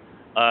other.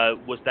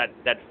 Was that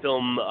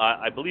film,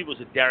 I believe it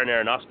was a Darren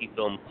Aronofsky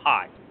film,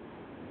 Pi.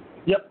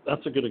 Yep,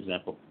 that's a good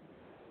example.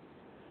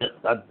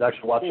 I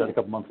actually watched that a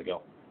couple months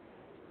ago.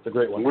 It's a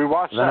great one. We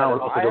watched that at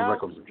my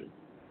house?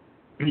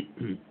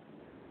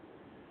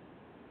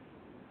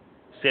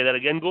 Say that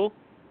again, Ghoul?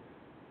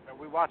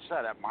 We watched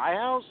that at my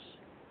house?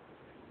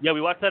 Yeah,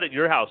 we watched that at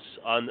your house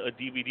on a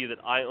DVD that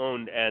I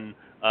owned, and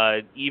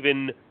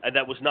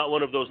that was not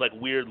one of those like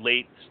weird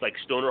late like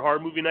stoner horror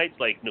movie nights.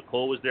 Like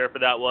Nicole was there for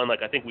that one.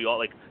 Like I think we all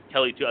like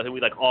Kelly too. I think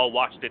we like all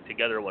watched it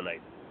together one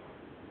night.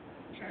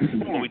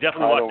 And we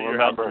definitely watched it at your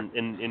house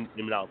in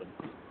Melbourne.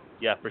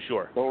 Yeah, for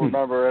sure. Don't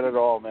remember it at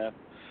all, man.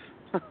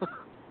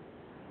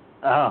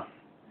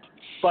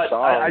 But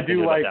I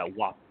do like that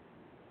wop.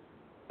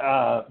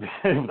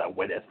 that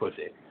wet ass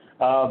pussy.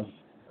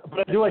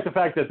 But I do like the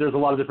fact that there's a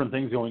lot of different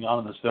things going on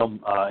in this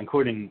film,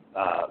 including,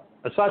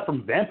 aside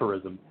from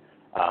vampirism,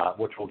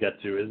 which we'll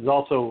get to, is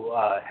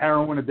also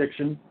heroin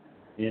addiction,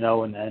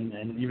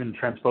 and even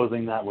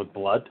transposing that with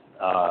blood.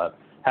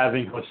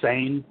 Having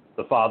Hossein,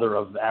 the father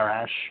of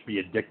Arash, be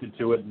addicted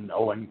to it and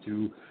owing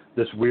to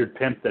this weird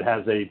pimp that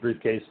has a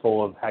briefcase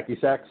full of hacky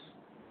sacks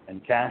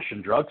and cash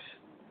and drugs,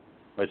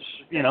 which,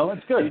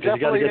 it's good. He because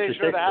you got to definitely get made your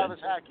sure to fix have in. his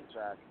hacky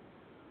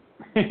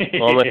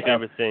sack. All my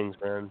favorite things,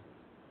 man.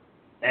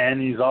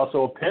 And he's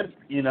also a pimp,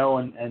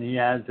 and he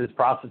has his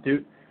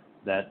prostitute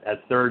that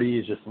at 30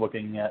 is just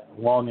looking at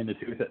long in the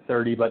tooth at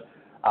 30. But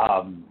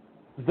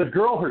the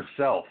girl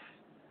herself,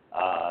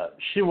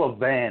 Sheila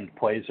Vand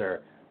plays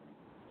her.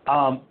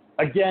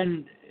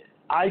 Again,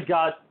 I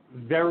got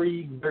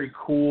very, very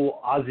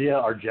cool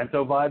Asia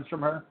Argento vibes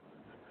from her,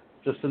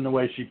 just in the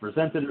way she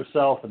presented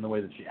herself and the way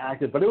that she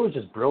acted. But it was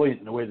just brilliant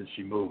in the way that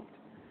she moved,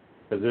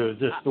 because it was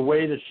just the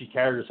way that she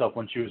carried herself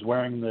when she was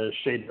wearing the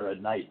shader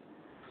at night.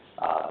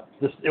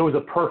 It was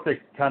a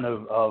perfect kind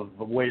of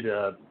way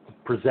to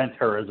present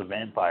her as a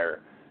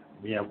vampire.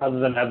 Rather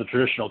than have the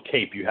traditional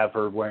cape, you have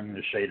her wearing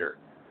the shader.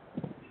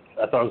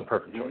 I thought it was a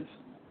perfect choice.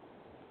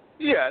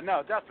 Yeah,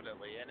 no,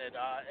 definitely, and it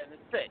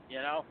fit.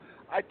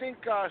 I think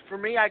for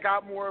me, I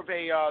got more of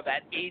a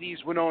that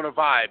 '80s Winona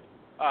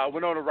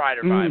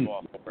Ryder vibe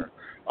off of her.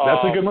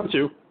 That's a good one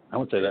too. I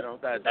would say that.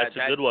 That's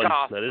a good one.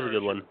 That is a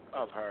good one.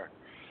 Of her.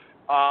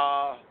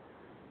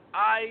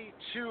 I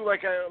too,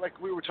 like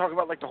we were talking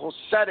about, like the whole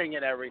setting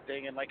and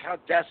everything, and like how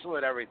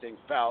desolate everything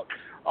felt.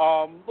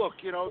 Look,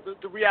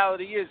 the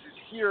reality is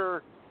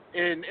here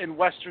in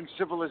Western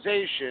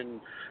civilization,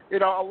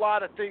 a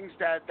lot of things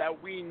that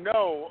we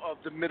know of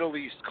the Middle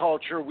East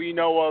culture, we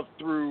know of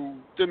through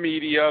the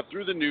media,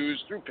 through the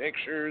news, through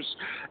pictures,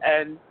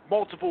 and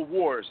multiple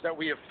wars that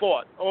we have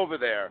fought over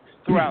there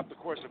throughout the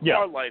course of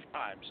our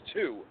lifetimes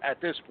too.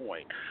 At this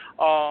point.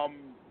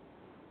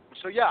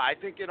 So, yeah, I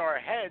think in our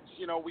heads,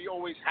 we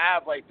always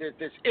have, like,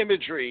 this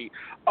imagery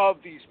of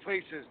these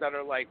places that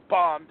are, like,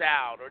 bombed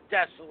out or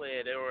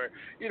desolate, or,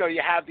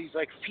 you have these,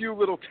 like, few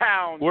little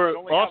towns We're that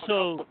only also, have a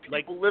couple of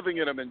people living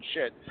in them and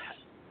shit.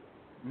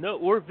 No,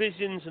 or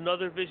visions,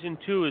 another vision,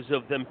 too, is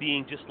of them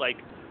being just, like,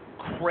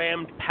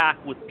 crammed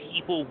packed with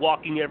people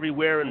walking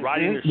everywhere and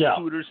riding their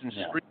scooters and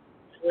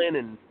screaming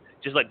and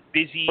just, like,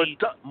 busy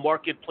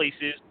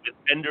marketplaces with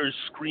vendors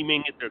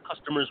screaming at their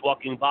customers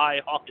walking by,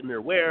 hawking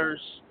their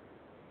wares.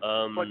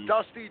 But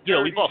dusty,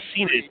 dirty we've all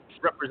seen streets.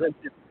 it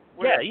represented.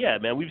 Yeah,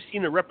 man. We've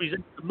seen it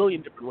represented a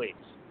million different ways.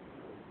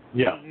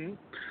 Yeah. Mm-hmm.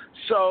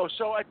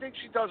 So I think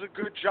she does a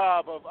good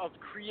job of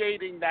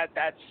creating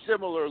that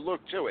similar look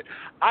to it.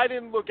 I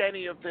didn't look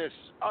any of this.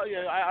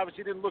 I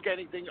obviously didn't look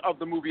anything of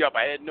the movie up.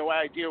 I had no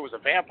idea it was a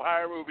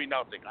vampire movie.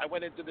 Nothing. I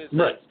went into this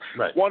 100%.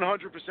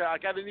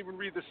 Like I didn't even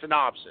read the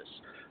synopsis.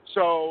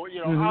 So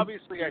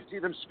obviously I see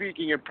them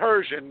speaking in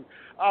Persian.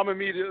 I'm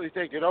immediately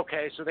thinking,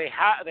 okay, so they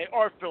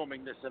are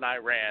filming this in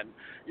Iran.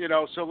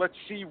 So let's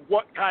see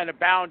what kind of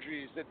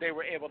boundaries that they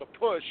were able to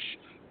push,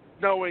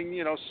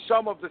 knowing,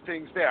 some of the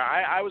things there.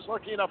 I was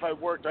lucky enough, I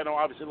know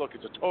obviously, look,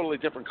 it's a totally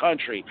different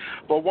country,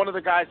 but one of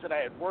the guys that I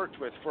had worked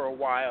with for a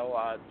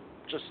while,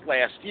 just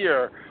last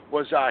year,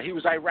 he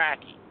was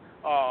Iraqi.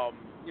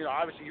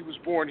 Obviously he was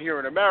born here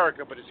in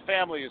America, but his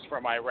family is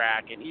from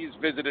Iraq, and he's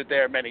visited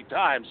there many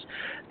times.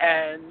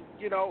 And,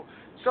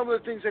 some of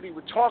the things that he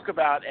would talk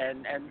about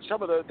and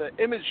some of the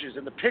images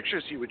and the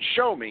pictures he would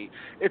show me,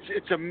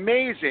 it's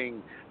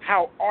amazing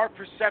how our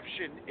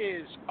perception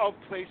is of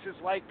places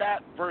like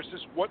that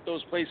versus what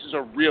those places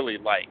are really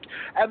like.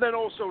 And then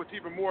also it's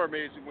even more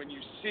amazing when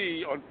you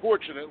see,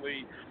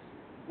 unfortunately,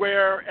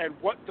 where and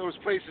what those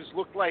places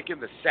looked like in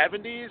the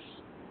 70s,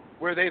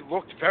 where they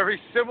looked very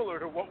similar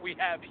to what we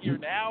have here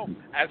now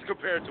as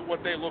compared to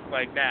what they look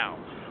like now.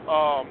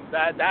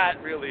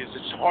 That really is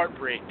just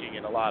heartbreaking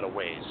in a lot of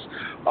ways.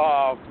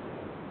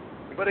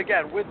 But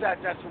again, with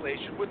that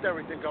desolation, with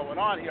everything going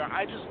on here,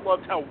 I just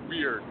loved how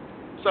weird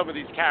some of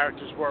these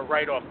characters were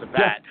right off the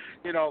bat.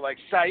 Like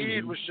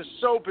Saeed was just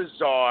so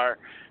bizarre,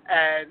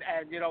 and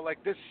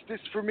like this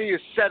for me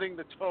is setting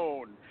the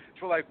tone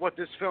for like what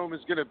this film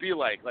is going to be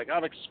like. Like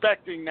I'm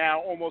expecting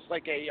now almost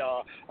like a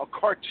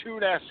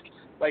cartoon-esque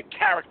like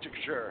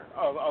caricature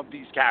of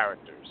these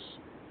characters.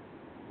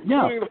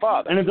 Including the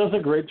father. And it does a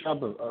great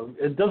job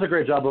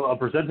of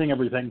presenting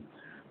everything,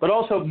 but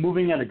also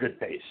moving at a good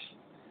pace.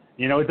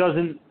 It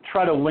doesn't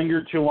try to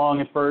linger too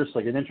long at first.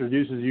 Like it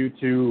introduces you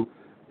to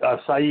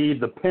Saeed,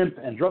 the pimp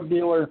and drug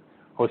dealer,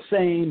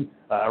 Hossein,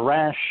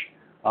 Arash,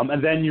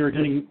 and then you're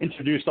getting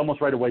introduced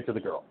almost right away to the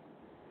girl.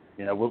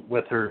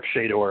 With her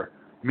shador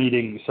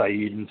meeting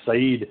Saeed, and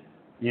Saeed,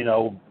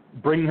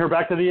 bringing her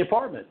back to the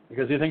apartment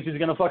because he thinks he's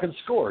going to fucking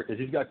score because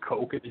he's got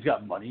coke and he's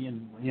got money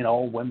and,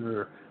 women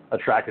are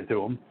attracted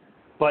to him.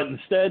 But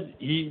instead,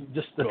 he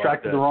just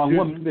attracted the wrong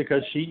woman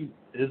because she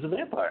is a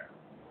vampire.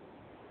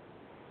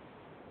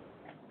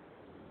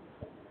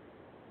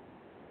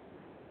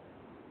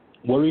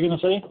 What were you going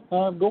to say,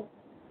 Go?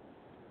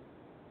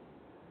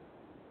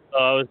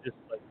 I was just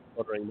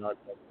wondering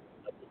nonsense.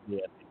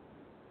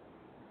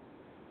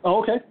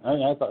 Oh, okay.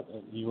 I thought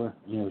you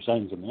were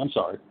saying something. I'm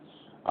sorry.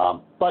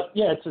 But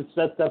yeah, it's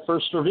that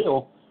first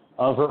reveal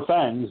of her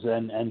fangs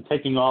and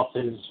taking off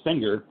his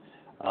finger.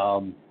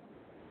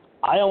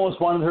 I almost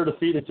wanted her to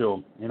feed it to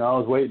him. I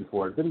was waiting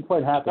for it. It didn't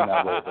quite happen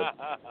that way,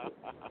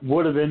 but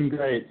would have been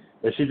great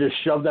if she just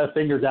shoved that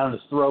finger down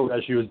his throat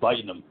as she was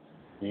biting him.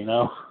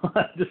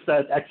 Just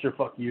that extra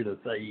fuck you to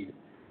Saeed.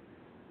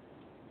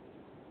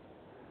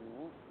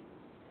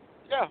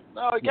 Yeah.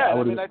 No,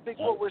 again, I think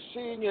what we're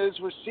seeing,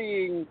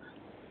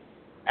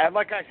 and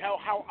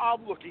how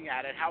I'm looking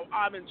at it, how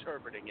I'm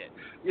interpreting it.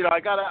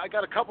 I got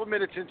a couple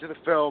minutes into the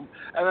film,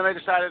 and then I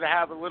decided to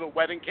have a little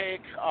wedding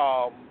cake.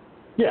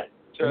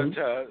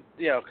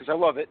 Because I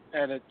love it,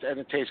 and it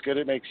tastes good.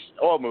 It makes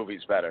all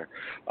movies better.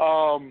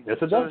 Yes,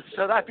 it does.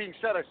 So that being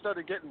said, I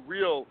started getting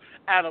real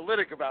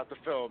analytic about the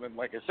film, and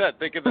like I said,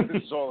 thinking that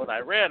this is all in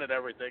Iran and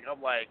everything.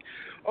 I'm like,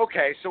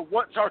 okay, so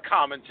what's our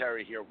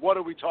commentary here? What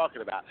are we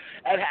talking about?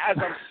 And as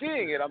I'm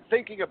seeing it, I'm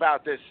thinking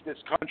about this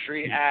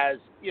country as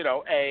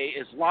a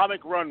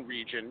Islamic-run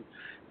region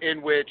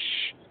in which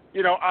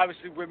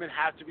obviously women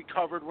have to be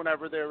covered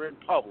whenever they're in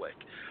public.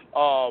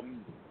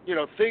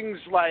 Things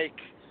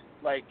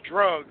like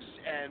drugs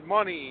and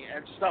money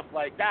and stuff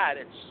like that,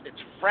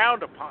 it's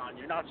frowned upon.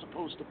 You're not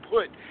supposed to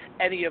put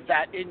any of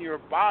that in your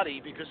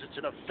body because it's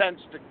an offense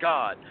to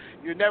God.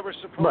 You're never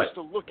supposed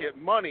to look at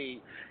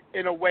money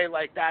in a way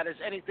like that as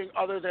anything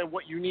other than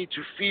what you need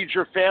to feed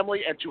your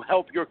family and to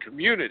help your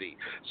community.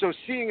 So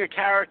seeing a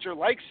character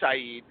like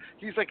Saeed,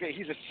 he's a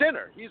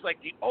sinner. He's like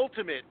the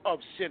ultimate of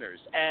sinners.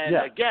 And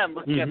again,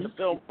 looking at the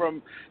film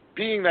from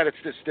being that it's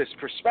this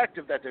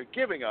perspective that they're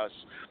giving us,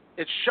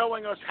 it's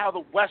showing us how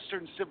the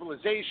Western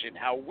civilization,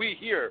 how we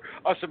here,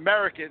 us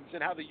Americans,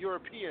 and how the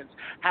Europeans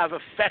have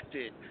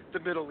affected the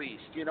Middle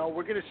East.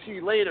 We're going to see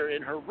later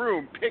in her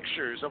room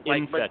pictures of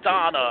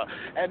Madonna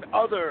and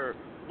other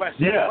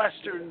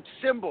Western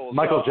symbols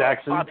Michael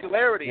Jackson. of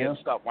popularity and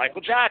stuff.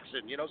 Michael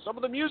Jackson, some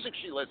of the music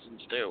she listens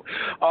to.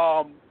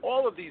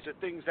 All of these are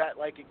things that,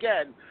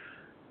 again,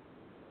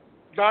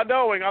 not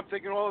knowing, I'm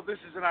thinking all of this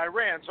is in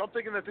Iran, so I'm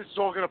thinking that this is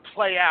all going to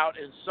play out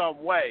in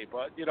some way.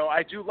 But,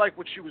 I do like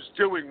what she was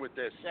doing with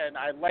this, and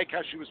I like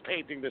how she was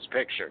painting this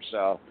picture.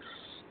 So,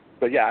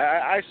 but yeah,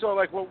 I saw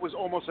what was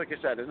almost, like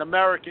I said, an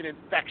American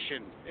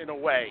infection in a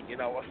way,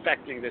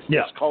 affecting this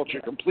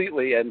culture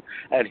completely. And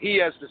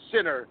he, as the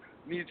sinner,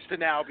 needs to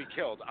now be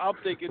killed. I'm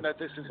thinking that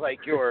this is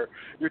your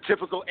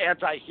typical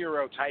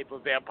anti-hero type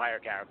of vampire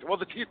character. Well,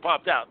 the teeth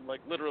popped out, and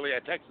literally I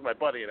texted my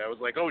buddy, and I was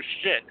like, oh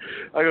shit.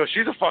 I go,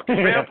 she's a fucking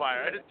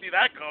vampire. I didn't see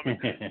that coming.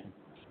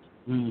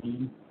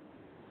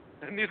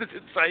 And neither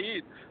did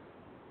Saeed.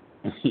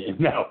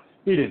 No,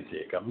 he didn't see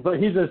it coming. But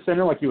he's a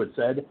sinner, like you had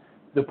said.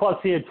 Plus,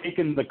 he had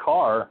taken the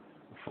car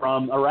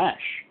from Arash,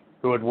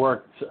 who had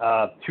worked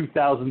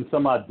 2,000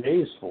 some odd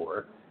days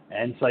for,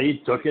 and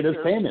Saeed took it as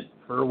payment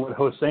for what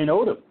Hossein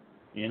owed him.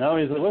 He's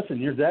like, listen,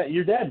 your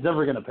dad's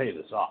never going to pay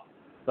this off.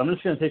 So I'm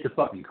just going to take your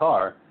fucking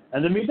car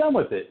and then be done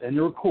with it. And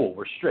you're cool.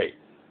 We're straight.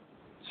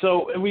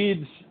 So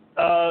we'd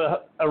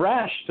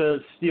Arash to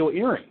steal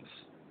earrings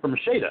from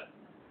Shada.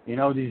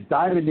 These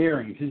diamond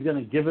earrings. He's going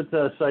to give it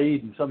to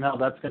Saeed, and somehow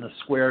that's going to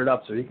square it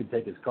up so he can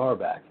take his car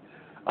back.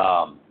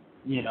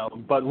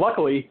 But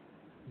luckily,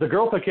 the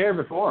girl took care of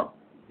it for him.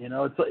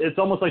 It's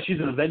almost like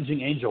she's an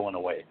avenging angel in a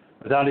way,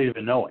 without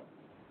even knowing.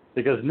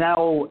 Because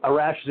now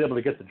Arash is able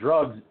to get the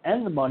drugs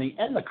and the money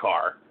and the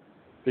car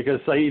because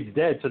Saeed's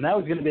dead. So now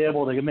he's going to be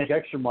able to make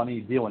extra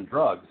money dealing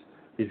drugs.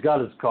 He's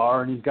got his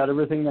car and he's got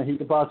everything that he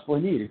could possibly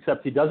need,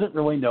 except he doesn't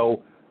really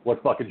know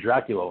what fucking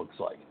Dracula looks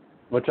like,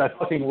 which I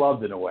fucking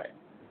loved in a way.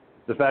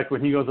 The fact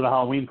when he goes to the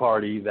Halloween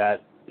party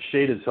that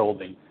Shada's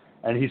holding,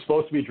 and he's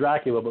supposed to be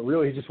Dracula, but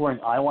really he's just wearing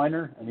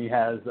eyeliner and he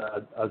has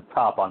a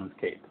top on his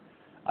cape.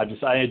 I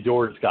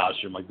adore his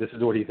costume. This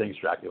is what he thinks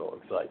Dracula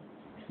looks like.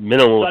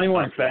 Minimal. He's not even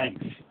wearing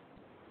fangs.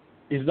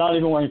 He's not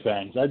even wearing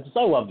fangs. I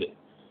loved it.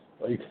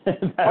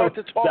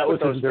 That was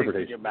his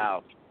interpretation. In your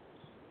mouth.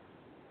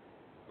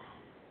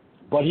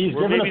 But he's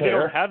given maybe a pair. They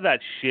don't have that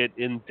shit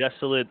in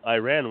desolate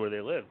Iran where they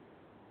live.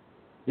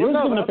 He was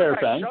given a pair of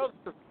fangs.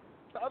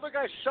 The other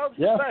guy shoves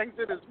the fangs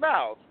in his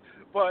mouth,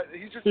 but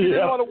he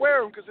didn't want to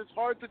wear them because it's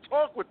hard to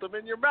talk with them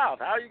in your mouth.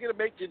 How are you going to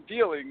make your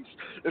dealings?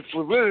 It's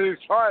really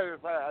trying to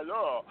say,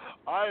 hello,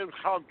 I am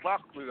Count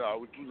Dracula.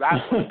 Would you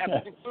like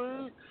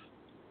empathy?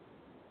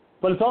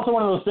 But it's also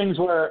one of those things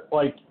where,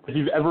 if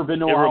you've ever been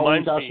to a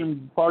Halloween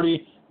costume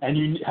party and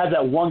you have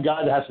that one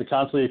guy that has to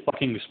constantly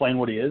fucking explain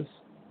what he is.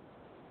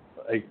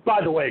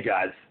 By the way,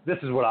 guys, this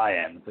is what I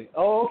am. It's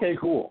oh, okay,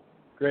 cool.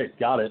 Great,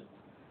 got it.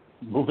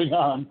 Moving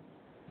on.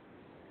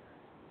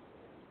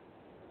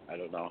 I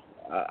don't know.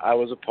 I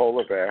was a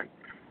polar bear.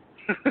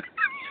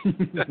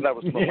 And I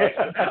was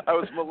molested. I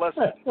was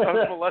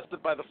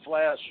molested by the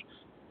Flash.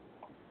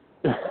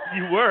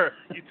 You were.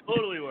 You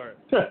totally were.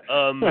 But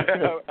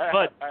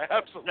I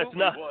absolutely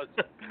was.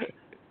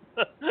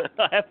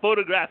 I have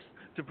photographs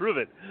to prove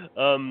it.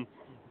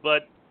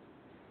 But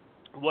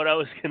what I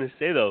was going to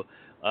say, though,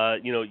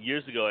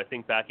 years ago, I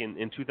think back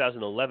in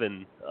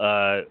 2011,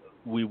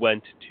 we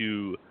went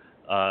to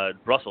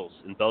Brussels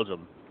in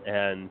Belgium,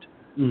 and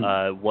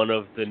one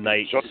of the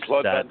nights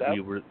that we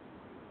were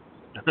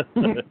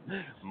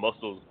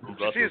muscles in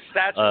Brussels. Did you see a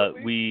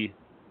statue?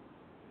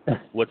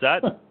 What's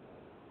that?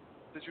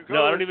 Did you go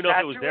no, to I don't even know if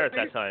it was statue there at with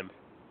that me? time.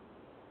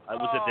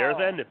 Was it there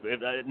then?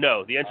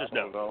 No, the answer is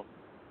no.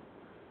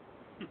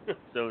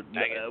 So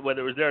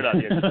whether it was there or not,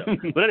 the answer is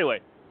no. But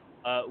anyway,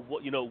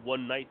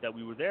 one night that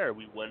we were there,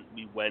 we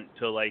went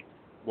to like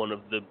one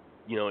of the,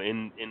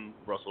 in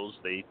Brussels,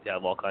 they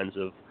have all kinds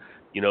of,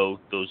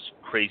 those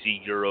crazy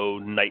Euro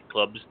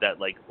nightclubs that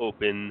like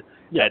open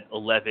at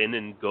 11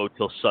 and go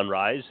till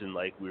sunrise, and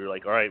like we were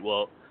like, all right,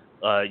 well,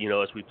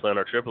 as we plan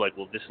our trip, like,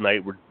 well, this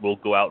night we'll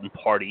go out and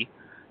party,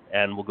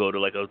 and we'll go to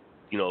like a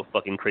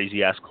fucking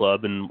crazy ass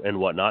club and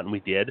whatnot, and we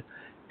did.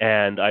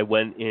 And I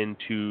went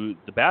into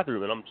the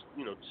bathroom, and I'm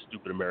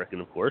stupid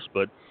American, of course,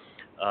 but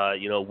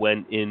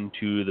went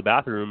into the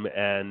bathroom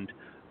and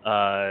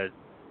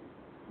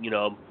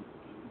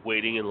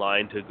waiting in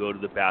line to go to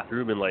the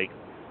bathroom, and like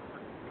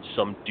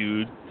some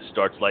dude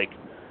starts like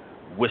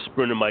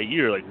whispering in my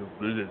ear, like,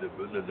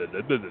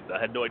 I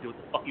had no idea what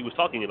the fuck he was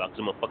talking about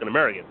because I'm a fucking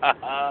American.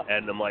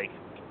 And I'm like,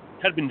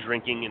 had been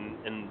drinking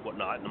and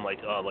whatnot, and I'm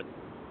like, like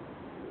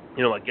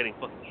getting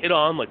fucking hit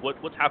on, like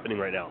what's happening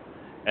right now?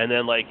 And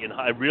then like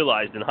I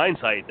realized in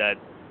hindsight that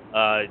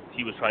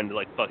he was trying to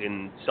like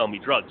fucking sell me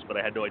drugs, but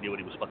I had no idea what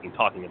he was fucking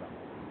talking about.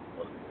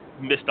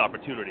 Missed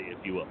opportunity, if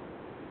you will.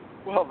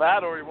 Well,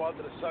 that or he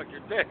wanted to suck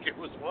your dick. It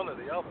was one or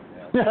the other,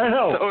 man. Yeah, I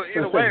know. So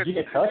either way,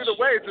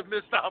 it's a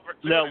missed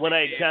opportunity. No,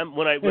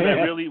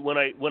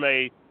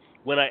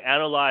 when I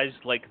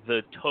analyzed like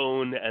the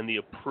tone and the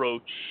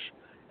approach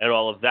and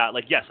all of that,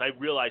 like yes, I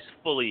realized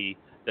fully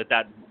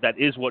that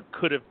is what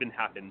could have been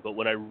happened. But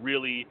when I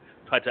really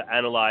tried to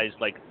analyze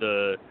like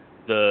the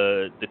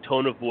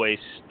tone of voice,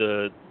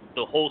 the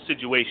whole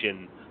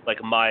situation,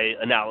 like my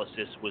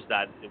analysis was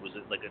that it was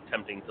like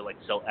attempting to like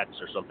sell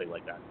X or something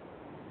like that.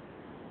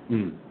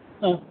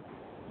 Oh.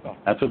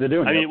 That's what they're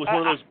doing. I mean, it was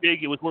one of those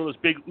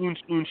big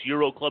oonch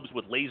Euro clubs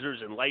with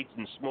lasers and lights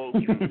and smoke,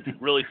 and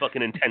really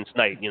fucking intense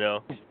night,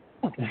 So.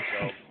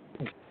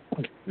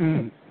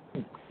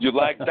 You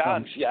like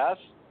dance, yes?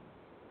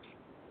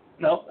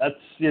 No, that's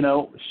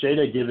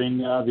Shada giving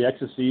the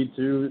ecstasy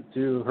to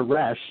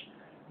Harash,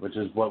 which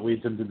is what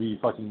leads him to be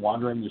fucking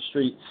wandering the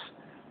streets.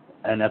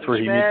 And that's where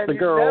he meets the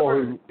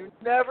girl. You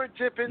never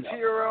dip into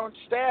your own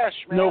stash,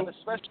 man,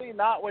 especially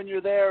not when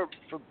you're there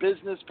for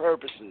business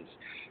purposes.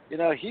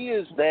 He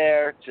is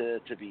there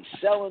to be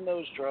selling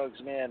those drugs,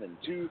 man, and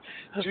do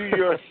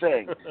your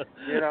thing.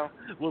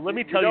 Well, let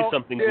me tell you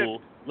something,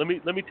 Ghoul. Let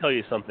me tell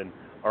you something.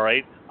 All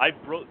right, I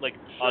broke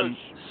on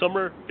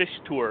Summer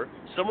Fish Tour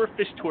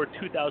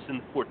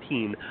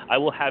 2014. I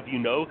will have you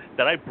know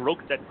that I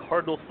broke that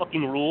cardinal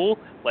fucking rule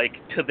like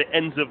to the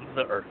ends of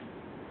the earth.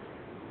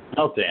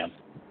 Oh damn.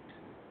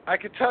 I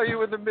could tell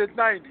you in the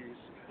mid-'90s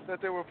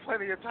that there were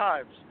plenty of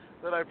times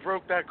that I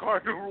broke that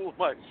cardinal rule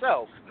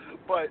myself.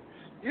 But,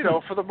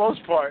 for the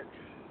most part,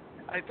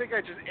 I think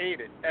I just ate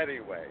it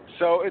anyway.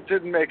 So it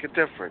didn't make a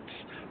difference.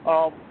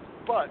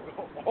 But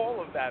all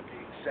of that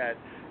being said,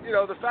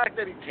 the fact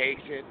that he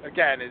takes it,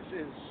 again, is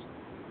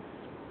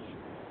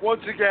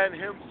once again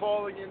him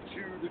falling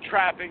into the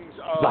trappings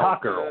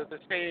of the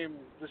same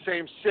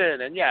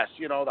sin. And yes,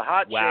 the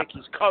hot chick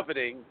he's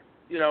coveting,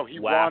 he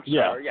wants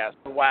her. Yes,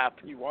 the WAP.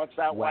 He wants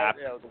that WAP.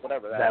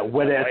 Whatever that is.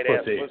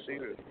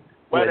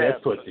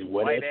 Wet-ass pussy.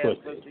 Wet-ass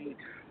pussy.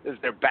 Is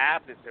there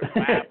BAP? Is there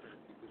WAP?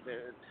 Is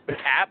there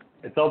CAP?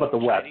 It's all about the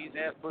WAP. Chinese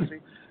ass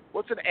pussy.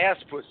 What's an ass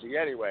pussy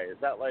anyway? Is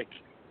that like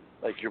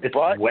your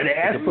butt?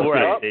 Wet-ass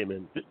pussy.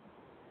 Statement.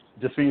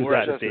 Just means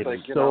that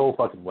it's so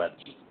fucking wet.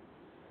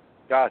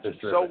 Gotcha.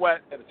 It's so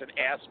wet that it's an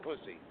ass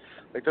pussy.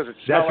 Like, does it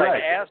smell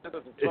like ass or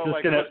does it smell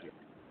like pussy?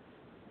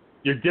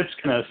 Your dip's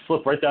gonna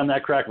slip right down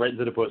that crack, right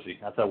into the pussy.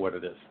 That's how wet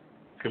it is.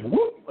 It's gonna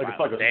whoop, like a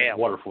fucking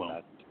water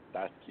flume.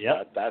 That's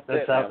how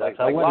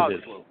wet it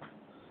is.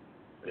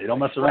 They don't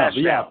mess around.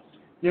 But yeah,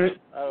 he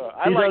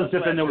does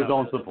dip into his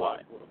own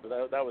supply.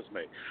 That was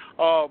me.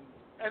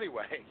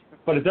 Anyway.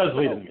 But it does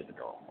lead him to get the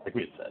girl, like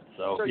we had said.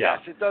 So yeah,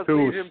 yes, it does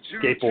lead him to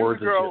the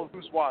girl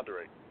who's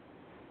wandering.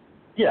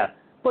 Yeah,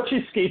 but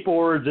she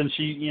skateboards and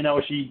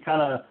she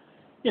kind of,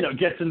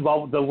 gets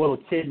involved with the little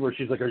kid where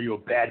she's like, "Are you a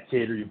bad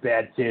kid? Are you a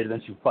bad kid?" And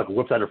then she fucking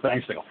whips out her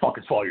fangs. She's like, "I'll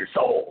fucking swallow your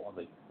soul." I'm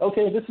like,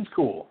 okay, this is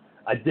cool.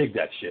 I dig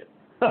that shit.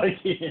 Like,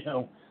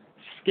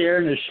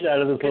 scaring the shit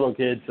out of this little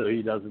kid so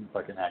he doesn't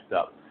fucking act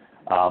up.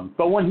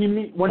 But when she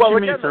meets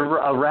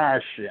a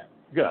rash,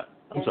 good.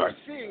 I'm sorry.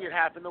 We're seeing it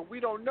happen, though we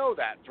don't know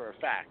that for a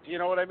fact. You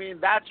know what I mean?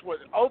 That's what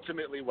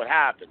ultimately what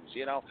happens.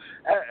 You know,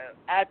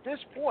 at this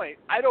point,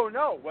 I don't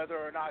know whether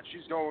or not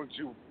she's going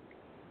to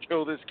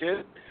kill this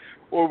kid,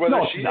 or whether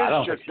she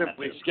is just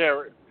simply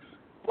scared.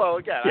 Well,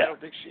 again, I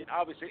don't think she.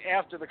 Obviously,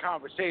 after the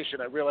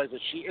conversation, I realized that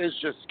she is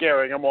just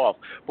scaring him off.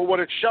 But what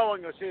it's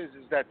showing us is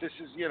that this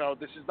is,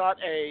 this is not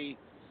a.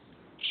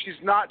 She's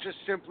not just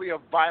simply a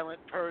violent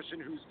person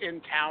who's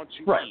in town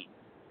to eat.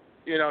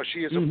 You know, she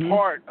is a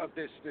part of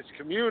this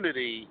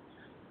community,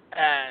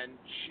 and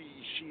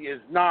she is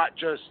not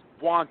just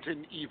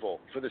wanton evil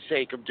for the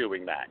sake of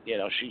doing that. You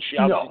know, she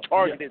obviously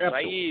targeted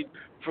Saeed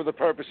for the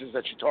purposes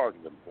that she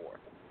targeted him for.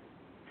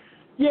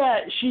 Yeah,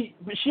 she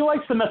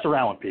likes to mess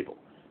around with people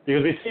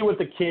because we see with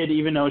the kid,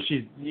 even though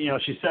she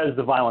says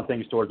the violent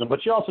things towards him,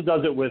 but she also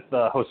does it with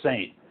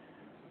Hossein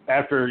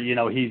after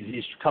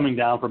he's coming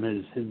down from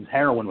his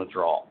heroin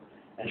withdrawal,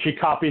 and she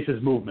copies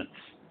his movements.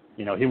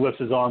 You know, he lifts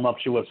his arm up,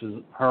 she lifts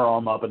her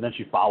arm up, and then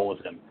she follows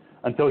him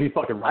until he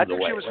fucking runs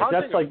away. She was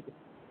hunting him.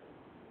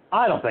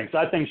 I don't think so.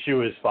 I think she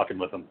was fucking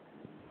with him.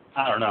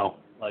 I don't know.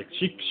 Like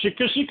she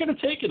could have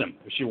taken him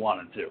if she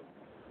wanted to.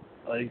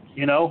 Like,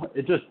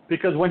 it just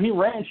because when he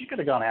ran, she could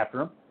have gone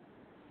after him.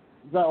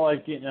 It's not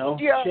like, she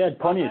had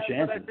plenty of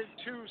chances. But I think,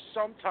 too,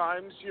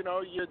 sometimes, you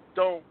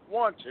don't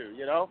want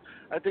to,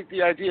 I think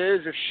the idea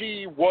is if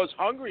she was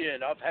hungry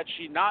enough, had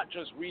she not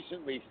just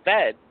recently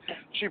fed,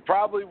 she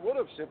probably would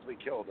have simply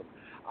killed him.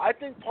 I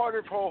think part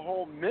of her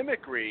whole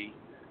mimicry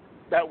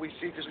that we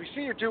see, because we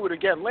see her do it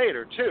again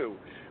later, too,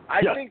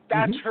 I think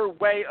that's her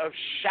way of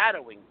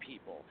shadowing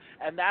people.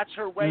 And that's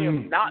her way of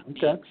not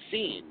being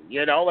seen,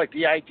 Like,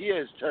 the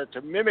idea is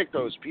to mimic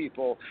those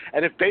people.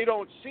 And if they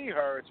don't see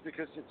her, it's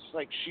because it's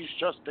like she's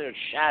just their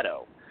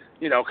shadow,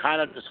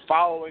 kind of just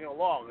following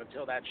along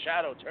until that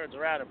shadow turns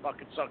around and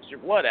fucking sucks your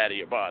blood out of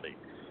your body.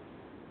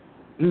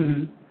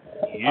 Mm-hmm.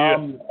 Yeah.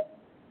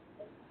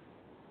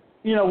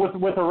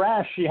 With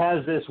Arash, she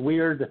has this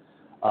weird,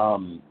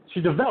 she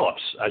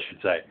develops, I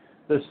should say,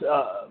 this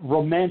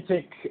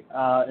romantic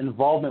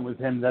involvement with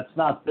him that's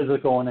not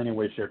physical in any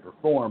way, shape, or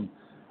form.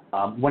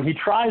 When he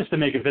tries to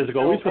make it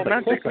physical, at least with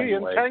a kiss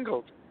anyway,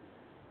 entangled.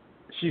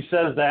 She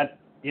says that,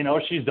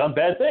 she's done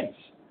bad things,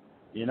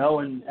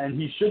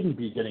 and he shouldn't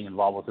be getting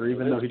involved with her,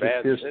 even though he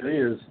just pierced her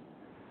ears.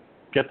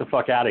 Get the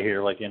fuck out of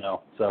here,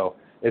 So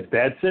it's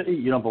bad city,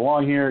 you don't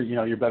belong here,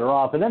 you're better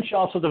off. And then she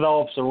also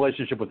develops a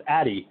relationship with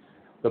Addie,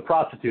 the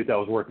prostitute that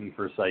was working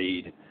for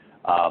Saeed,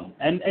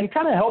 and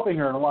kind of helping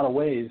her in a lot of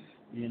ways,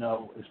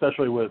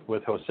 especially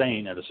with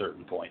Hossein at a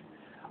certain point.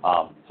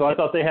 So I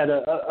thought they had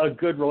a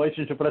good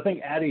relationship, but I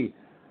think Addie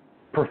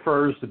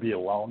prefers to be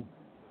alone,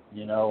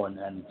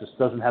 and just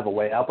doesn't have a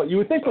way out. But you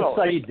would think with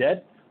Saeed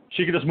dead,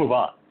 she could just move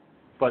on.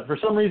 But for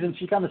some reason,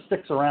 she kind of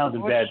sticks around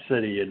in Bad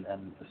City and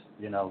just,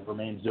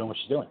 remains doing what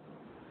she's doing.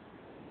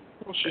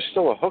 Well, she's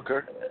still a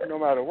hooker, no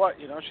matter what.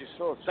 She's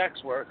still a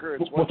sex worker.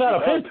 It's what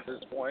Without she does at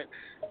this point.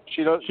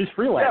 She's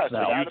freelance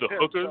now. She's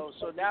a hooker.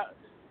 So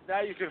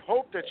now you can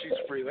hope that she's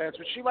freelance,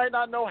 but she might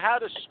not know how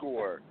to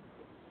score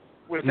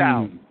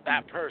without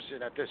that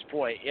person at this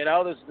point.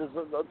 There's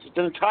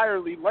an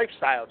entirely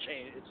lifestyle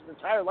change. It's an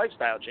entire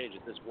lifestyle change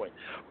at this point.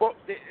 Well,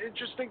 the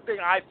interesting thing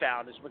I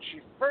found is when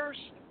she first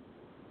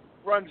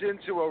runs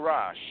into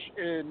Arash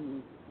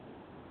in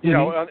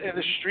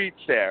the streets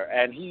there,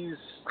 and he's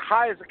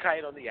high as a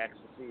kite on the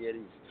ecstasy,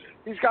 and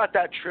he's got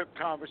that trip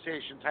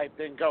conversation type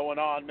thing going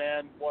on,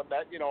 man. One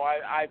that,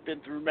 I've been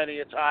through many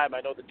a time.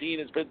 I know the Dean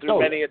has been through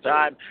many a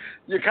time.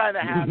 You kind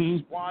of have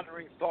these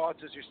wandering thoughts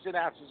as your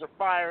synapses are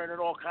firing and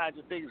all kinds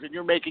of things, and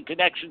you're making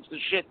connections to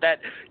shit that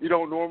you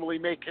don't normally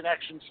make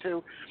connections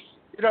to.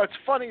 It's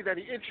funny that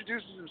he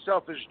introduces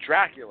himself as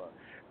Dracula,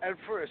 and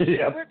for a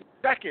split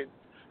second,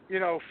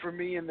 for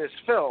me in this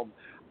film,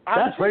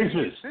 I'm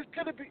thinking,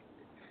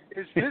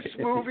 is this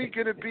movie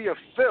going to be a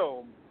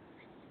film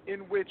in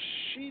which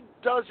she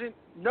doesn't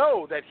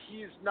know that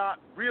he's not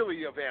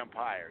really a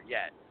vampire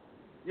yet?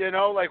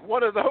 Like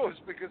one of those,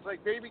 because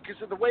maybe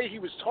because of the way he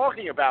was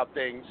talking about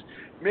things,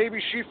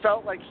 maybe she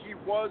felt like he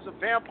was a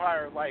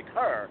vampire like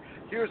her.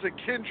 Here's a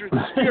kindred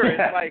spirit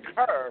like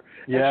her,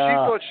 and she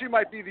thought she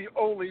might be the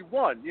only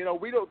one.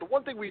 The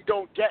one thing we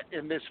don't get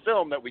in this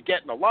film that we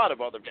get in a lot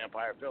of other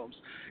vampire films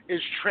is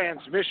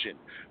transmission.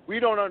 We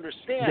don't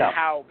understand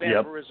how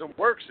vampirism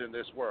works in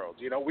this world.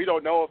 We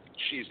don't know if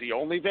she's the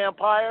only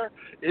vampire.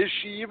 Is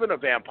she even a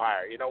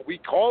vampire? We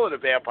call it a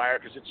vampire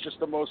because it's just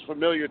the most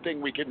familiar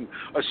thing we can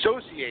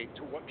associate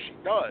to what she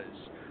does.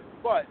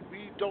 But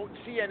we don't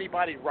see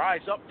anybody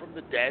rise up from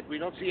the dead. We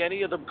don't see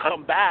any of them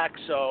come back.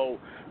 So,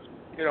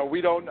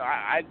 we don't.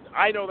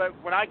 I know that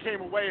when I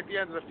came away at the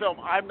end of the film,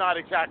 I'm not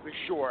exactly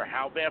sure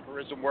how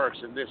vampirism works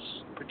in this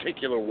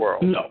particular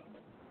world. No,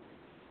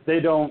 they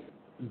don't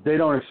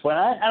explain.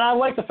 And I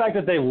like the fact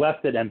that they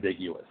left it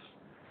ambiguous.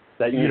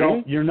 That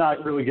you're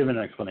not really given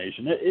an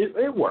explanation.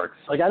 It works.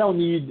 Like I don't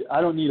need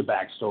a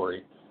backstory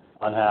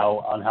on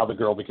how the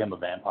girl became a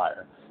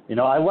vampire.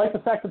 I like the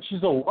fact that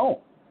she's alone.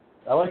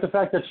 I like the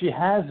fact that she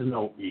has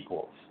no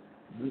equals.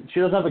 She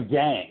doesn't have a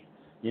gang.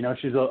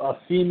 She's a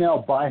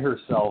female by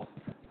herself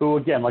who,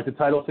 again, like the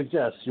title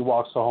suggests, she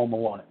walks home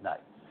alone at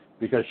night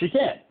because she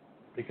can,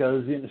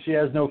 because she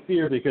has no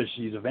fear because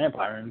she's a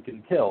vampire and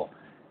can kill.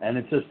 And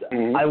it's just,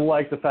 I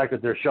like the fact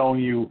that they're showing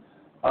you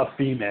a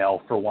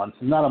female for once,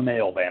 not a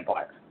male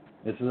vampire.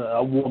 It's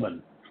a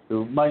woman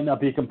who might not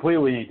be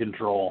completely in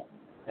control,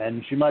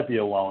 and she might be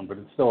alone, but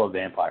it's still a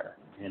vampire,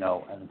 and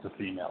it's a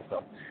female.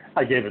 So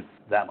I gave it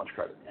that much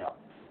credit,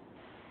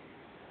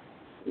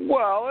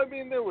 Well, I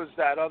mean, there was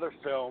that other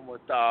film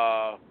with,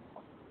 was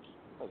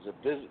it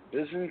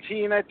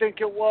Byzantine, I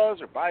think it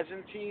was, or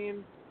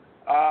Byzantine?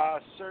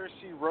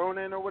 Cersei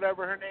Ronan, or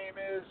whatever her name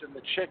is, and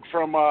the chick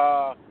from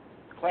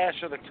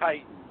Clash of the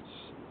Titans,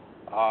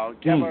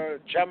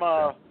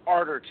 Gemma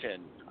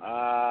Arterton.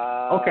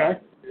 Okay.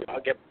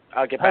 I'll get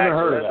back to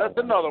that. That's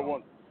one. another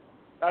one.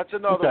 That's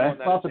another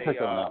one I'll that's have to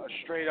check a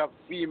straight up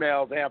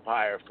female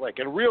vampire flick,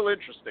 and real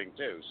interesting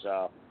too.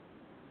 So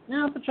yeah,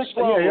 I have to check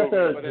that. Yeah, you have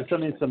to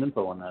send me some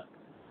info on that.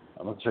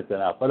 I'm gonna check that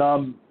out. But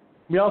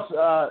we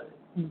also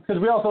because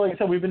we also, like I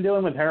said, we've been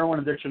dealing with heroin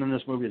addiction in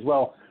this movie as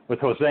well with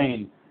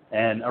Hossein,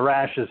 and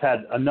Arash has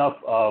had enough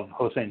of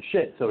Hossein's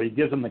shit, so he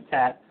gives him the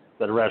cat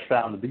that Arash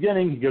found in the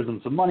beginning. He gives him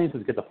some money and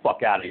says, "Get the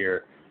fuck out of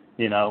here,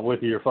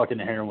 with your fucking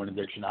heroin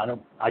addiction.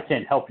 I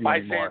can't help you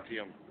anymore."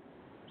 Byzantium.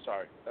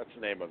 Sorry, that's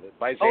the name of it.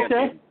 Byzantium.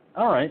 Okay,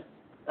 all right.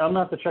 I'm gonna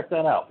have to check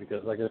that out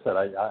because, like I said,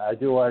 I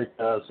do like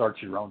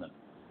Saoirse Ronan.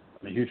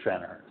 I'm a huge fan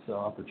of her, so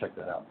I'll have to check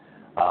that out.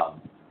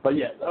 But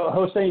yeah,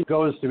 Hossein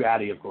goes to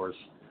Addie, of course,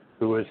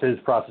 who is his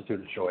prostitute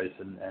of choice,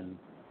 and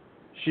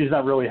she's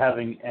not really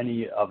having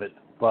any of it,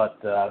 but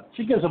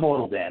she gives him a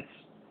little dance.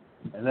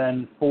 And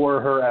then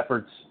for her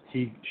efforts,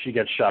 she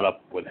gets shot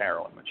up with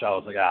heroin, which I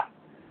was like,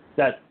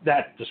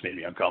 that just made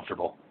me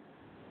uncomfortable.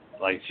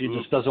 Like, she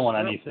just doesn't want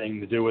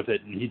anything to do with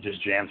it, and he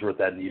just jams her with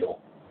that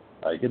needle.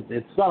 Like,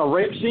 it's not a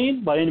rape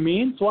scene by any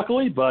means,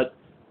 luckily, but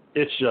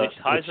it's just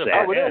it ties it's up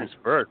sad. his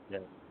birth. Yeah.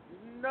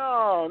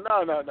 No.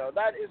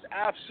 That is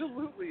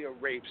absolutely a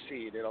rape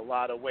scene in a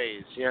lot of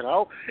ways,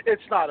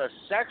 It's not a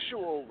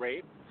sexual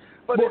rape,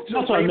 but it's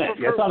that's a what I rape meant. of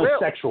Yeah, her it's not will, a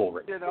sexual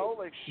rape.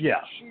 Like she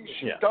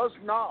Yeah. does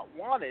not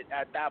want it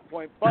at that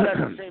point, but at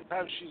the same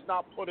time, she's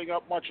not putting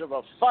up much of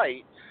a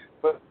fight.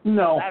 But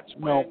that's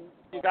when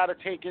you got to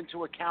take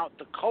into account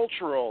the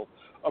cultural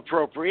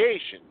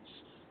appropriations.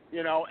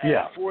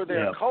 And for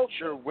their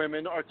culture,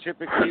 women are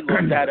typically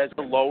looked at as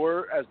the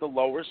lower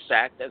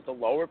sect, as the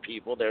lower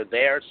people. They're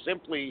there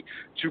simply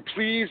to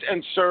please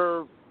and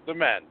serve the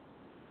men.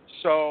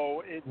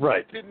 So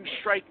it didn't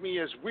strike me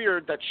as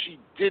weird that she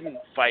didn't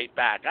fight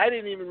back. I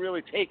didn't even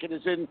really take it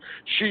as in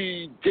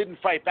she didn't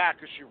fight back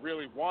because she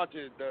really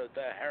wanted the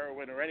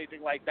heroin or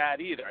anything like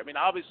that either. I mean,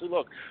 obviously,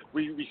 look,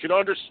 we can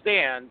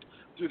understand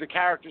through the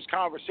character's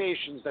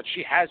conversations that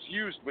she has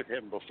used with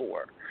him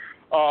before.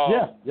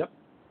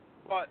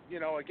 But,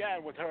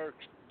 again, with her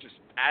just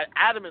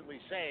adamantly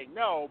saying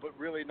no, but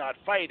really not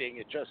fighting,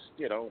 it just,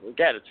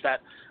 again, it's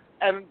that.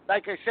 And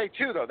like I say,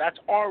 too, though, that's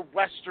our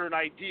Western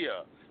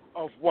idea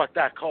of what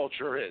that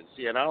culture is,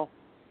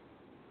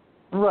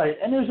 Right,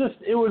 and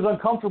it was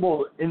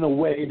uncomfortable in the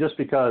way just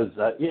because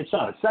it's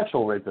not a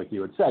sexual rape like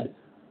you had said,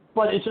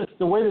 but it's just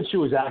the way that she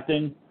was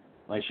acting,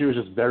 like she was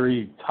just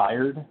very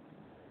tired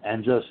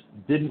and just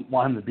didn't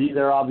want him to be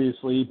there,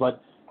 obviously,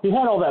 but he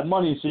had all that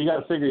money, so you got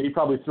to figure he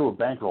probably threw a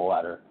bankroll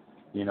at her,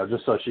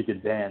 just so she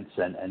could dance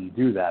and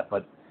do that,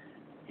 but,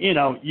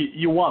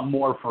 you want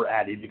more for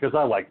Addie because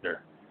I liked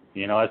her.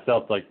 I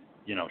felt like,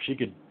 she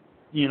could,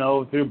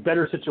 through a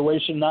better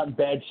situation, not in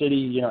Bad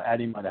City,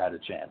 Addie might have had a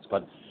chance.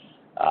 But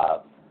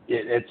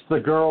it's the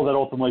girl that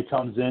ultimately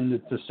comes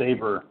in to save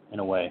her in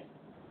a way,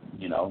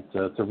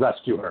 to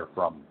rescue her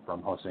from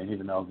Hossein,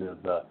 even though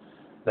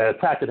the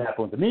attack that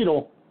happened with the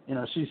needle,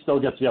 she still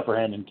gets the upper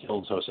hand and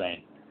kills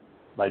Hossein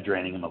by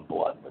draining him of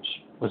blood, which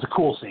was a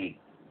cool scene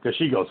because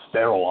she goes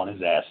feral on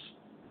his ass.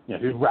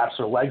 He wraps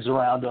her legs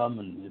around him,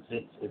 and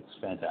it's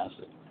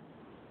fantastic.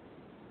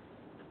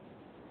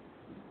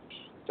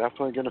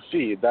 Definitely going to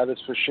feed. That is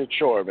for shit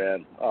sure,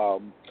 man.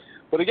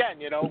 But again,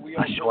 we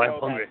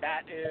also know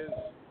that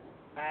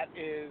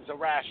is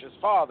Arash's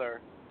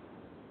father,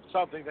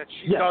 something that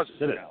she doesn't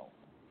know.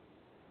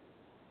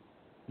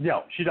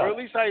 No, she doesn't. Or at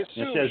least I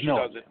assume she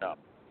doesn't know.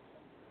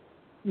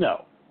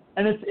 No.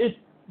 And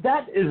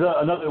that is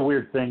another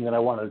weird thing that I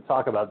wanted to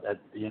talk about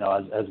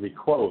as we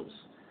close,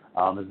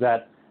 is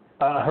that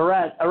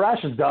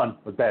Arash is done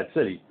with Bad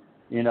City.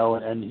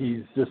 And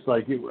he's just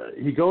like,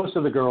 he goes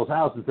to the girl's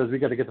house and says, we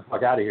got to get the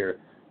fuck out of here.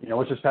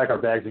 Let's just pack our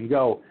bags and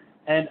go.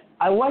 And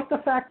I like the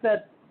fact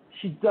that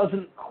she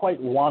doesn't quite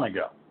want to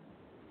go.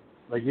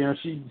 Like,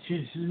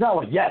 she's not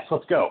like, yes,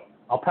 let's go.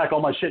 I'll pack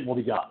all my shit and we'll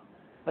be gone.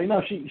 Like,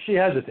 no, she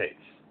hesitates.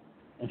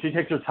 And she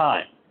takes her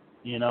time,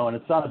 and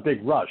it's not a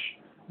big rush.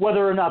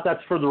 Whether or not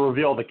that's for the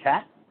reveal of the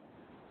cat,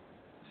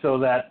 so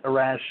that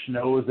Arash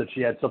knows that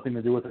she had something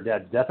to do with her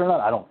dad's death or not,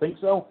 I don't think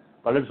so.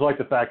 But I just like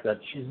the fact that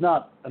she's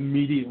not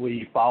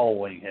immediately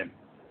following him.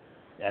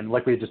 And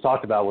like we just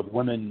talked about with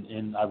women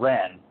in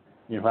Iran,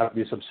 who have to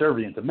be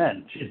subservient to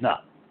men, she's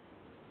not.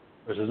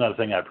 Which is another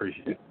thing I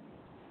appreciate.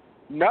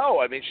 No,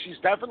 I mean, she's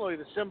definitely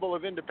the symbol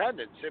of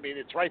independence. I mean,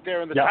 it's right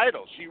there in the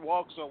title. She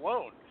walks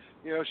alone.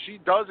 You know, she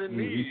doesn't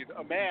need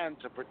a man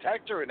to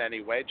protect her in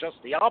any way, just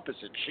the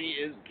opposite. She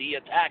is the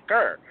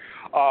attacker.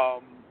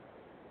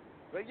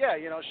 But yeah,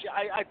 you know,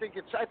 I think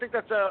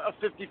that's a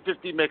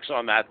 50-50 mix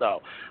on that,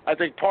 though. I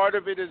think part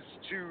of it is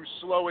to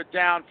slow it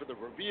down for the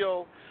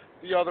reveal.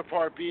 The other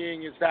part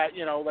being is that,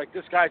 you know, like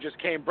this guy just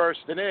came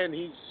bursting in.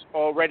 He's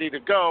all ready to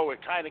go. It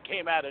kind of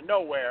came out of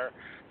nowhere.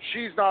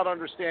 She's not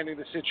understanding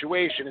the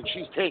situation, and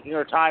she's taking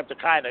her time to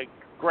kind of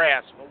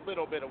grasp a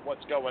little bit of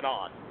what's going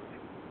on.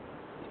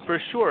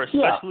 For sure,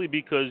 especially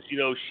because, you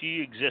know,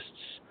 she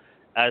exists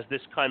as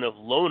this kind of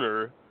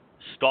loner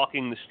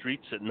stalking the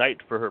streets at night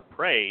for her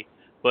prey.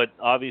 But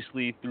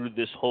obviously, through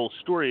this whole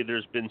story,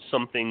 there's been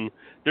some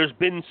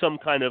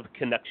kind of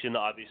connection,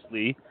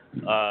 obviously,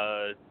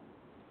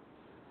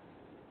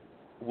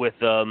 with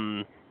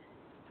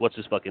what's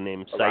his fucking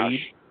name,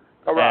 Saeed,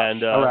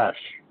 and Arash.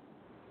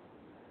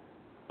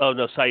 Oh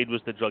no, Saeed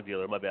was the drug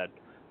dealer. My bad.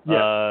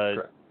 Yeah.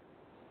 Correct.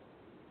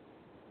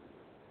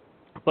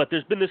 But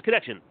there's been this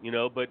connection, you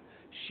know. But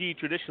she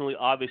traditionally,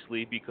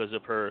 obviously, because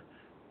of her,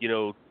 you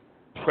know,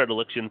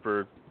 predilection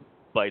for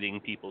biting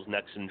people's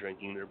necks and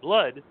drinking their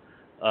blood,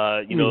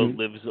 you know,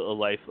 lives a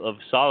life of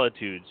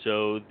solitude.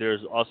 So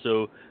there's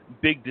also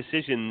big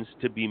decisions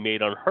to be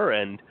made on her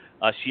end.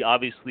 She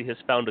obviously has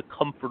found a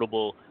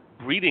comfortable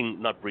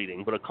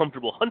a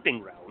comfortable hunting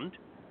ground,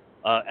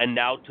 and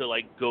now to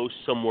like go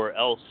somewhere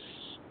else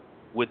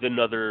with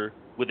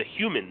a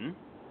human,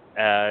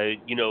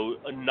 you know,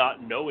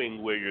 not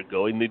knowing where you're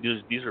going.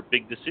 These are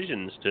big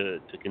decisions to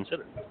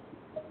consider.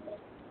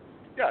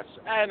 Yes,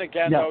 and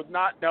again, though,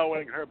 not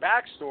knowing her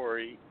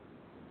backstory,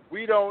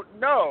 we don't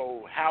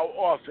know how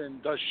often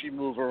does she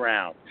move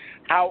around.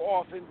 How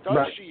often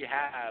does she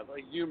have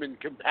a human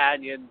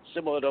companion,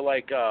 similar to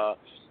like,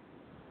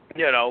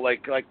 you know,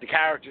 like the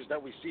characters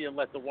that we see in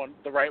Let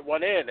the Right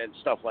One In and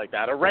stuff like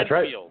that, a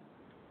Redfield,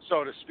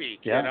 so to speak.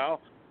 You know,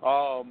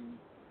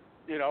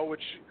 you know,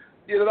 which,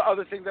 you know, the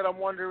other thing that I'm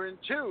wondering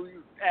too,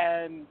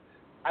 and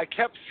I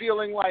kept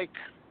feeling like,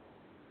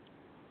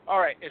 all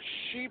right, if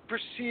she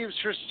perceives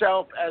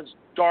herself as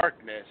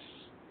darkness,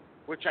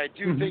 which I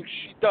do think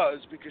she does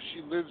because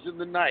she lives in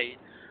the night,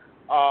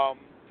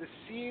 the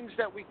scenes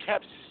that we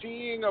kept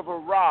seeing of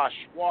Arash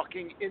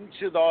walking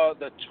into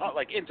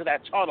into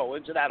that tunnel,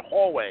 into that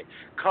hallway,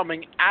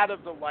 coming out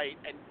of the light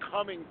and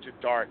coming to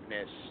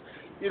darkness,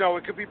 you know,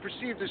 it could be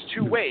perceived as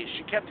two ways.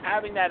 She kept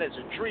having that as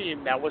a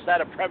dream. Now, was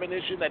that a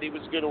premonition that he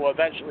was going to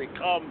eventually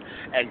come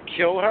and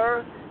kill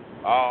her?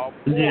 Or,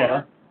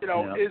 you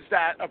know, is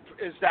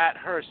that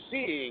her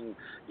seeing,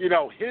 you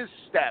know, his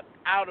step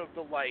out of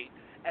the light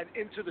and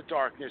into the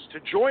darkness to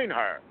join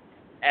her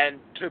and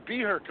to be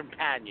her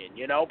companion,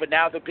 you know? But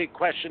now the big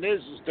question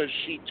is does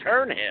she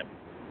turn him,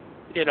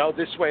 you know,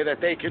 this way that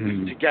they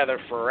can be together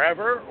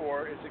forever?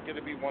 Or is it going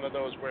to be one of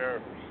those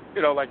where,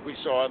 you know, like we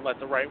saw in Let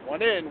the Right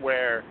One In,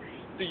 where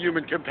the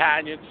human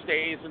companion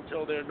stays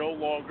until they're no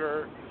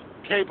longer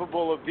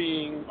capable of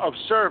being of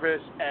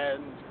service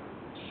and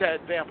said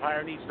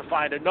vampire needs to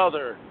find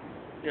another,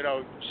 you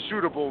know,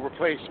 suitable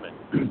replacement?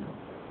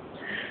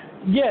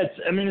 Yeah,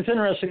 it's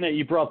interesting that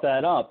you brought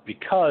that up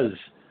because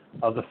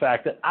of the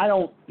fact that I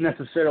don't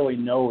necessarily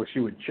know if she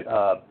would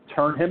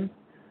turn him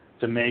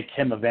to make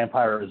him a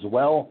vampire as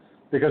well,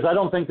 because I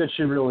don't think that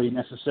she really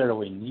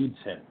necessarily needs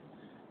him,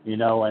 you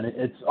know, and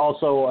it's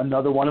also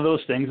another one of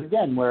those things,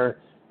 again, where,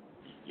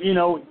 you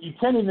know, you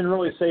can't even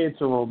really say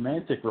it's a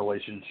romantic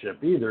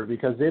relationship either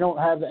because they don't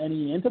have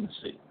any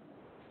intimacy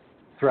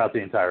throughout the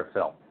entire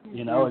film.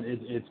 You know,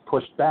 it's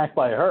pushed back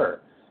by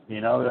her. You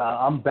know,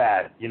 I'm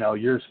bad. You know,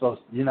 you're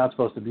not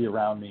supposed to be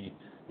around me.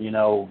 You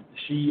know,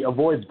 she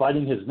avoids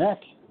biting his neck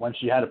when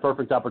she had a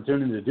perfect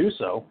opportunity to do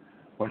so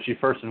when she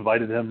first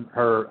invited him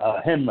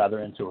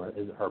into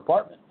her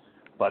apartment.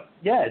 But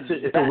yeah,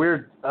 it's a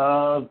weird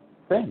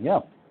thing. Yeah.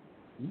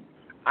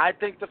 I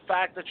think the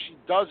fact that she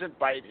doesn't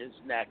bite his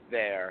neck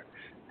there,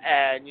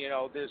 and you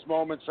know, there's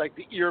moments like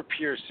the ear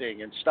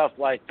piercing and stuff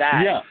like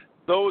that. Yeah.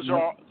 Those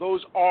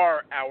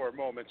are our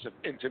moments of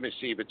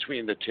intimacy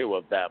between the two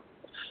of them.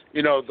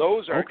 You know,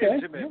 those are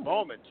intimate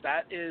moments.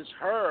 That is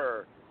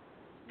her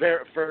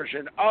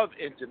version of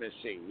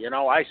intimacy. You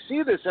know, I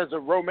see this as a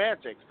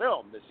romantic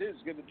film.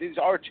 These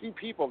are two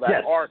people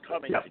that are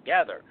coming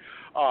together.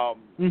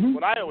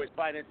 What I always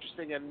find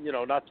interesting, and you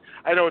know,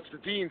 I know it's the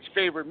Dean's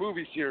favorite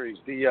movie series,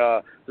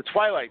 the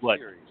Twilight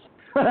series.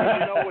 But,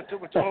 you know,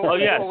 what's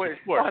always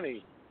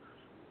funny.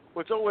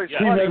 What's always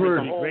funny is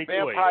the whole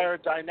vampire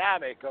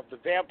dynamic of the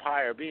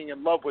vampire being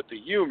in love with the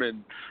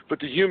human, but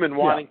the human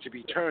wanting to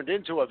be turned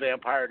into a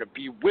vampire to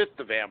be with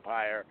the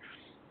vampire.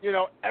 You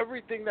know,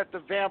 everything that the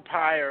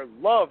vampire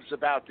loves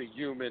about the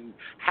human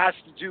has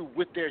to do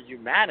with their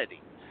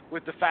humanity,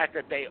 with the fact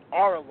that they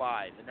are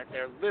alive and that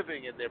they're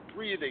living and they're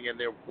breathing and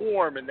they're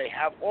warm and they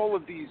have all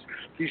of these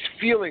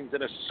feelings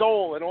and a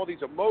soul and all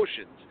these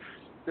emotions.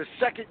 The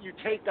second you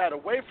take that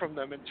away from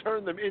them and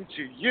turn them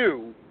into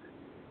you,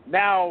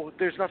 now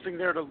there's nothing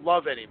there to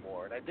love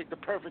anymore. And I think the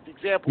perfect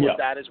example of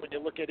that is when you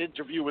look at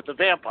Interview with the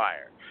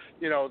Vampire.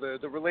 You know,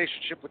 the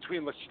relationship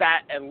between Lestat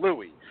and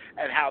Louis,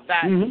 and how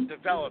that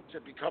develops.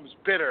 It becomes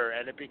bitter,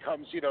 and it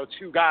becomes, you know,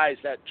 two guys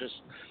that just,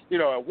 you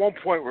know, at one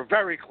point were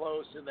very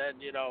close, and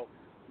then, you know,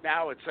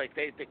 now it's like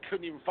they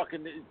couldn't even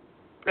fucking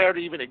bear to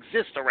even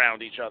exist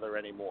around each other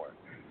anymore.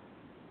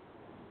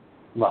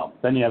 Well,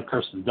 then you have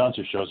Kirsten Dunst,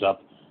 who shows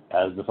up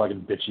as the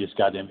fucking bitchiest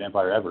goddamn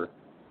vampire ever.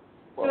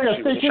 Well,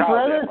 she was a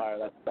child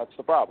vampire. That's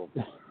the problem.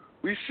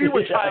 We see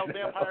what child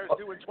vampires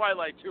do in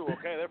Twilight, too,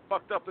 okay? They're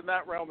fucked up in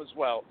that realm as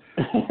well.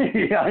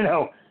 Yeah, I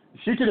know.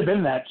 She could have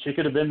been that. She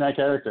could have been that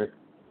character.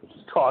 It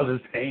just causes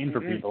pain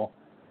for people.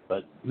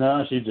 But,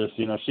 no, she just,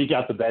 you know, she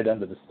got the bad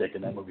end of the stick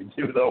in that movie,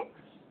 too, though.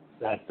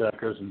 That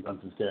Kirsten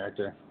Dunst's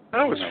character.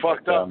 That was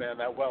fucked up, man,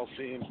 that well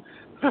scene.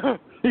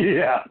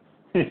 Yeah.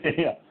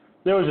 Yeah.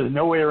 There was just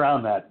no way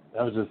around that.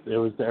 It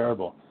was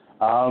terrible.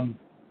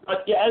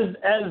 But yeah,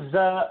 as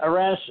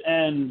Arash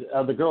and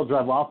the girl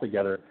drive off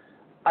together,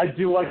 I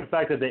do like the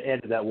fact that they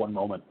added that one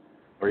moment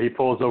where he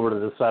pulls over to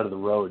the side of the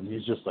road and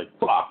he's just like,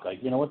 fuck, like,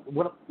 you know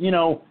what, you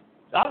know,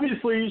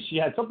 obviously she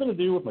had something to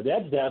do with my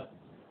dad's death.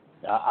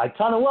 I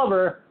kind of love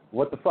her.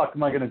 What the fuck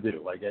am I going to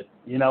do? Like,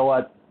 you know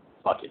what?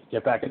 Fuck it.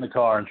 Get back in the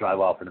car and drive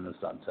off into the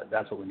sunset.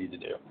 That's what we need to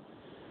do.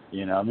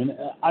 You know, I mean,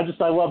 I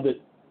loved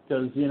it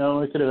because, you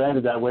know, it could have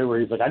ended that way where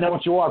he's like, I know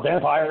what you are,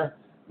 vampire,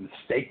 and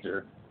staked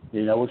her.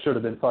 You know, which should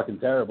have been fucking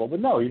terrible. But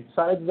no, he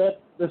decided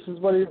that this is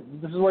where he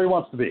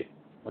wants to be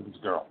with this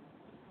girl.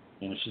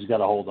 You know, she's got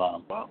a hold on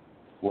him. Well,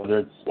 whether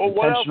it's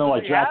intentional,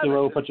 like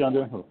Dracula will put you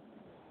under.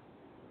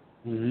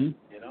 You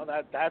know,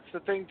 that's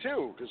the thing,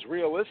 too, because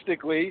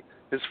realistically,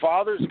 his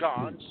father's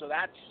gone, so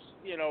that's,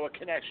 you know, a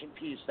connection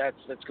piece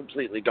that's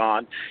completely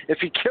gone. If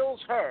he kills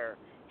her,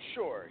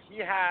 sure, he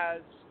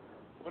has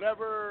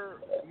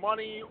whatever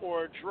money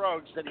or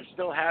drugs that he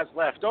still has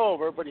left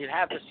over, but he'd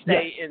have to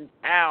stay in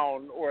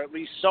town or at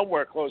least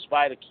somewhere close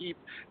by to keep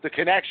the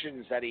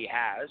connections that he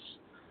has.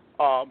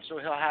 So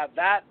he'll have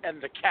that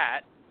and the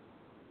cat,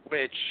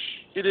 which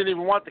he didn't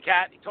even want the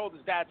cat. He told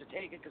his dad to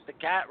take it because the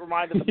cat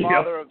reminded the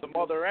father of the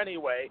mother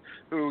anyway,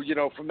 who, you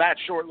know, from that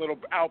short little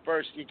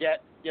outburst you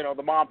get, you know,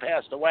 the mom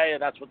passed away,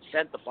 and that's what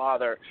sent the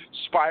father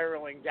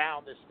spiraling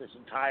down this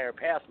entire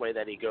pathway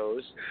that he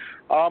goes.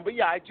 But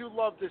yeah, I do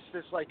love this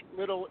like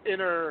little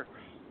inner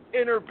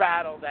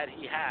battle that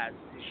he has.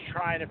 He's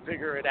trying to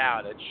figure it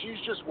out, and she's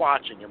just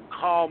watching him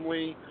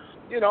calmly.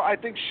 You know, I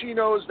think she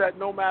knows that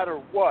no matter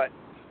what,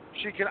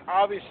 she can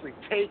obviously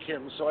take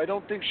him, so I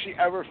don't think she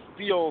ever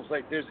feels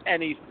like there's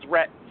any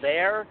threat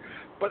there.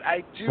 But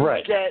I do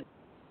get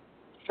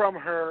from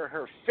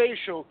her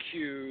facial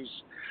cues,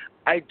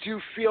 I do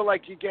feel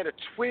like you get a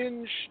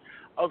twinge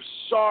of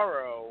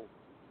sorrow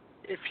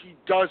if he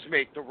does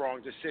make the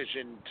wrong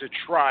decision to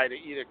try to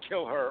either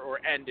kill her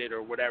or end it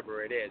or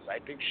whatever it is.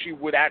 I think she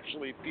would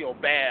actually feel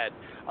bad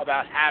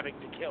about having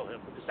to kill him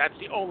because that's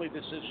the only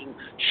decision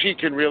she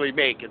can really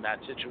make in that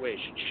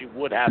situation. She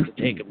would have to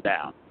take him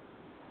down.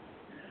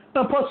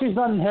 No, plus he's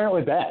not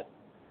inherently bad,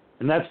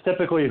 and that's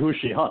typically who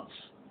she hunts,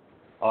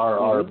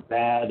 are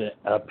bad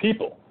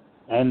people.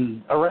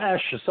 And Arash,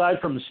 aside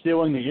from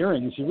stealing the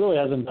earrings, he really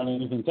hasn't done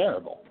anything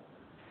terrible.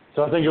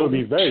 So I think it would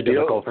be very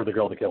difficult for the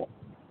girl to kill him.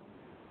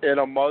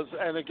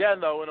 And again,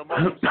 though, in a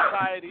Muslim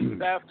society,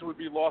 theft would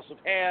be loss of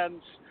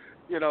hands,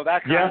 you know,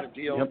 that kind of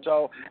deal. Yep.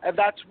 So, and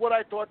that's what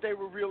I thought they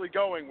were really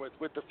going with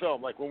the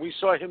film. Like when we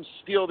saw him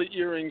steal the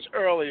earrings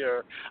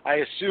earlier, I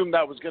assumed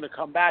that was going to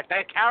come back.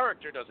 That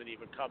character doesn't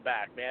even come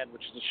back, man,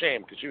 which is a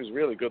shame because she was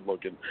really good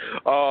looking.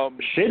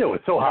 Shada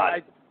was so hot.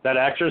 That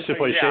actress who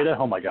plays Shada,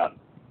 oh my god.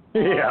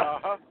 Yeah.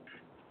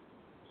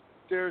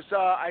 There's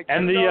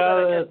and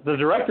the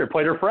director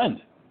played her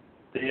friend,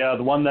 the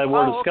one that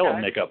wore the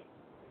skeleton makeup.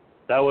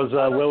 That was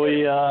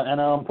Lily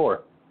Ana Amirpour.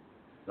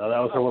 So that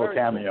was her little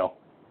cameo. Cool.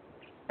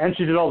 And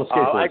she did all the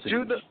skateboard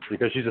scenes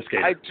because she's a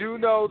skater. I do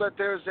know that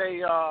there's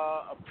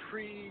a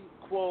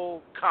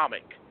prequel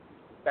comic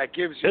that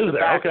gives you the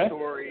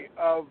backstory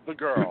of the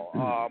girl.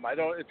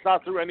 It's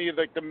not through any of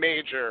the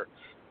major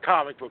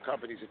comic book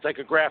companies. It's like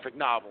a graphic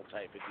novel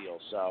type of deal.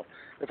 So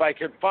if I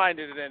can find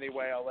it in any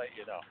way, I'll let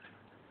you know.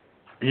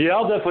 Yeah,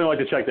 I'll definitely like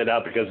to check that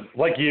out because,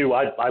 like you,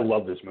 I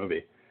love this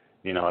movie.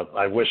 You know,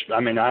 I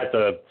have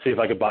to see if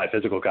I could buy a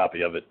physical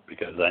copy of it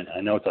because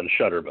I know it's on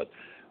Shudder, but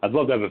I'd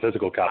love to have a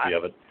physical copy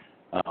of it.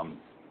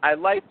 I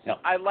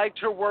liked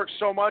her work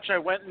so much. I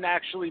went and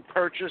actually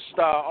purchased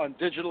on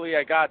digitally.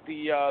 I got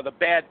the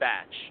Bad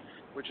Batch,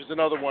 which is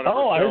another one of her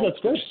I heard films,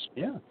 that's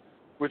good. Yeah.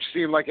 Which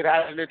seemed like it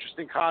had an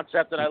interesting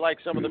concept, and I like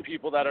some of the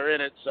people that are in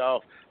it.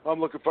 So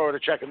I'm looking forward to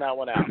checking that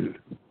one out.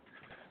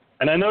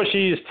 And I know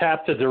she's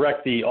tapped to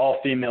direct the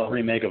all-female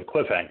remake of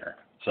Cliffhanger.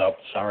 So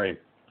sorry,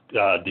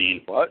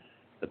 Dean. What?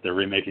 That they're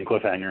remaking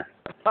Cliffhanger.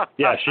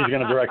 Yeah, she's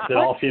going to direct the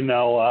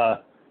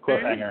all-female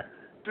Cliffhanger.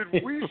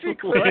 Did we see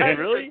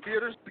Cliffhanger in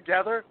theaters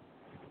together?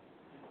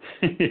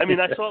 I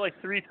mean, I saw it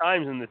like 3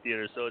 times in the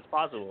theater, so it's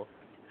possible.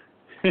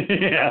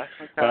 Yeah.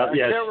 I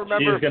can't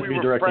remember if we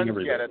were friends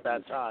everything. yet at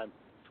that time.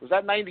 Was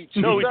that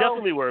 92? No, we though?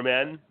 definitely were,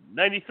 man.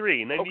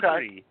 93. Okay.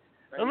 93.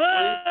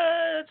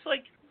 It's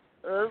like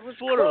it was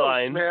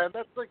borderline. close, man.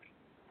 That's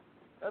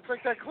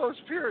like that close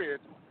period.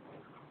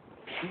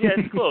 Yeah,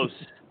 it's close.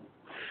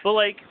 But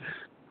like,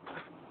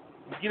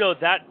 you know,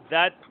 that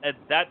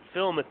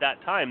film at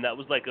that time, that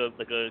was like a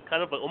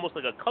kind of almost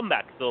like a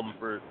comeback film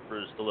for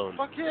Stallone.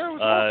 Fuck yeah, it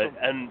was awesome.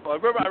 And I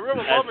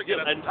remember loving it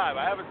at the time.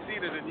 I haven't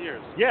seen it in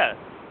years. Yeah.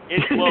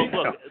 Well,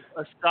 look,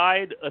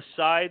 aside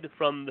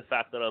from the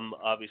fact that I'm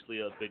obviously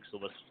a big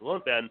Sylvester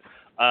Stallone fan,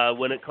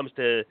 when it comes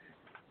to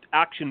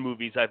action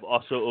movies, I've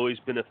also always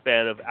been a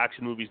fan of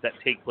action movies that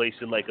take place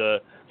in like a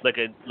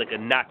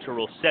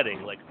natural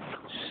setting, like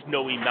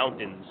snowy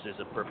mountains is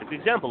a perfect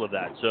example of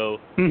that. So,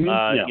 you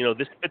know,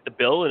 this fit the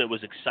bill, and it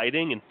was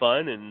exciting and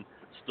fun, and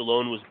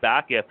Stallone was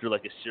back after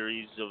like a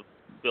series of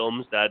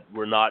films that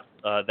were not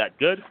that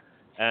good.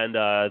 And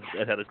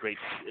it had a great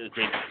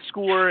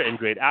score and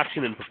great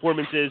action and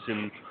performances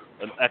and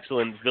an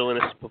excellent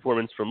villainous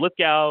performance from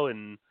Lithgow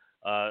and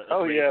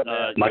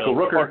Michael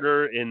Rooker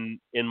partner in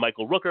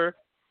Michael Rooker.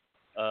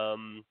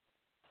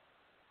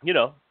 You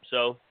know,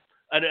 so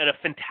and a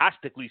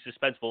fantastically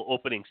suspenseful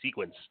opening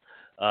sequence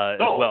as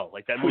well.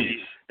 Like that movie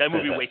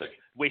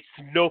wastes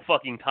no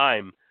fucking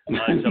time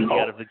jumping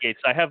out of the gates.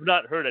 I have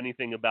not heard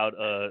anything about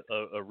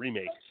a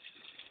remake.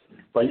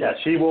 But yeah,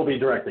 she will be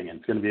directing it.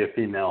 It's going to be a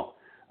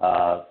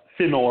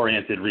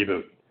female-oriented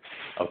reboot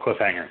of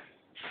Cliffhanger.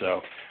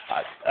 So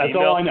that's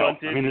all I know.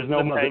 I mean, there's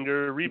no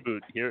Cliffhanger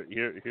reboot. Here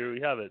we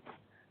have it.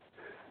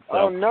 So,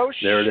 oh no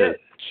there shit! It is.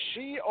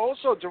 She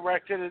also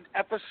directed an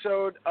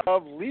episode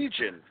of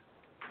Legion.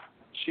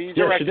 She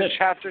directed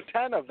Chapter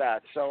 10 of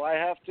that. So I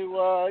have to,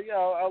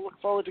 I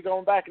look forward to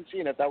going back and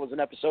seeing it. That was an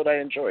episode I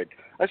enjoyed.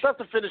 I still have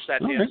to finish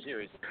that damn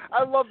series.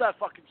 I love that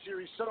fucking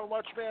series so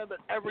much, man, but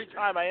every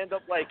time I end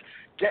up, like,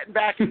 getting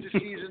back into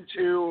Season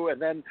 2,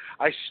 and then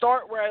I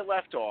start where I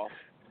left off,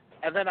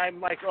 and then I'm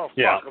like, oh,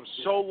 fuck, I'm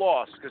so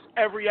lost, because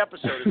every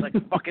episode is like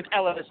a fucking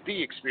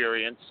LSD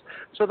experience.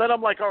 So then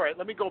I'm like, all right,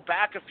 let me go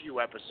back a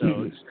few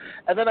episodes.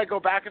 And then I go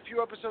back a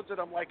few episodes, and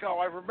I'm like, oh,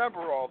 I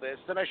remember all this.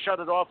 Then I shut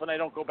it off, and I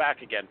don't go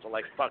back again for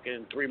like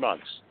fucking 3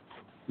 months.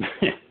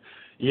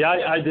 Yeah,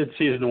 I did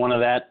Season 1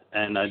 of that,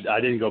 and I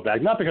didn't go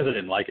back. Not because I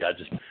didn't like it. I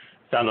just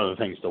found other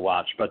things to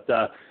watch. But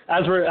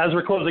as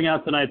we're closing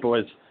out tonight,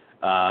 boys,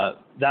 that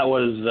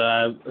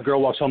was A Girl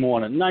Walks Home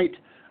Alone at Night.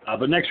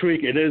 But next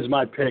week, it is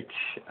my pick.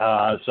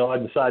 So I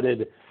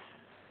decided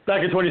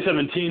back in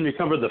 2017, we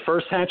covered the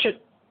first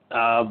Hatchet,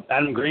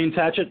 Adam Green's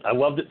Hatchet. I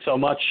loved it so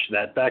much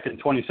that back in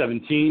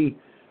 2017,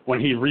 when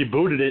he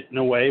rebooted it in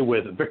a way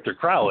with Victor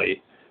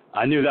Crowley,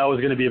 I knew that was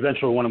going to be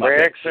eventually one of my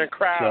picks. Victor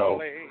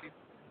Crowley.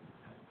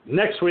 So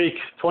next week,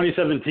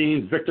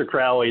 2017, Victor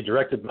Crowley,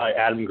 directed by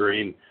Adam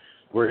Green.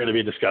 We're going to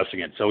be discussing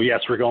it. So, yes,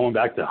 we're going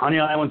back to Honey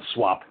Island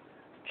Swamp.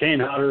 Kane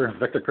Hodder,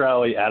 Victor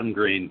Crowley, Adam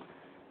Green.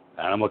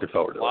 And I'm looking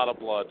forward to it. A lot of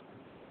blood.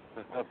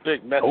 A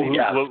big messy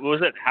guy. What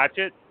was it?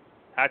 Hatchet?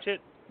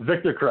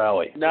 Victor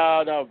Crowley.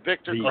 No,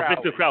 Victor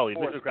Crowley.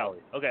 Victor Crowley.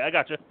 Okay, I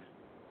got you.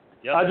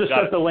 Yep, I just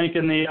sent the link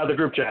in the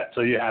group chat,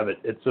 so you have it.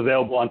 It's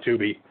available on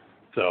Tubi.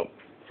 So,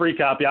 free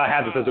copy. I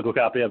have a physical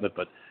copy of it,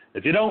 but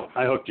if you don't,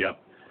 I hooked you up.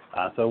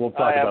 So we'll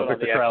talk about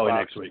Victor Crowley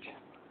next week.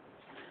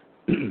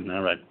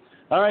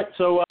 All right.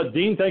 So,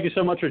 Dean, thank you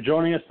so much for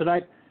joining us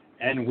tonight,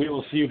 and we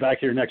will see you back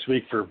here next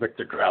week for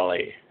Victor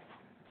Crowley.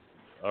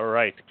 All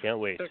right, can't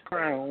wait. Victor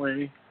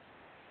Crowley.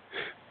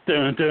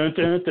 Dun, dun,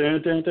 dun,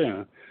 dun, dun,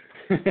 dun.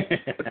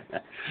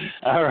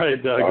 All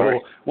right, Doug.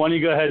 Well, why don't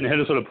you go ahead and hit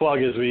us with a plug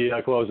as we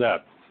close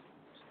out?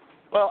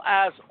 Well,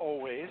 as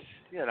always,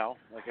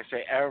 like I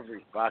say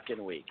every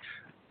fucking week,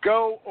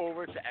 go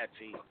over to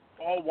Etsy,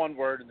 all one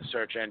word in the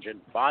search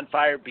engine,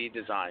 Bonfire Bee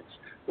Designs.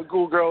 The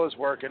Ghoul Girl is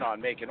working on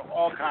making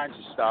all kinds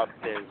of stuff.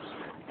 There's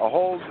a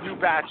whole new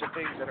batch of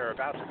things that are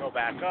about to go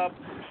back up.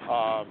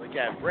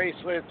 Again,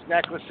 bracelets,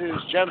 necklaces,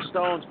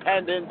 gemstones,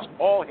 pendants,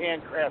 all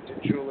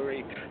handcrafted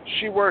jewelry.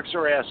 She works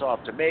her ass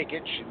off to make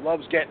it. She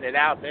loves getting it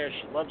out there.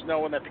 She loves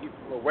knowing that people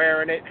are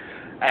wearing it.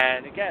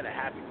 And again, a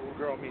happy Ghoul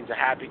Girl means a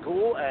happy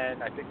ghoul,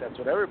 and I think that's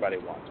what everybody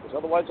wants, because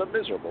otherwise I'm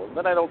miserable, and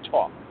then I don't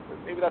talk.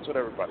 Maybe that's what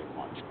everybody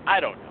wants. I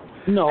don't know.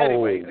 No,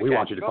 anyway, we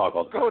want you to talk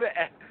all the time.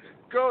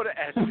 Go to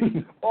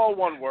Etsy, all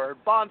one word,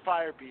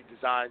 Bonfire Bee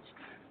Designs,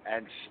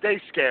 and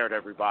stay scared,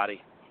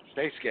 everybody.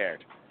 Stay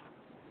scared.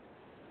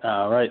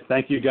 All right.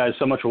 Thank you guys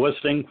so much for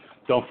listening.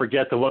 Don't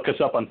forget to look us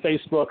up on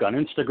Facebook, on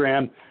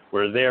Instagram.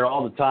 We're there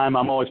all the time.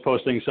 I'm always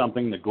posting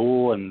something. The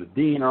Ghoul and the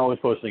Dean are always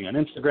posting on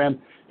Instagram.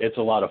 It's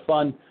a lot of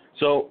fun.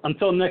 So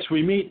until next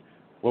we meet,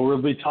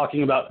 we'll be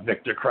talking about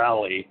Victor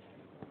Crowley.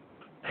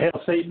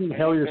 Hail Satan,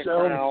 hail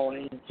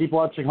yourselves. Keep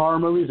watching horror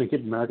movies and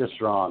keep America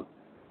strong.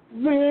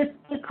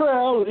 Victor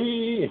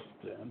Crowley.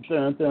 Dun,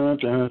 dun, dun,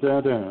 dun,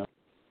 dun, dun.